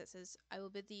you, Sunset says, "I will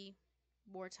bid thee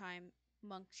wartime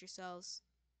amongst yourselves.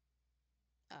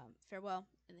 Farewell,"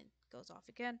 and then goes off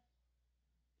again.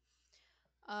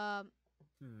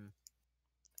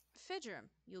 Fidrum,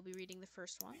 you'll be reading the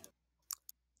first one.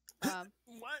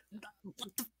 What?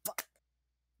 What the fuck?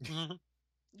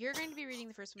 You're going to be reading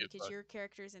the first one Good because luck. your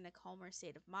character is in a calmer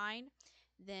state of mind.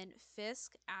 Then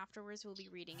Fisk afterwards will be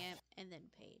reading it, and then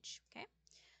Paige. Okay,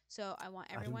 so I want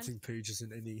I don't everyone. think Paige is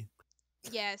in any.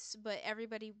 Yes, but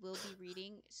everybody will be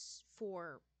reading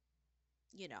for,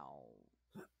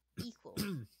 equal.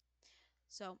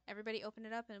 So everybody, open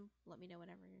it up and let me know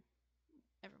whenever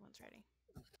everyone's ready.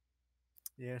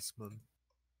 Yes, mum.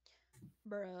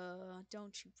 Bruh,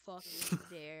 don't you fucking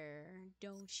dare!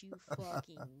 Don't you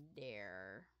fucking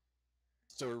dare!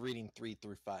 So we're reading 3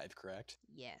 through 5, correct?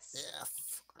 Yes.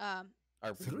 Yes. Are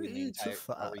we reading 3 the to entire?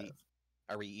 5.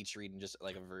 Are we each reading just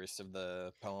like a verse of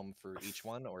the poem for each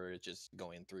one, or just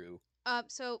going through?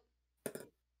 So,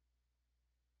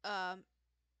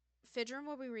 Fidrum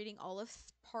will be reading all of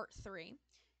part 3.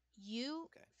 You,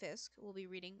 Okay. Fisk, will be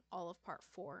reading all of part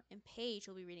 4, and Paige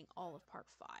will be reading all of part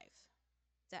 5.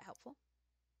 Is that helpful?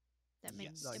 That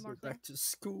makes Yes. it I more go clear? back to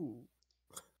school.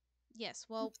 Yes,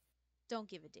 well, don't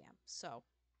give a damn. So,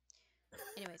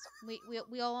 anyways,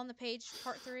 we all on the page,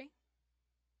 part 3?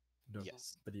 No.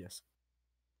 Yes. But yes.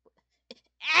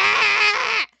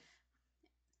 Ah!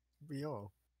 We are.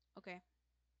 Okay.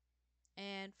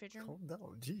 And Fidrum? Calm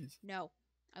down, jeez. No,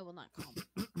 I will not calm.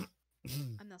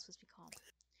 I'm not supposed to be calm.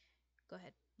 Go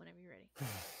ahead, whenever you're ready.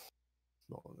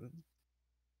 Marlon.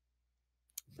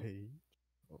 Paige.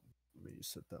 May you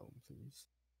sit down, please?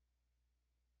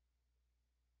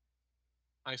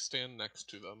 I stand next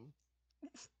to them.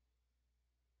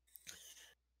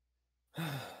 As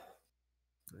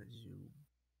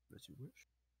you wish.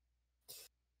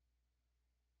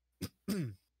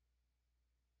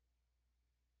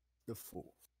 The fourth.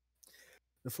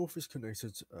 The fourth is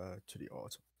connected to the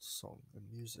art of song and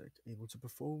music, able to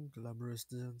perform glamorous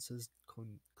dances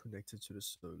connected to the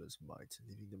solar's might,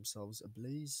 leaving themselves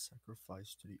ablaze,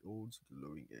 sacrificed to the old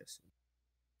glowing essence.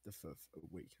 The fifth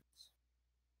awakens.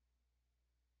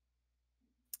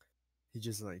 He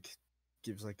just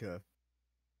gives a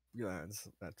glance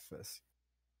at Fisk.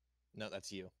 No,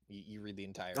 that's you. You read the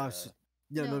entire. Oh,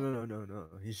 yeah, No. no.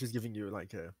 He's just giving you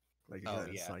like a Oh, glance,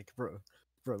 yeah. like bro,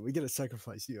 we gotta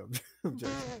sacrifice you. I'm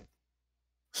joking.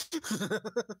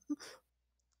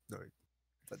 No,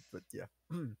 but yeah.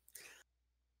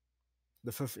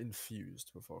 The fifth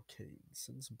infused with arcane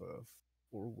since birth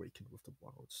or awakened with the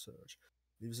wild surge,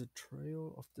 leaves a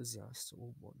trail of disaster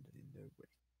or wonder in their wake.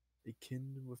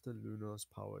 Akin with the lunar's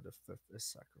power, the fifth is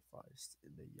sacrificed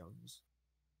in the young's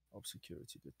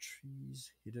obscurity. The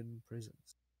tree's hidden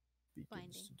presence begins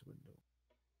Binding. to dwindle.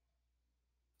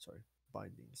 Sorry,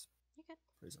 bindings. You're good.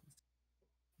 Presence.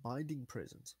 Binding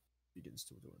presence begins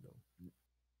to dwindle.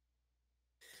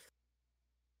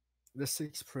 The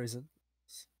sixth presence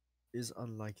is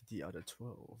unlike the other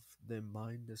 12. Their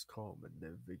mind is calm and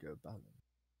their vigor balanced.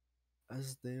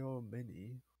 As they are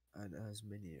many, and as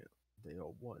many they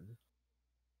are one,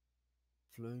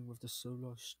 flowing with the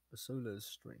solar's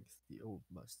strength, the old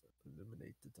master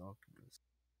illuminate the darkness.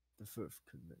 The fifth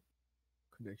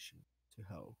connection to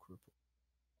hell crippled.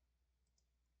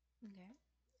 Okay.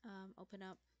 Open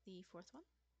up the fourth one,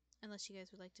 unless you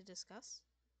guys would like to discuss.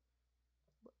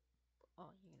 Oh,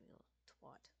 you're gonna be a little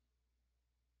twat.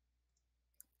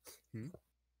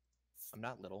 I'm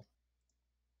not little.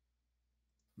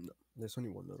 No, there's only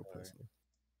one little Sorry. person here.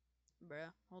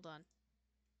 Bruh, hold on.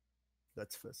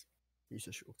 That's Fisk. He's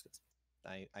the shortest.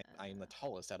 I am the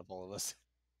tallest out of all of us.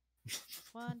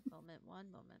 One moment,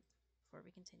 before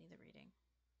we continue the reading.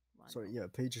 Sorry, moment. yeah,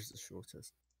 Paige is the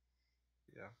shortest.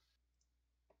 Yeah.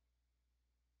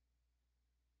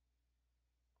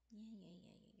 Yeah,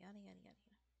 yada, yada,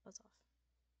 yada. Buzz off.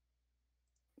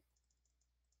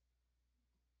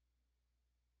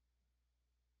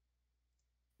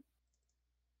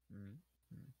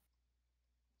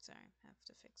 Sorry, I have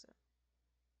to fix it.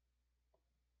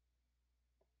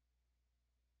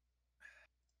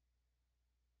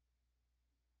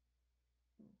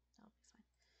 That'll be fine.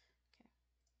 Okay.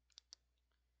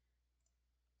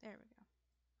 There we go.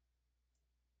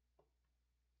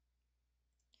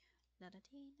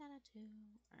 Da-da-dee,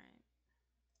 da-da-doo. Alright.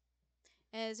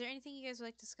 Is there anything you guys would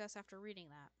like to discuss after reading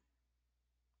that?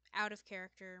 Out of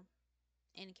character,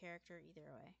 in character, either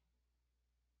way.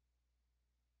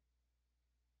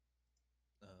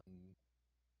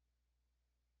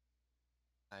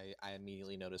 I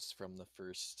immediately noticed from the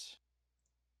first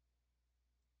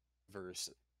verse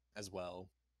as well,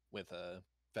 with a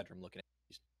Vedrum looking at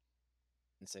me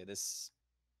and say this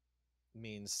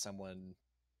means someone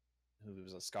who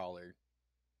was a scholar,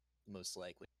 most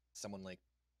likely someone like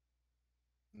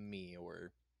me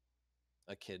or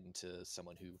akin to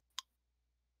someone who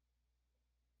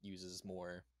uses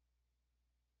more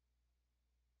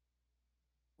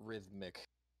rhythmic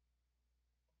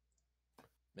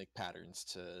patterns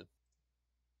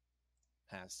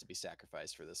has to be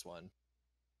sacrificed for this one.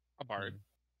 A bard.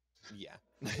 Yeah.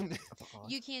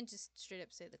 You can just straight up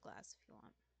say the class if you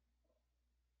want.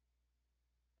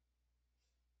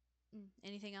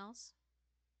 Anything else?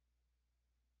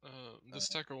 The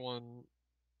second one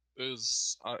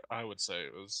is, I would say,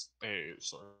 it was a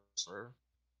sorcerer.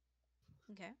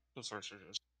 Okay. The sorcerer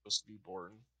is supposed to be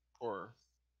born, or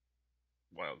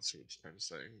wild swords kind of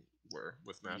thing, where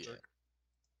with magic. Yeah.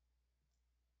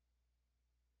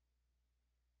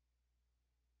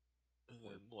 And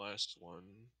then the last one,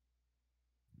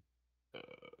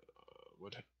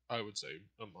 I would say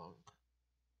a monk.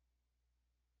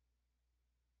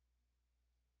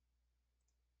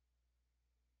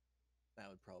 That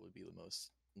would probably be the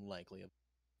most likely of.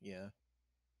 Yeah.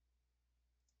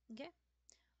 Okay.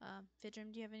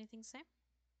 Fidrum, do you have anything to say?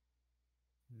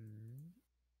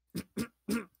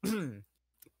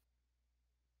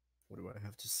 What do I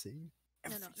have to say?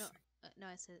 No. Everything. No,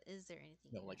 I said, is there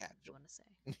anything No, you like guys actual. want to say?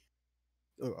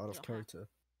 Oh, out don't of have- character.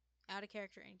 Out of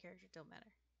character, in character, don't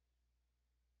matter.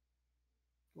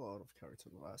 Well, out of character,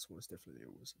 the last one is definitely a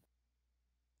wizard.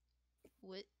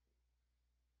 What?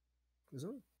 Is it?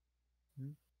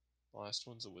 The last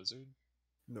one's a wizard.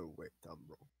 No, wait, I'm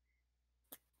wrong.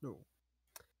 No.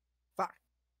 Fuck!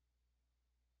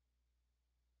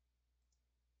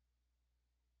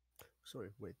 Sorry,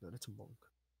 wait, no, that's a monk.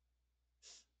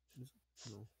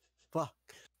 No. Fuck!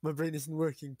 My brain isn't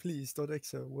working, please, don't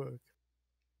Excel work.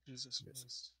 Jesus Yes.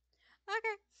 Christ.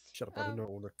 Okay. Shut up, I don't know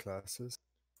all the classes.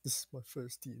 This is my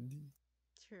first D&D.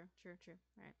 True.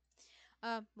 All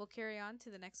right. We'll carry on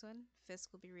to the next one.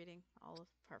 Fisk will be reading all of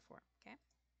part 4. Okay.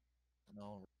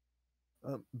 No,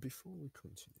 Before we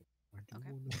continue, I do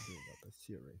Okay. want to bring up a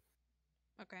theory.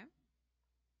 Okay.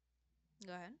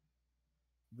 Go ahead.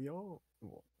 We all,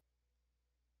 well,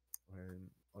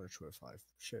 I'm not sure if I've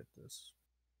shared this,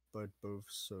 but both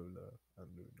solar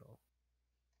and lunar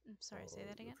I'm sorry. Say are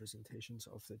that again. representations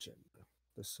of the gender.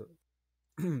 The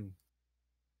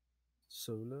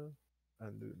solar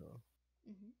and lunar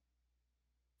Mm-hmm.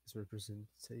 is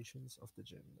representations of the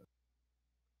gender.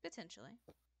 Potentially.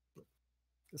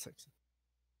 The sex.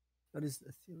 That is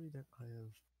a theory that I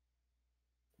have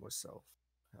myself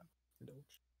have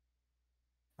indulged.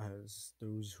 As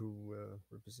those who were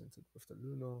represented with the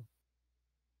lunar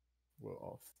were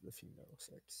of the female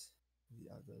sex, the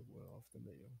other were of the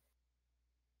male.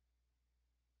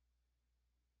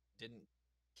 didn't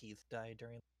Keith die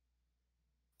during?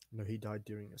 No, he died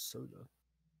during a solar.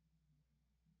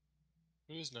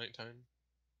 It was nighttime.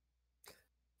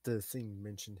 The thing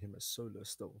mentioned him as solar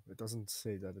still. It doesn't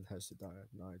say that it has to die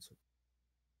at night.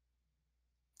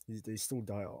 They still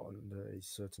die on a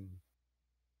certain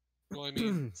Well, I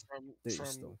mean, day from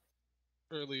still.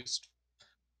 or at least,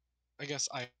 I guess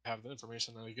I have the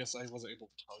information. And I guess I wasn't able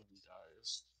to tell you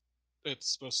guys.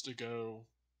 It's supposed to go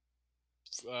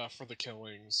for the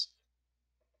killings.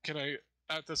 Can I,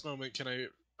 at this moment, can I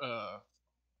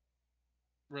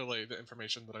relay the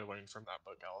information that I learned from that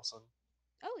book, Allison?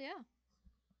 Oh yeah.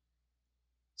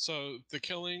 So the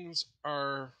killings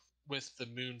are with the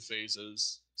moon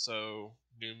phases, so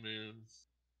new moon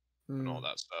and all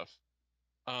that stuff.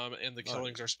 And the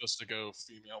killings are supposed to go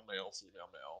female, male,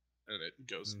 and it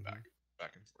goes back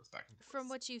and forth. From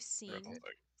what you've throughout the seen whole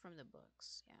thing. from the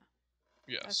books, yeah.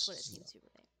 Yes. That's what it seems to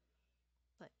relate.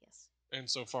 But yes. And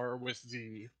so far, with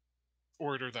the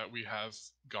order that we have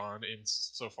gone in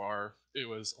so far, it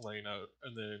was Elena,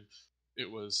 and then it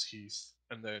was Heath,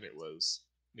 and then it was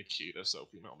Nikita. So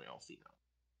female, male, female.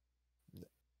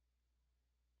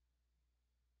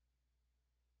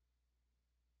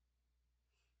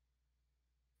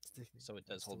 So it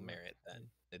does hold merit then.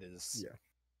 It is. Yeah.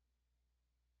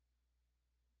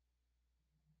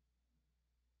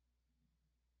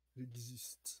 It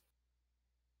exists.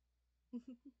 All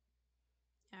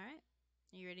right.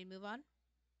 Are you ready to move on?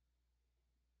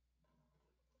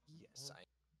 Yes, I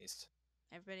is.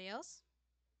 Everybody else?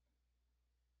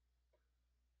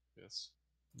 Yes.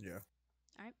 Yeah.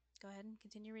 All right. Go ahead and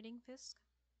continue reading, Fisk.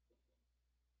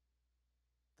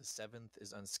 The seventh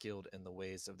is unskilled in the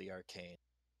ways of the arcane,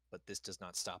 but this does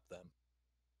not stop them,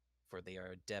 for they are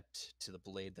adept to the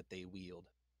blade that they wield.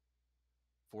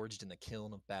 Forged in the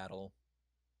kiln of battle,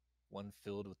 one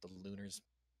filled with the lunar's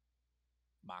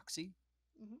moxie?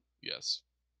 Mm-hmm. Yes.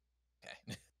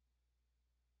 Okay.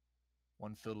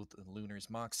 One filled with the lunar's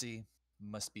moxie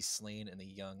must be slain in the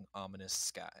young's ominous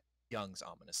sky.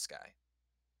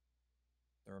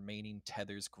 The remaining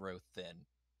tethers grow thin.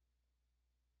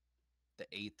 The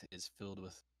eighth is filled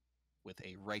with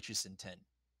a righteous intent.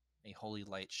 A holy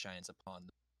light shines upon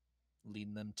them,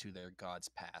 leading them to their god's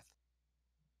path.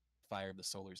 Fire of the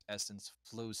solar's essence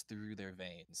flows through their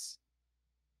veins.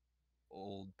 The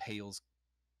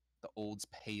old's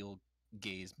pale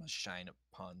gaze must shine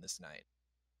upon this night.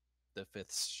 The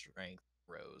fifth strength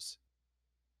rose.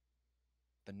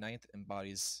 The ninth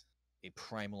embodies a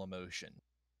primal emotion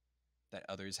that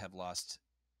others have lost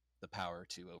the power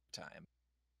to over time.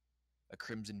 A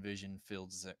crimson vision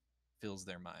fills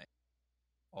their mind.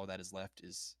 All that is left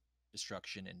is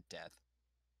destruction and death.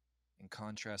 In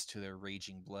contrast to their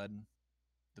raging blood,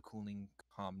 the cooling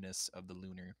calmness of the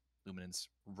luminance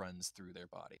runs through their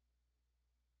body.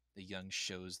 The young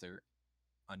shows their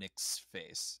onyx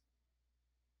face.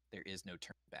 There is no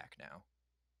turn back now.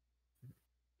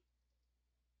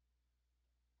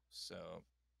 So,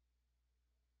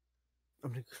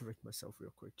 I'm gonna correct myself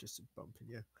real quick, just to bump in.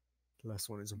 Yeah. The last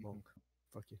one is a monk.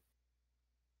 Fuck you.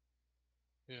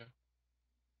 Yeah.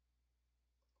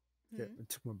 Yeah, it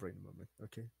took my brain a moment.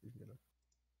 Okay, leave me alone.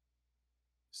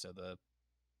 so the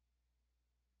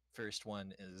first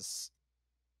one is,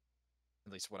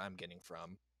 at least what I'm getting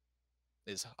from,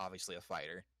 is obviously a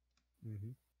fighter. Mm-hmm.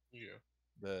 Yeah.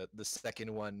 The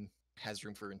second one has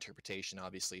room for interpretation,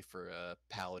 obviously, for a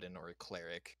paladin or a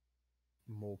cleric.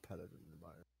 More paladin in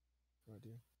my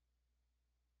idea.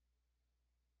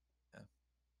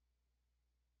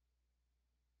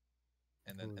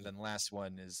 And What then was and it? then the last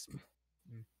one is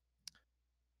Mm.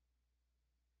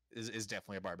 is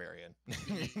definitely a barbarian.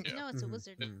 Yeah. No, it's a Mhm,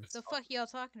 wizard. mhm. It's The fuck y'all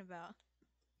talking about?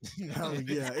 Oh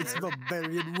yeah, it's Where?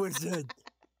 barbarian wizard.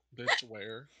 Bitch,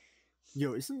 where?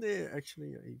 Yo, isn't there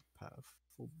actually a path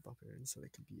for barbarians so they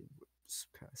can be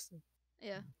a caster?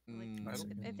 Yeah, like I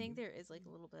don't- I think there is like a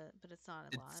little bit, but it's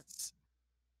not a lot.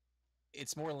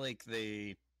 It's more like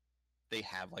they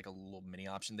have like a little mini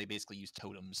option. They basically use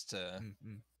totems to.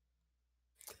 Mm-hmm.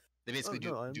 They basically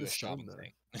no, I do a shaman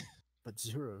understand that. thing. But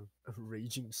Zero, a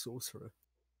raging sorcerer.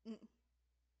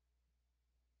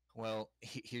 Well,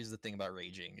 here's the thing about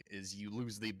raging: is you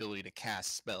lose the ability to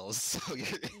cast spells. So you're,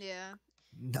 Yeah.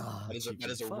 Nah, that is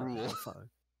Chico, a fine, rule Fine,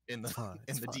 in the fine, in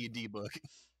it's the fine. D&D book.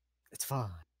 It's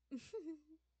fine.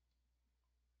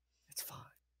 It's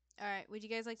fine. All right. Would you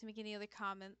guys like to make any other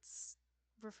comments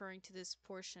referring to this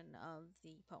portion of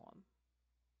the poem?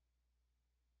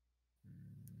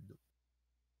 No.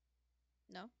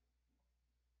 No.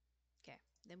 Okay.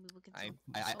 Then we will I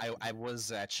continue. I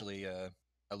was actually a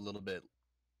little bit.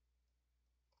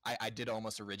 I did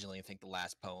almost originally think the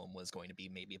last poem was going to be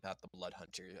maybe about the Blood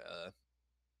Hunter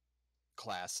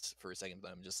class for a second,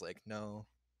 but I'm just like, no,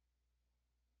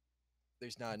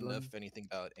 there's not Blood- enough anything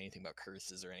about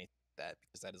curses or anything like that,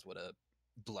 because that is what a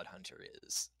Blood Hunter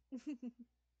is.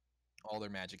 All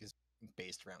their magic is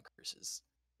based around curses.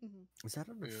 Mhm. Is that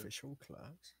an Yeah. official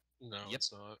class? No, Yep.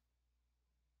 it's not.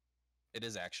 It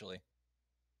is actually.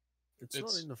 It's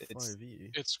not in the it's-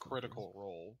 5e. It's okay. critical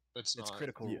role. It's It's not.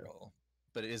 critical Yeah. role,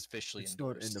 but it is officially It's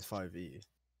endorsed. not in the 5e.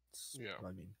 Yeah.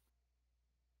 I mean,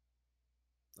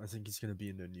 I think it's gonna be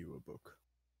in the newer book.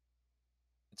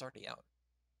 It's already out.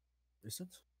 Is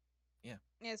it? Yeah,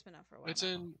 it's been out for a while. It's now.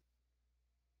 in.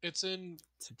 It's in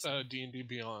D&D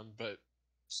Beyond, but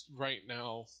right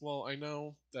now, well, I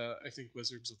know that I think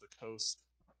Wizards of the Coast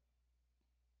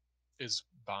is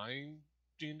buying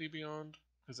D&D Beyond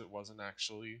because it wasn't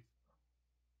actually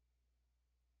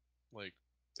like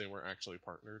they weren't actually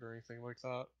partnered or anything like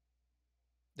that.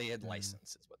 They had Mm.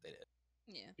 license, is what they did.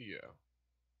 Yeah. Yeah.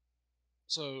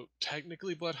 So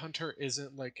technically, Blood Hunter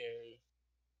isn't like a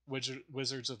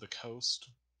Wizards of the Coast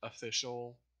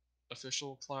official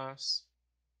class.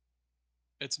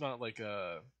 It's not like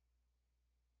a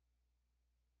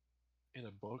in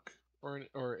a book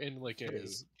or in like It a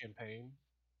is. campaign.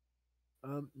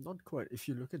 Not quite. If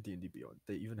you look at D&D Beyond,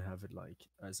 they even have it like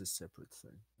as a separate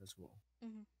thing as well.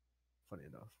 Mhm. Funny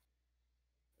enough.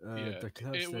 Yeah, the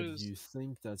class it that was- you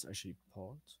think that's actually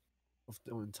part of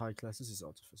the entire classes is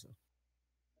Artificer.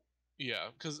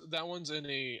 Yeah, because that one's in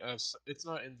a. It's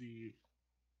not in the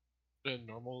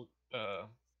normal.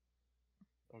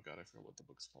 Oh god, I forgot what the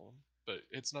book's called, but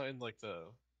it's not in like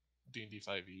the D&D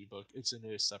 5e book. It's in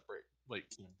a separate like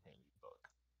campaign book.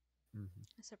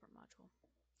 Mm-hmm. A separate module.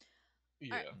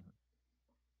 Yeah. Alright.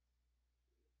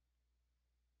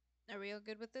 Are we all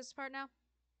good with this part now?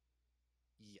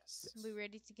 Yes. Yes. We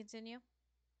ready to continue?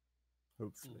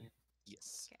 Hopefully.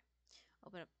 Yes. Okay.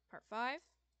 Open up part 5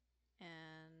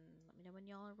 and let me know when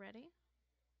y'all are ready.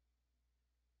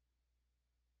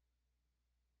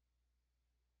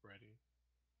 Ready.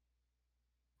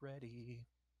 Ready.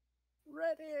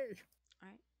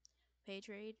 Ready. Page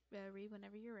read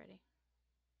whenever you're ready.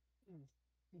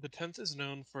 The 10th is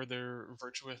known for their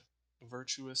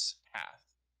virtuous path,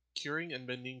 curing and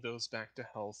mending those back to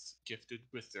health gifted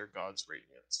with their god's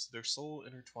radiance, their soul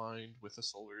intertwined with the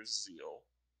solar's zeal.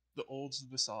 The old's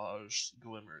visage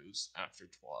glimmers after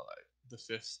twilight. The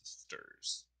 5th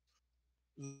stirs.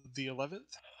 The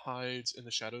 11th hides in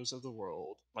the shadows of the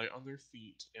world, light on their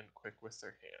feet and quick with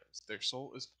their hands. Their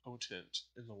soul is potent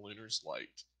in the lunar's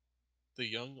light. The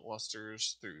young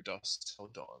lusters through dusk till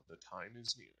dawn. The time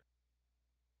is near.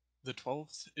 The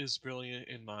 12th is brilliant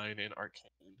in mind and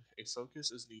arcane. A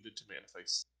focus is needed to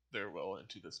manifest their will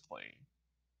into this plane.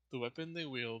 The weapon they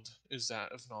wield is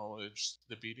that of knowledge.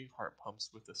 The beating heart pumps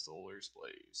with the solar's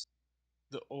blaze.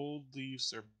 The old leaves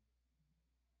their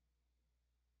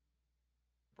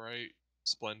bright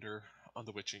splendor on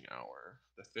the witching hour.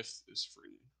 The 5th is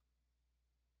free.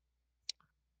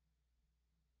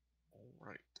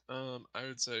 Alright. I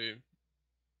would say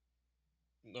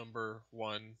number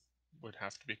 1 would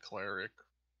have to be cleric.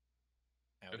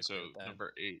 I would And so agree with that.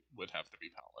 number 8 would have to be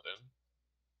paladin.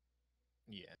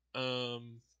 Yeah.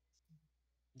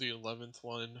 The 11th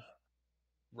one,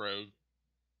 rogue.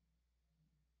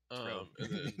 Rogue.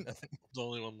 And then the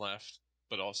only one left,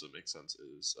 but also makes sense,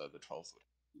 is the 12th would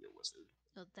be a wizard.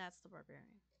 Oh, that's the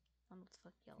barbarian. I don't know what the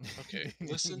fuck yellow. Okay,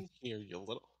 listen here, you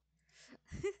little.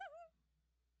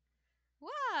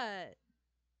 What?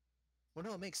 Well,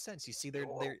 no, it makes sense. You see,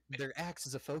 their acts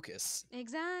as a focus.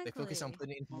 Exactly. They focus on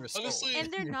putting it into their soul. Honestly-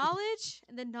 And their knowledge,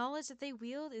 and the knowledge that they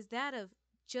wield is that of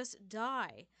just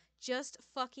die. Just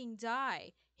fucking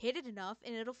die. Hit it enough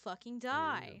and it'll fucking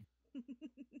die.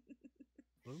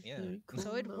 Yeah. Okay,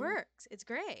 So it cool. works. It's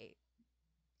great.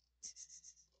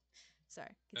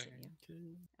 Sorry, Okay.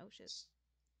 continue. Okay. Oh shit.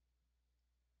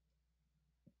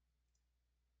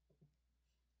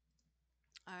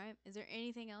 Alright. Is there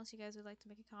anything else you guys would like to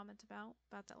make a comment about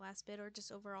that last bit or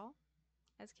just overall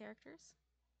as characters?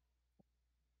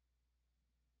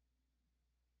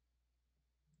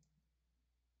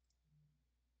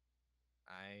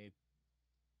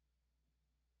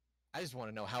 I just want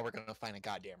to know how we're gonna find a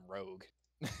goddamn rogue.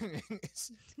 Yeah.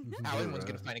 How anyone's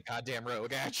gonna find a goddamn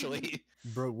rogue? Actually,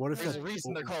 Bro, what if there's a that-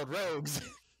 reason they're called rogues.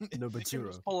 No, but You can Zero,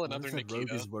 just pull what another if that rogue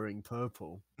Nikita. is wearing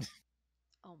purple?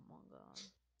 Oh my god.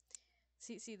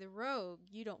 See, the rogue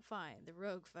you don't find. The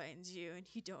rogue finds you, and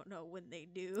you don't know when they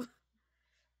do.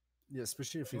 Yeah,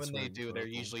 especially if it's When they wearing do, purple. they're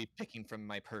usually picking from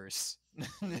my purse.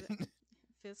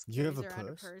 Fisk You have carries a around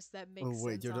purse? a purse that makes Oh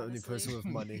wait, sense, you're the only honestly. person with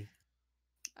money.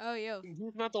 Oh, yo.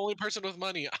 You're not the only person with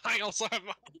money. I also have.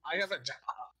 I have a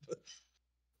job.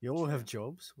 You all have True.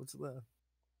 jobs? What's that?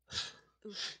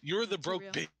 Oof, You're the too broke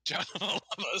real. bitch out of all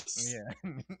of us.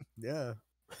 Yeah. Yeah.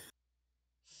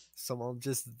 Someone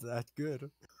just that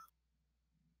good.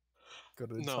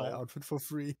 Got an entire No. outfit for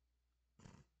free.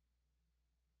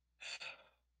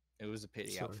 It was a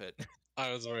pity Sorry. outfit.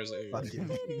 I was always Fuck you.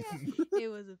 It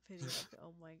was a pity outfit.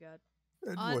 Oh my god.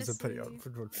 It was a petty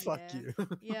Honestly, outfit, but fuck yeah.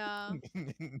 you. Yeah.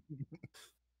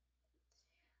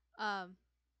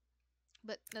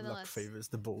 But Luck nonetheless. favors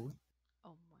the bold.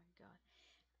 Oh my god.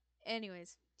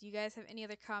 Anyways, do you guys have any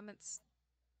other comments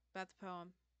about the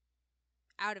poem?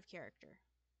 Out of character.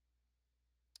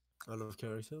 I love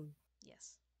character.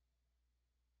 Yes.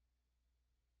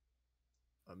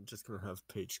 I'm just gonna have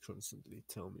Paige constantly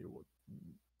tell me what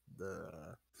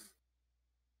the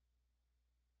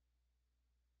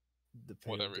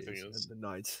What pain everything is. and the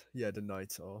night. Yeah, the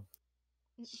nights are.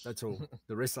 That's all.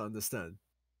 The rest I understand.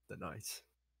 The night.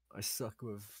 I suck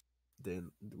with the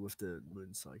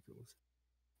moon cycles.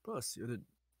 Plus, you're the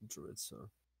druid, so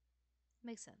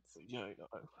Makes sense. Yeah, I know.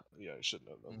 Yeah, I should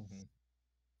know them. Mhm.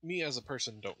 Me as a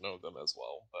person don't know them as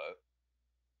well,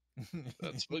 but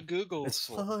that's what Google's it's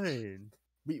for. fine.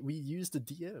 We use the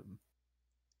DM.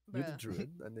 You're the Bruh.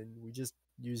 druid, and then we just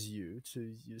use you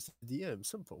to use the DM.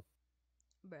 Simple.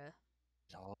 Bruh.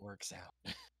 It all works out.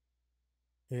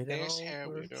 It That's all how it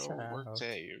works all works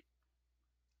out.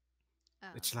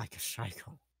 out. It's like a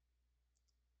cycle.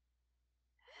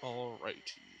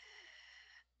 Alrighty.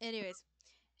 Anyways,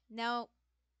 now,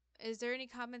 is there any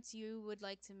comments you would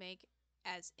like to make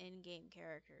as in-game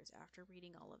characters after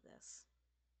reading all of this?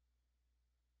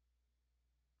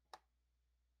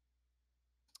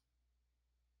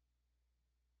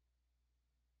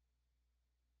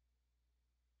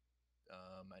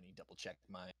 I need to double check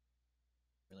my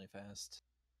really fast.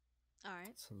 All right.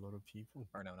 It's a lot of people.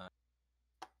 Or no, not.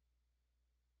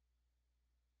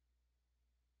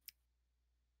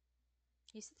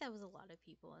 You said that was a lot of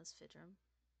people as Fidrum.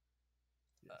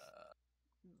 Yes.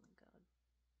 Oh my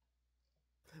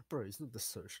god. Bro, it's not the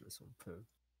socialist one per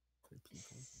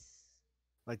people.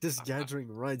 Like this gathering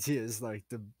right here is like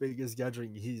the biggest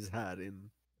gathering he's had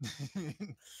in.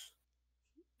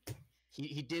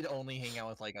 He did only hang out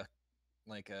with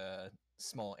like a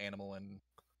small animal and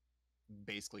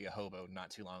basically a hobo not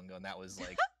too long ago, and that was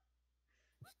like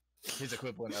his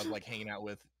equivalent of like hanging out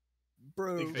with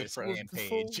Bro, Big Fist before, and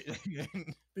Paige.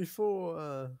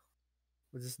 before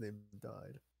what's his name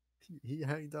died, he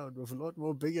hanged out with a lot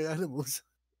more bigger animals.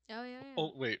 Oh yeah, yeah.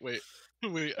 Oh wait.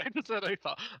 I just had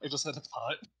a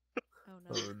thought. Oh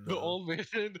no. Oh, The no. old man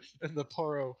and the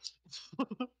poro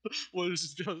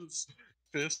was just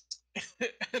Fist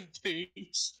and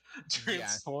Paige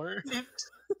transformed.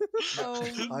 Oh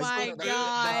I my got-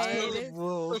 god. I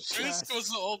will The Fist was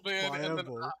the old man, and then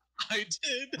fireball. I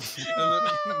did, and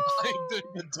then I did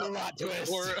the Plot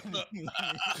twist. Poro.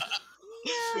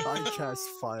 I cast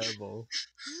fireball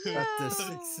at the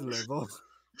 6th level.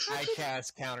 I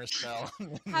cast counterspell.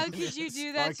 How could you do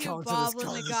I that to counted as Boblin the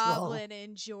counterspell. Goblin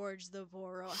and George the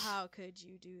Boro? How could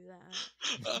you do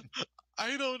that?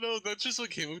 I don't know. That's just what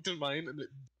came up to mind, and it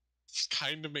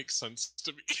kind of makes sense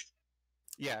to me.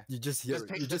 Yeah. You just hear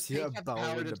Does you just Paige hear a have the bow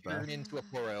power in to the back. turn into a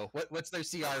Poro? What's their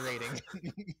CR rating?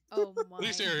 Oh my At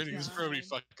least rating is probably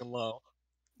god. fucking low.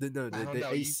 No, I don't the know,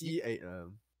 AC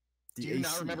The Do you AC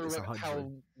not remember is what,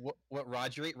 100. what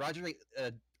Roger ate? Roger ate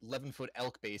a 11-foot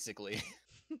elk, basically.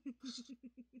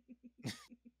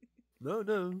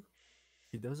 No.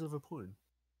 He does have a point.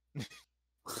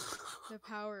 The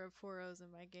power of poros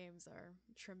in my games are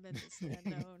tremendously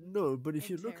unknown. No, but if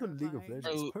you and look on League of terrifying.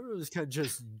 Legends, Oh. Poros can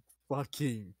just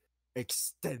fucking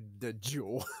extend the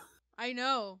jaw. I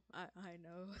know. I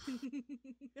know.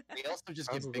 They also just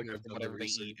Sounds get like bigger I've from done the whatever they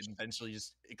eat research. and eventually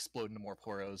just explode into more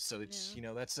poros. So it's,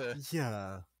 Yeah. that's a.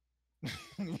 Yeah.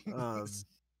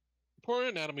 Poor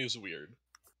anatomy is weird.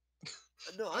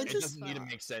 No, I it just doesn't need to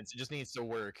make sense. It just needs to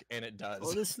work, and it does.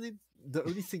 honestly, the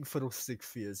only thing Fiddlestick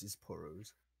fears is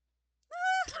Poros.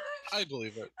 I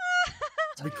believe it.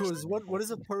 Because what is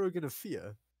a Poro gonna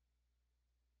fear?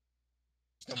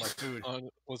 No more food.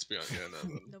 Let's be honest. Yeah,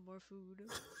 no. No more food.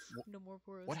 No more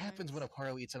poros. What happens when a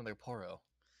poro eats another poro?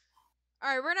 All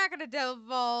right, we're not going to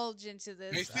divulge into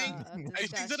this I think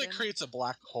discussion. that it creates a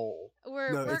black hole.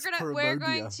 We're No, we're it's gonna we're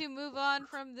going Poromodia. to move on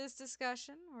from this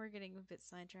discussion. We're getting a bit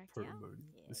sidetracked. Yeah. Poromodia.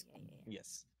 Yeah, It's- yeah, yeah.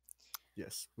 Yes.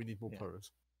 Yes, we need more Yeah.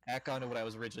 Poros. Back on to what I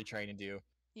was originally trying to do.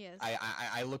 Yes.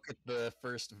 I look at the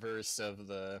first verse of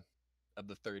the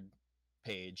third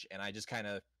page, and I just kind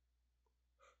of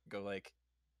go like,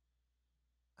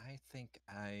 I think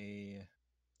I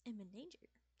am in danger.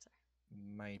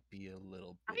 Sorry. might be a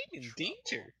little I'm bit in trouble.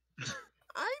 danger.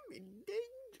 I'm in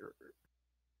danger.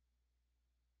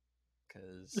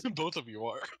 Because Both of you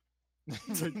are.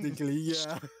 Technically,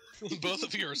 yeah. Both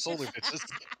of you are solar bitches.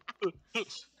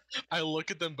 I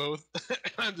look at them both, and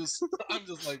I'm just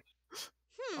like,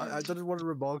 I didn't want to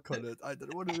remark on it. I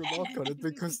didn't want to remark on it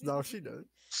because now she knows.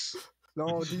 Now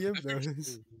our DM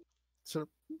knows. Shut up.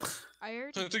 I I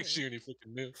already don't think she knew. any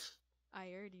fucking knew. I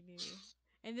already knew.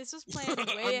 And this was planned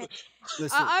way. I'm-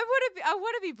 Listen, I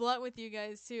want to be blunt with you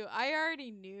guys too. I already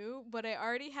knew, but I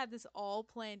already had this all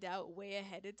planned out way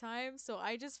ahead of time, so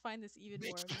I just find this even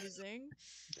more amusing.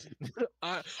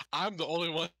 I'm the only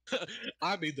one.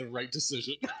 I made the right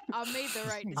decision. I made the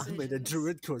right I decision. made a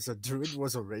druid because a druid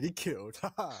was already killed.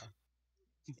 Haha.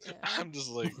 Yeah. I'm just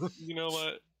like, you know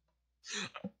what?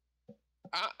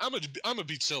 I'm gonna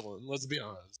be chilling. Let's be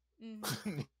honest.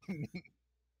 Mhm.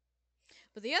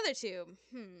 But the other two,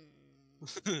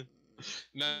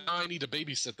 Now I need to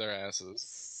babysit their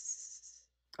asses.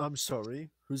 I'm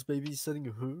sorry. Who's babysitting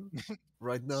who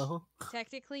right now?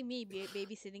 Technically, me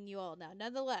babysitting you all now.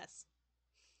 Nonetheless.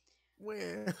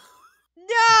 Where?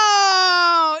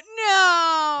 No!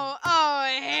 No!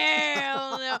 Oh,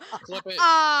 hell no. Clip it.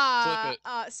 Ah!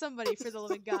 Clip it. Somebody, for the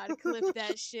living God, clip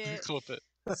that shit. Clip it.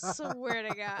 Swear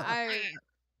to God.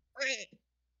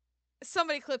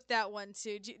 Somebody clip that one,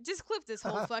 too. Just clip this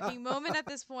whole fucking moment at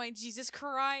this point. Jesus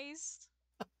Christ.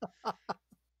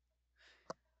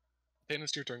 Dan,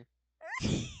 it's your turn. No,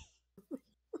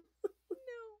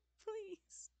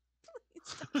 please.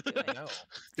 Please don't do it. No.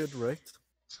 Get wrecked.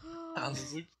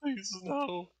 Honestly, please,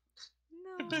 no.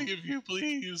 I'm No. begging you,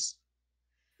 please.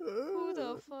 Who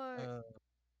the fuck? Uh,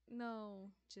 No.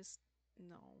 Just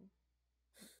no.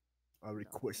 I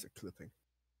request a clipping.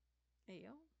 Hey,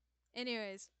 yo.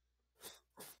 Anyways.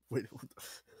 Wait.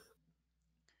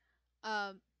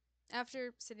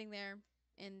 After sitting there,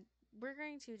 and we're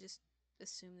going to just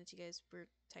assume that you guys were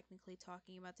technically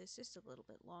talking about this just a little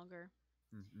bit longer.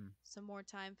 Some more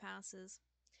time passes.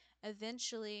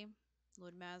 Eventually,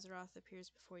 Lord Mazaroth appears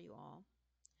before you all.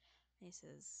 And he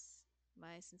says,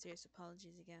 "My sincerest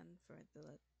apologies again for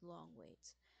the long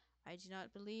wait. I do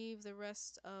not believe the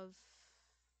rest of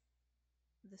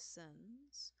the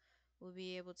sons will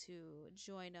be able to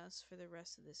join us for the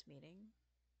rest of this meeting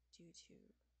due to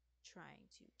trying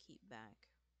to keep back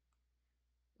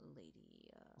Lady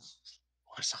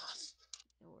Warzoth.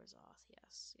 Orzoth.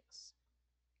 Yes.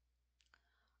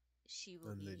 She will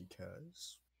And be. Lady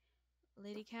Kaz.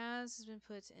 Lady Kaz has been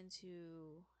put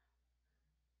into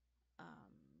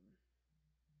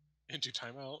Into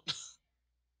timeout.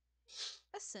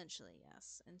 essentially,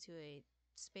 yes, into a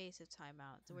space of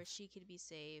timeout where she could be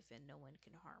safe and no one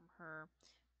can harm her,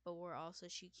 but where also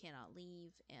she cannot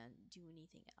leave and do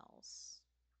anything else.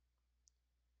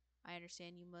 I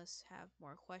understand you must have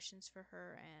more questions for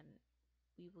her, and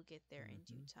we will get there in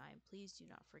due time. Please do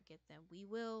not forget them. We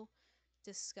will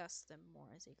discuss them more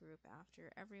as a group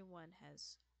after everyone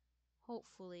has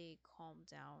hopefully calmed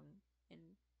down and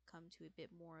come to a bit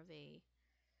more of a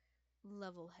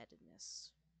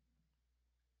level-headedness.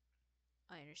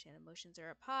 I understand emotions are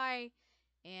up high,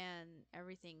 and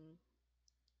everything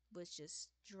was just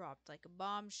dropped like a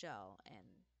bombshell, and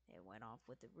it went off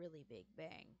with a really big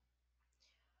bang.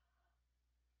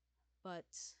 But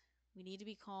we need to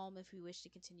be calm if we wish to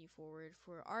continue forward,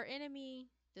 for our enemy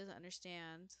doesn't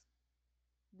understand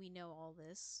we know all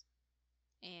this,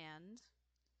 and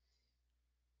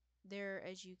there,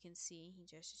 as you can see, he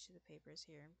gestures to the papers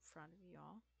here in front of you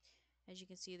all. As you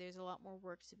can see, there's a lot more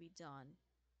work to be done.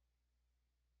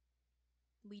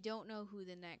 We don't know who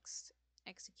the next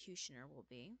executioner will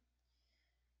be,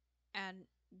 and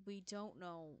we don't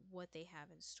know what they have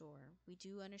in store. We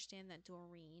do understand that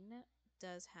Doreen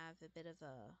does have a bit of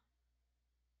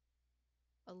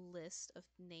a list of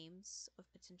names, of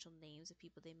potential names of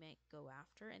people they might go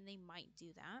after, and they might do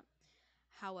that.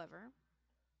 However,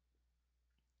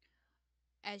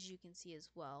 as you can see as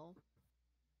well,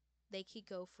 they could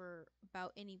go for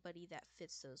about anybody that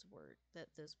fits those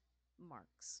those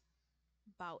marks.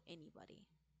 About anybody.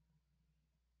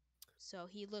 So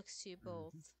he looks to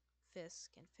both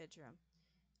Fisk and Fidrum.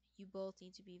 You both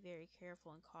need to be very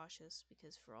careful and cautious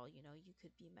because for all you know, you could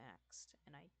be maxed.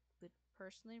 And I would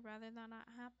personally rather that not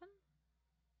happen.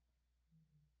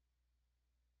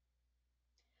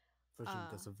 Fidrum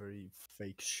does a very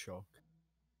fake shock.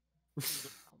 Oh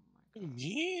my god.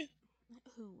 Me?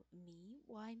 Who, me?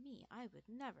 Why me? I would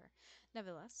never.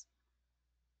 Nevertheless.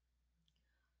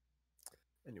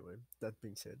 Anyway, that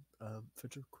being said,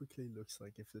 Fidrum quickly looks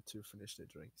like if the two finish their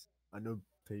drinks. I know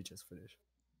Paige has finished.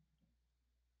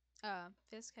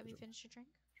 Fisk, have you Fidrum. finished your drink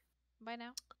by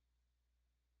now?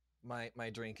 My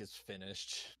drink is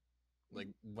finished. Like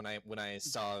when I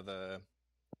saw the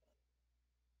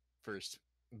first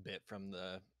bit from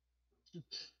the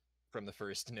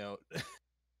first note.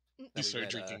 You we start read,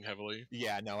 drinking heavily.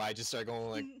 Yeah, no, I just started going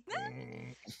like. Like,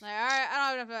 alright, I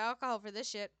don't have enough alcohol for this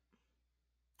shit.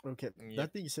 Okay, Yep.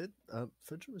 that being said,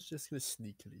 Fidrum is just gonna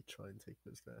sneakily try and take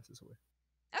those glasses away.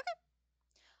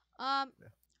 Yeah.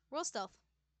 Roll stealth.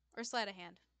 Or sleight of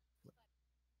hand.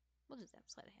 We'll do that,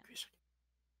 sleight of hand.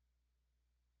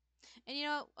 And you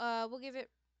know, we'll give it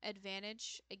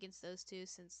advantage against those two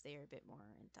since they are a bit more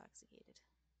intoxicated.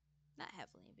 Not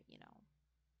heavily, but you know.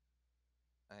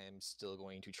 I am still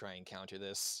going to try and counter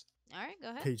this. Alright, go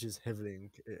ahead. Paige is heavily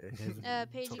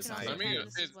Paige, you can I also mean, counter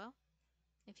this as it's- well.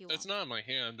 If you want. It's not in my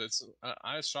hand. It's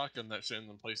I shotgun that shit and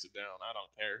then place it down. I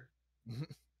don't care.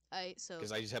 So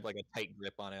Because I just have like a tight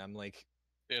grip on it. I'm like,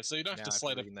 Yeah, so you don't have Now to I have to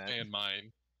slide up read that. and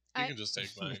mine. You I- can just take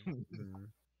mine.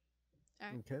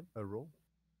 Alright. Okay, a roll.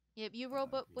 Yep, you roll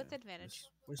but with Yeah, advantage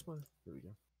Where's my? There we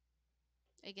go.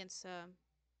 against Fidrum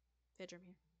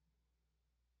here.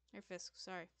 Or Fisk,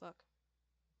 sorry, fuck.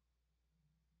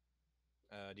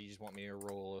 do you just want me to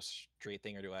roll a straight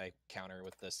thing, or do I counter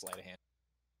with the sleight of hand?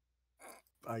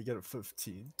 I get a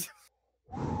 15.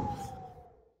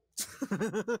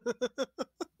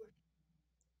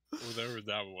 Whatever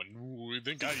that one. Ooh,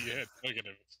 the guy you had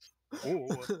negative.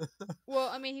 Oh, Well,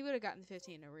 I mean, he would have gotten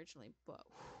 15 originally, but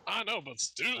I know, but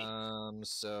still.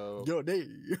 So Yo, nay.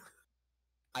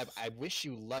 I wish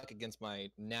you luck against my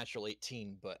natural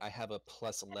 18, but I have a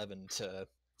plus 11 to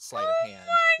sleight of hand.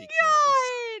 because-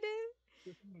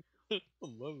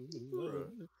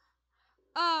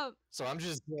 So So I'm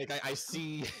just like I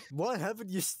see. Why haven't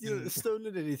you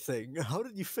stolen anything? How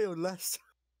did you fail last time?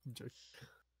 I'm joking.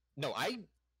 No, I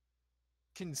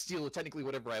can steal technically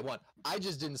whatever I want. I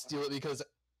just didn't steal it because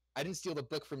I didn't steal the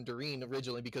book from Doreen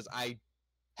originally because I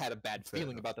had a bad Fair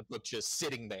feeling enough. about the book just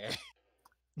sitting there.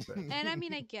 Fair. and I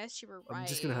mean, I guess you were right. I'm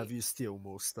just gonna have you steal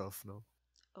more stuff now.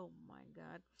 Oh my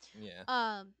god. Yeah.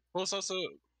 Well, it's also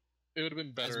it would have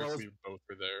been better well if as- we both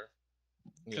were there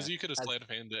because Yeah. you could have As- sleight of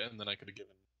hand it, and then I could have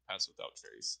given pass without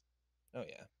trace. Oh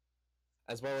yeah.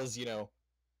 As well as,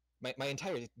 my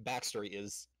entire backstory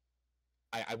is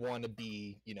I want to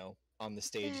be, on the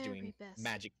stage Very doing best.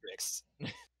 magic tricks.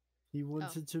 He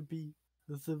wanted to be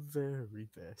the very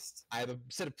best. I have a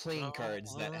set of playing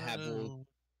cards that have little Oh.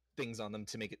 things on them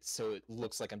to make it so it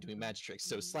looks like I'm doing magic tricks.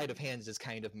 So sleight of hands is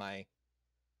kind of my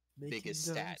Making biggest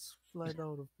stat. dance flight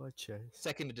out of my chest.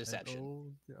 second to and deception.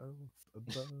 all the earth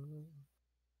above.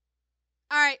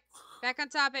 Alright, back on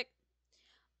topic.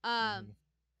 Mhm.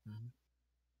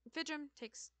 Fidrum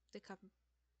takes the cup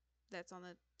that's on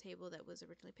the table that was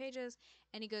originally Paige's,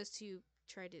 and he goes to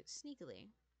try to sneakily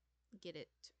get it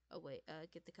away,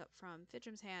 get the cup from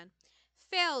Fidrum's hand.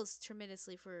 Fails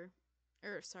tremendously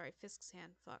Fisk's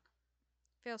hand. Fuck.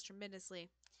 Fails tremendously.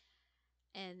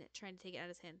 And trying to take it out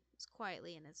of his hand as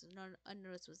quietly and as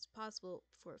unnoticed as possible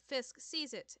before Fisk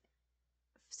sees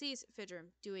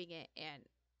Fidrum doing it, and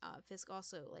Fisk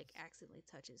also accidentally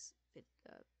touches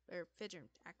Fidrum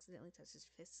accidentally touches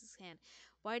Fisk's hand.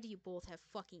 Why do you both have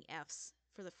fucking F's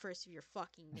for the first of your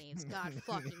fucking names? God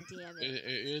fucking damn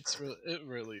it! It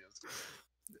really is.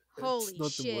 Holy it's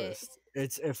not shit! the worst.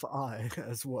 It's FI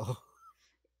as well.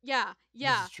 Yeah,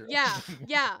 is true.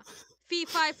 yeah. Fee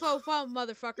fi fo fum,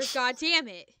 motherfuckers! God damn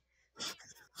it!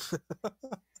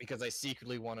 because I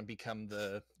secretly want to become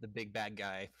the big bad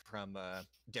guy from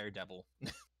Daredevil.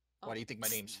 Why do you think my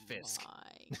name's Fisk?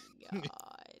 My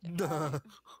God.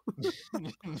 It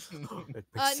makes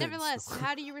sense, Nevertheless, though.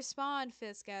 how do you respond,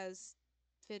 Fisk, as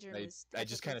Fidger was I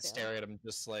just kind of stare at him,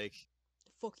 just like,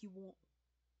 The fuck you want?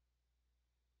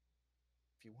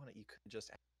 if you want it, you could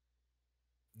just.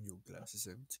 Your glass is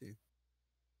empty.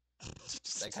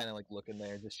 I kind of like look in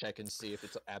there, just check and see if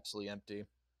it's absolutely empty.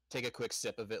 Take a quick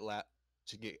sip of it,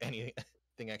 to get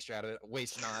anything extra out of it.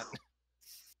 Waste not.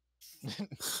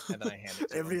 And then I hand it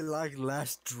to Every him. like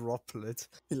last droplet,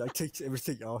 he like takes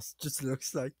everything else. Just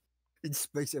looks like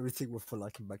inspects everything with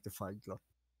like a magnifying glass.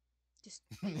 Just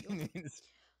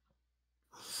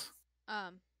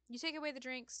you take away the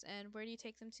drinks, and where do you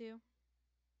take them to?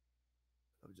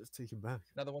 I'll just take him back.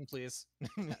 Another one, please.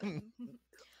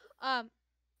 um,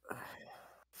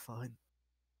 Fine.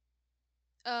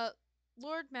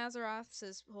 Lord Mazaroth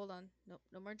says, "Hold on,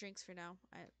 no more drinks for now.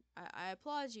 I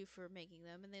applaud you for making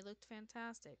them, and they looked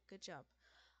fantastic. Good job.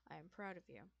 I am proud of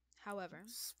you. However,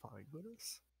 Spying on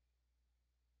us.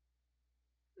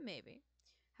 maybe.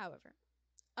 However,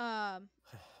 I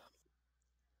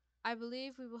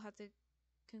believe we will have to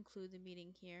conclude the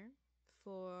meeting here,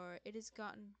 for it has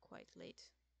gotten quite late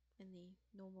in the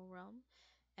normal realm,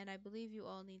 and I believe you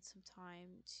all need some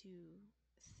time to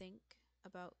think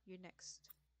about your next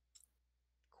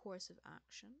course of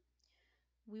action.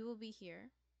 We will be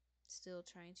here, still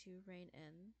trying to rein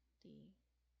in the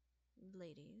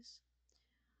ladies,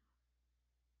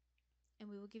 and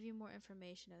we will give you more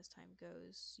information as time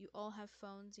goes. You all have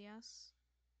phones, yes?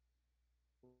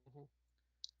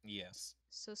 Yes.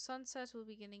 So Sunset will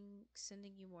be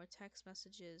sending you more text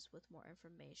messages with more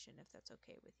information, if that's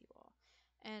okay with you all.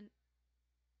 And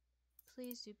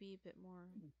please do be a bit more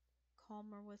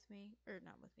calmer with me, or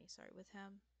not with me, sorry, with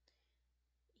him.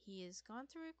 He has gone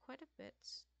through it quite a bit.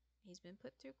 He's been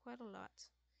put through quite a lot.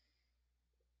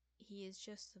 He is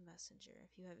just the messenger.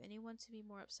 If you have anyone to be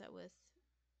more upset with,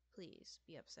 please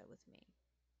be upset with me.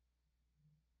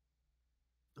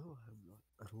 Oh, I'm not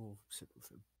at all upset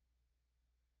with him.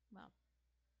 Well,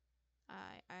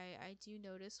 I do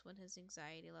notice when his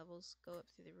anxiety levels go up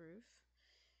through the roof,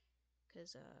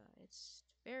 because it's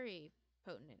very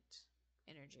potent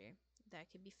energy that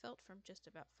can be felt from just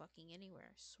about fucking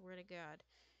anywhere. Swear to God,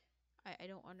 I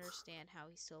don't understand how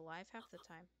he's still alive half the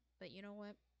time, but you know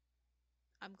what?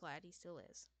 I'm glad he still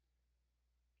is.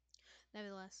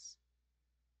 Nevertheless,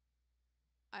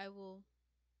 I will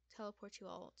teleport you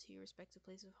all to your respective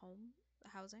place of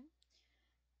housing,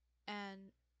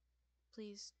 and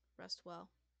please rest well.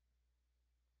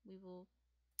 We will.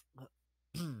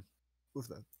 With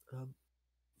that,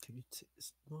 can you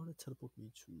want to teleport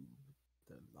me to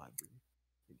the library?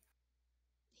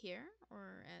 Here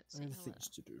or at I St. have Helena? things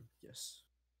to do. Yes.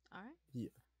 All right.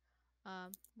 Yeah.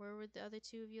 Where would the other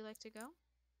two of you like to go?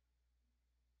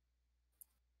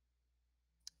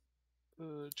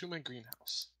 To my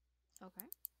greenhouse. Okay.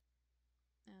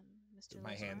 Mr.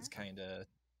 My hand's Lazar? kind of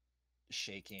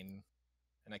shaking,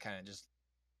 and I kind of just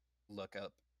look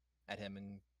up at him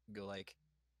and go like,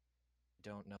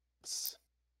 "Don't know. It's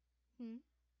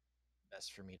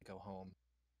best for me to go home."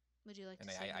 Would you like And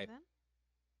to stay here then?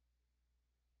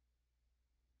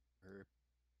 For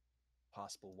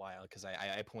possible while, because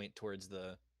I point towards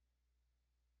the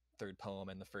third poem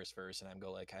and the first verse, and I'm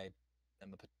go like, I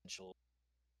am a potential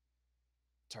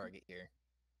target here.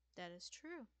 That is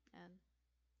true. And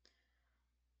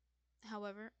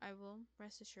however, I will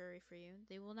rest assured for you,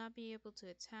 they will not be able to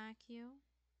attack you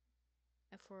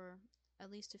for at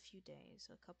least a few days,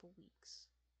 a couple weeks.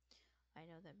 I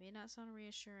know that may not sound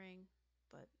reassuring,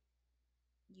 but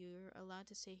you're allowed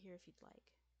to stay here if you'd like.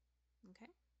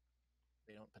 Okay?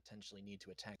 They don't potentially need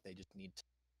to attack, they just need to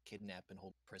kidnap and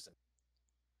hold prison.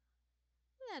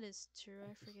 That is true.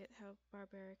 I forget how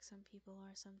barbaric some people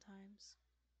are sometimes.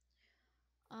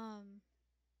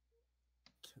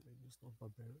 Killing is not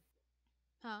barbaric.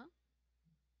 Huh?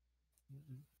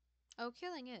 Mm-mm. Oh,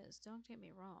 killing is. Don't get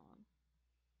me wrong.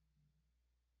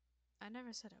 I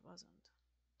never said it wasn't.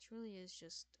 It truly is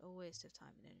just a waste of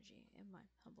time and energy, in my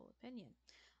humble opinion.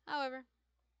 However,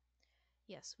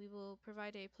 yes, we will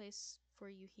provide a place for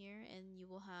you here, and you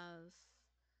will have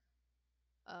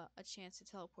a chance to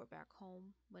teleport back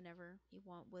home whenever you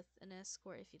want with an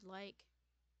escort if you'd like,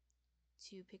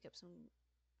 to pick up some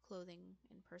clothing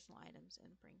and personal items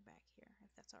and bring back here,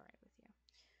 if that's alright with you.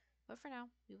 But for now,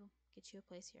 we will get you a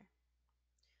place here.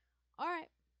 Alright.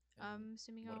 I'm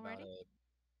assuming What about already?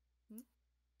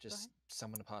 just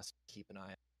someone to possibly keep an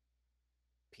eye on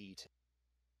Pete,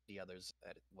 the others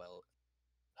at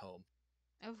home?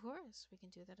 Of course, we can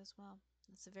do that as well.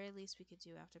 That's the very least we could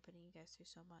do after putting you guys through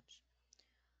so much.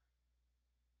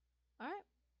 All right.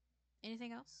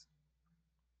 Anything else?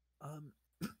 Um,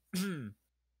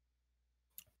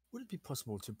 would it be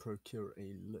possible to procure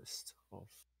a list of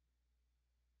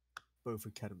both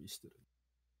academy students?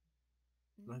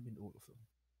 I Mm, mean, all of them.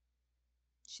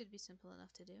 should be simple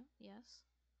enough to do. Yes.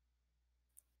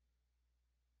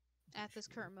 You At this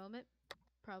sure? current moment,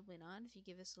 probably not. If you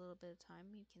give us a little bit of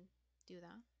time, you can do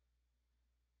that.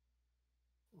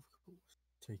 Of course.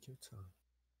 Take your time.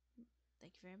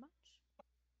 Thank you very much.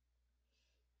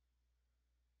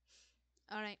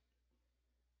 All right.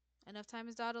 Enough time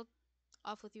is dawdled.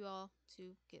 Off with you all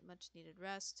to get much needed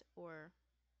rest or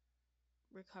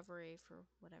recovery for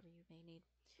whatever you may need.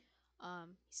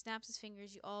 He snaps his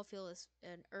fingers. You all feel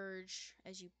an urge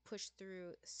as you push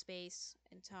through space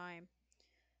and time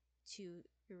to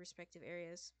your respective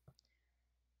areas.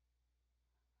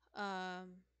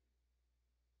 Um,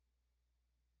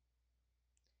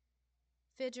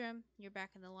 Fidrum, you're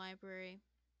back in the library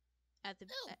at the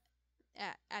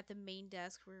at the main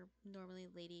desk where normally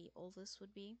Lady Olvis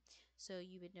would be, so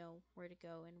you would know where to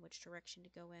go and which direction to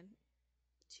go in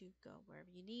to go wherever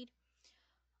you need.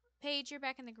 Paige, you're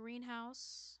back in the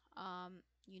greenhouse.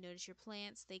 You notice your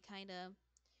plants.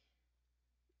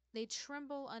 They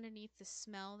tremble underneath the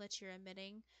smell that you're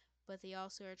emitting, but they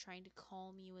also are trying to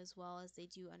calm you as well as they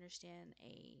do understand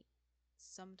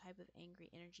some type of angry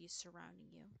energy surrounding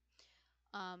you.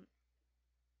 Um,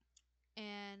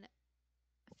 and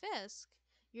Fisk,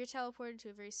 you're teleported to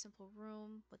a very simple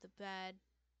room with a bed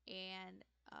and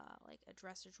like a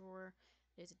dresser drawer.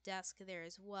 There's a desk there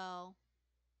as well,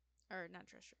 or not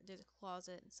dresser. There's a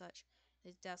closet and such.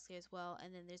 There's a desk there as well,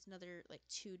 and then there's another like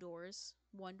two doors.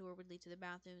 One door would lead to the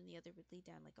bathroom, and the other would lead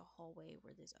down like a hallway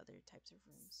where there's other types of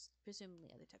rooms, presumably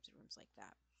other types of rooms like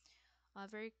that.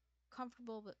 Very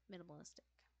comfortable but minimalistic.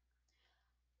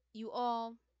 You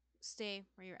all stay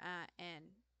where you're at and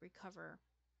recover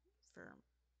for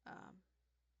um,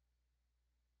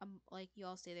 like you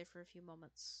all stay there for a few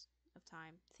moments of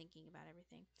time thinking about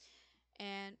everything,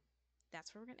 and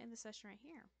that's where we're gonna end the session right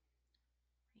here,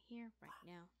 right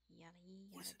now. Yada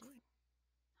yada Wizardry. do,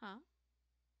 huh?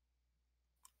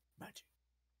 Magic.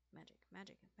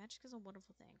 Magic is a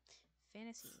wonderful thing.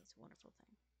 Fantasy is a wonderful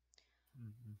thing.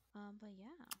 But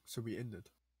yeah, So we ended.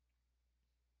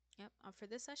 yep. For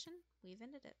this session, we've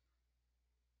ended it.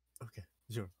 Okay,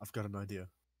 sure. I've got an idea.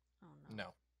 Oh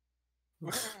no.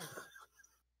 No.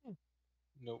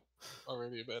 Nope.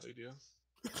 Already a bad idea.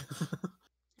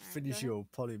 Finish go your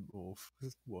polymorph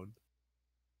one.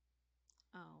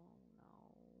 Oh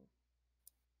no.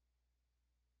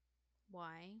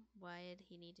 Why? Why did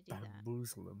he need to do that?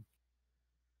 Bamboozle them.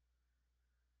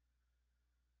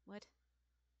 What?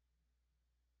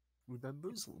 We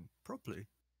bamboozle them properly.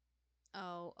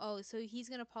 Oh, so he's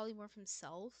gonna polymorph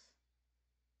himself?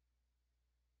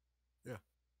 Yeah.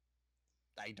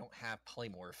 I don't have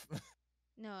polymorph.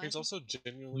 No, I He's think also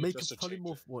genuinely Make a just a polymorph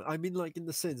changer. one. I mean, like in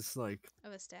the sense, like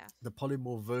of a staff. the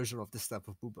polymorph version of the staff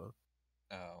of Booba.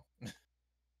 Oh.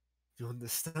 You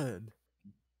understand?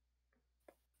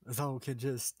 Thou can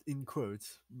just, in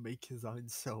quotes, make his own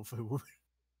self a woman.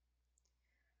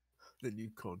 Then you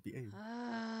can't be aimed.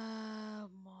 Oh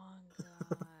my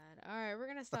god. Alright, we're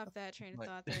gonna stop that train of What?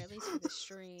 thought there, at least for the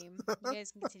stream. You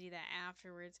guys can continue that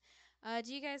afterwards.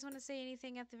 Do you guys want to say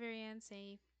anything at the very end?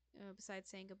 Say, besides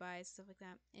saying goodbyes, stuff like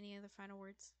that? Any other final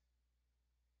words?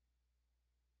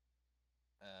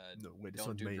 No, wait, it's Don't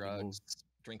not do made anymore. drugs.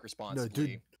 Drink No, responsibly.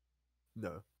 dude.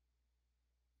 No.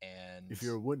 And If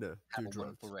you're a winner, have do a drugs.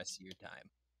 wonderful rest of your time.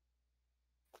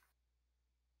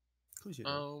 Of course you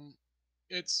don't.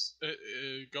 It's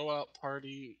go out,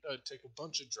 party, take a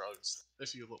bunch of drugs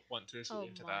if you want to, if you're Oh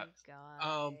into my that.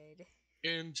 god.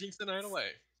 And drink the night away.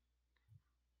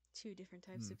 Two different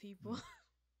types Mm, of people.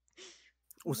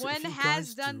 Also, One if you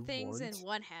has guys done do things want- and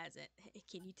one hasn't.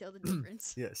 Can you tell the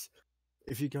difference? Yes.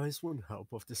 If you guys want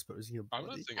help of disposing of I'm not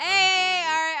body, saying Hey,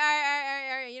 I'm doing it.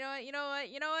 all right. You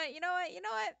know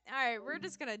what? All right, we're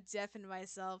just gonna deafen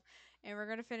myself, and we're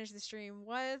gonna finish the stream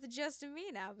with just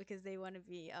me now because they want to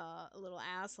be little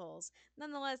assholes.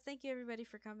 Nonetheless, thank you everybody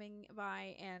for coming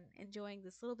by and enjoying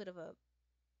this little bit of a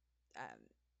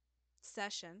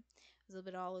session. It was a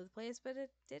little bit all over the place, but it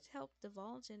did help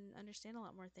divulge and understand a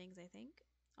lot more things, I think,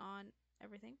 on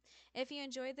everything. If you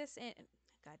enjoyed this, and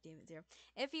God damn it, Zero.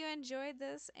 If you enjoyed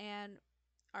this and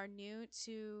are new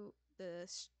to the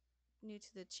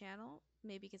channel,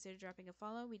 maybe consider dropping a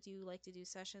follow. We do like to do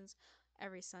sessions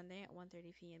every Sunday at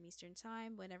 1:30 p.m. Eastern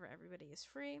Time whenever everybody is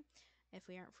free. If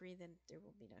we aren't free, then there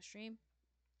will be no stream.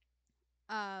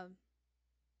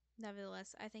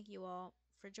 Nevertheless, I thank you all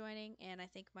for joining, and I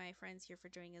thank my friends here for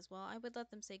joining as well. I would let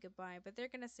them say goodbye, but they're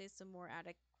gonna say some more out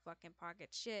of fucking pocket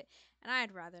shit, and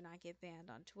I'd rather not get banned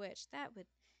on Twitch. That would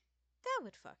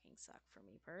fucking suck for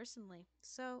me personally.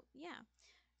 So yeah.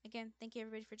 Again, thank you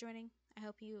everybody for joining. I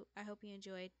hope you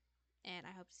enjoyed, and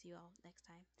I hope to see you all next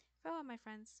time. Farewell, my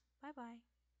friends. Bye bye.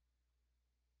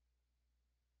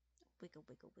 Wiggle,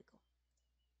 wiggle, wiggle.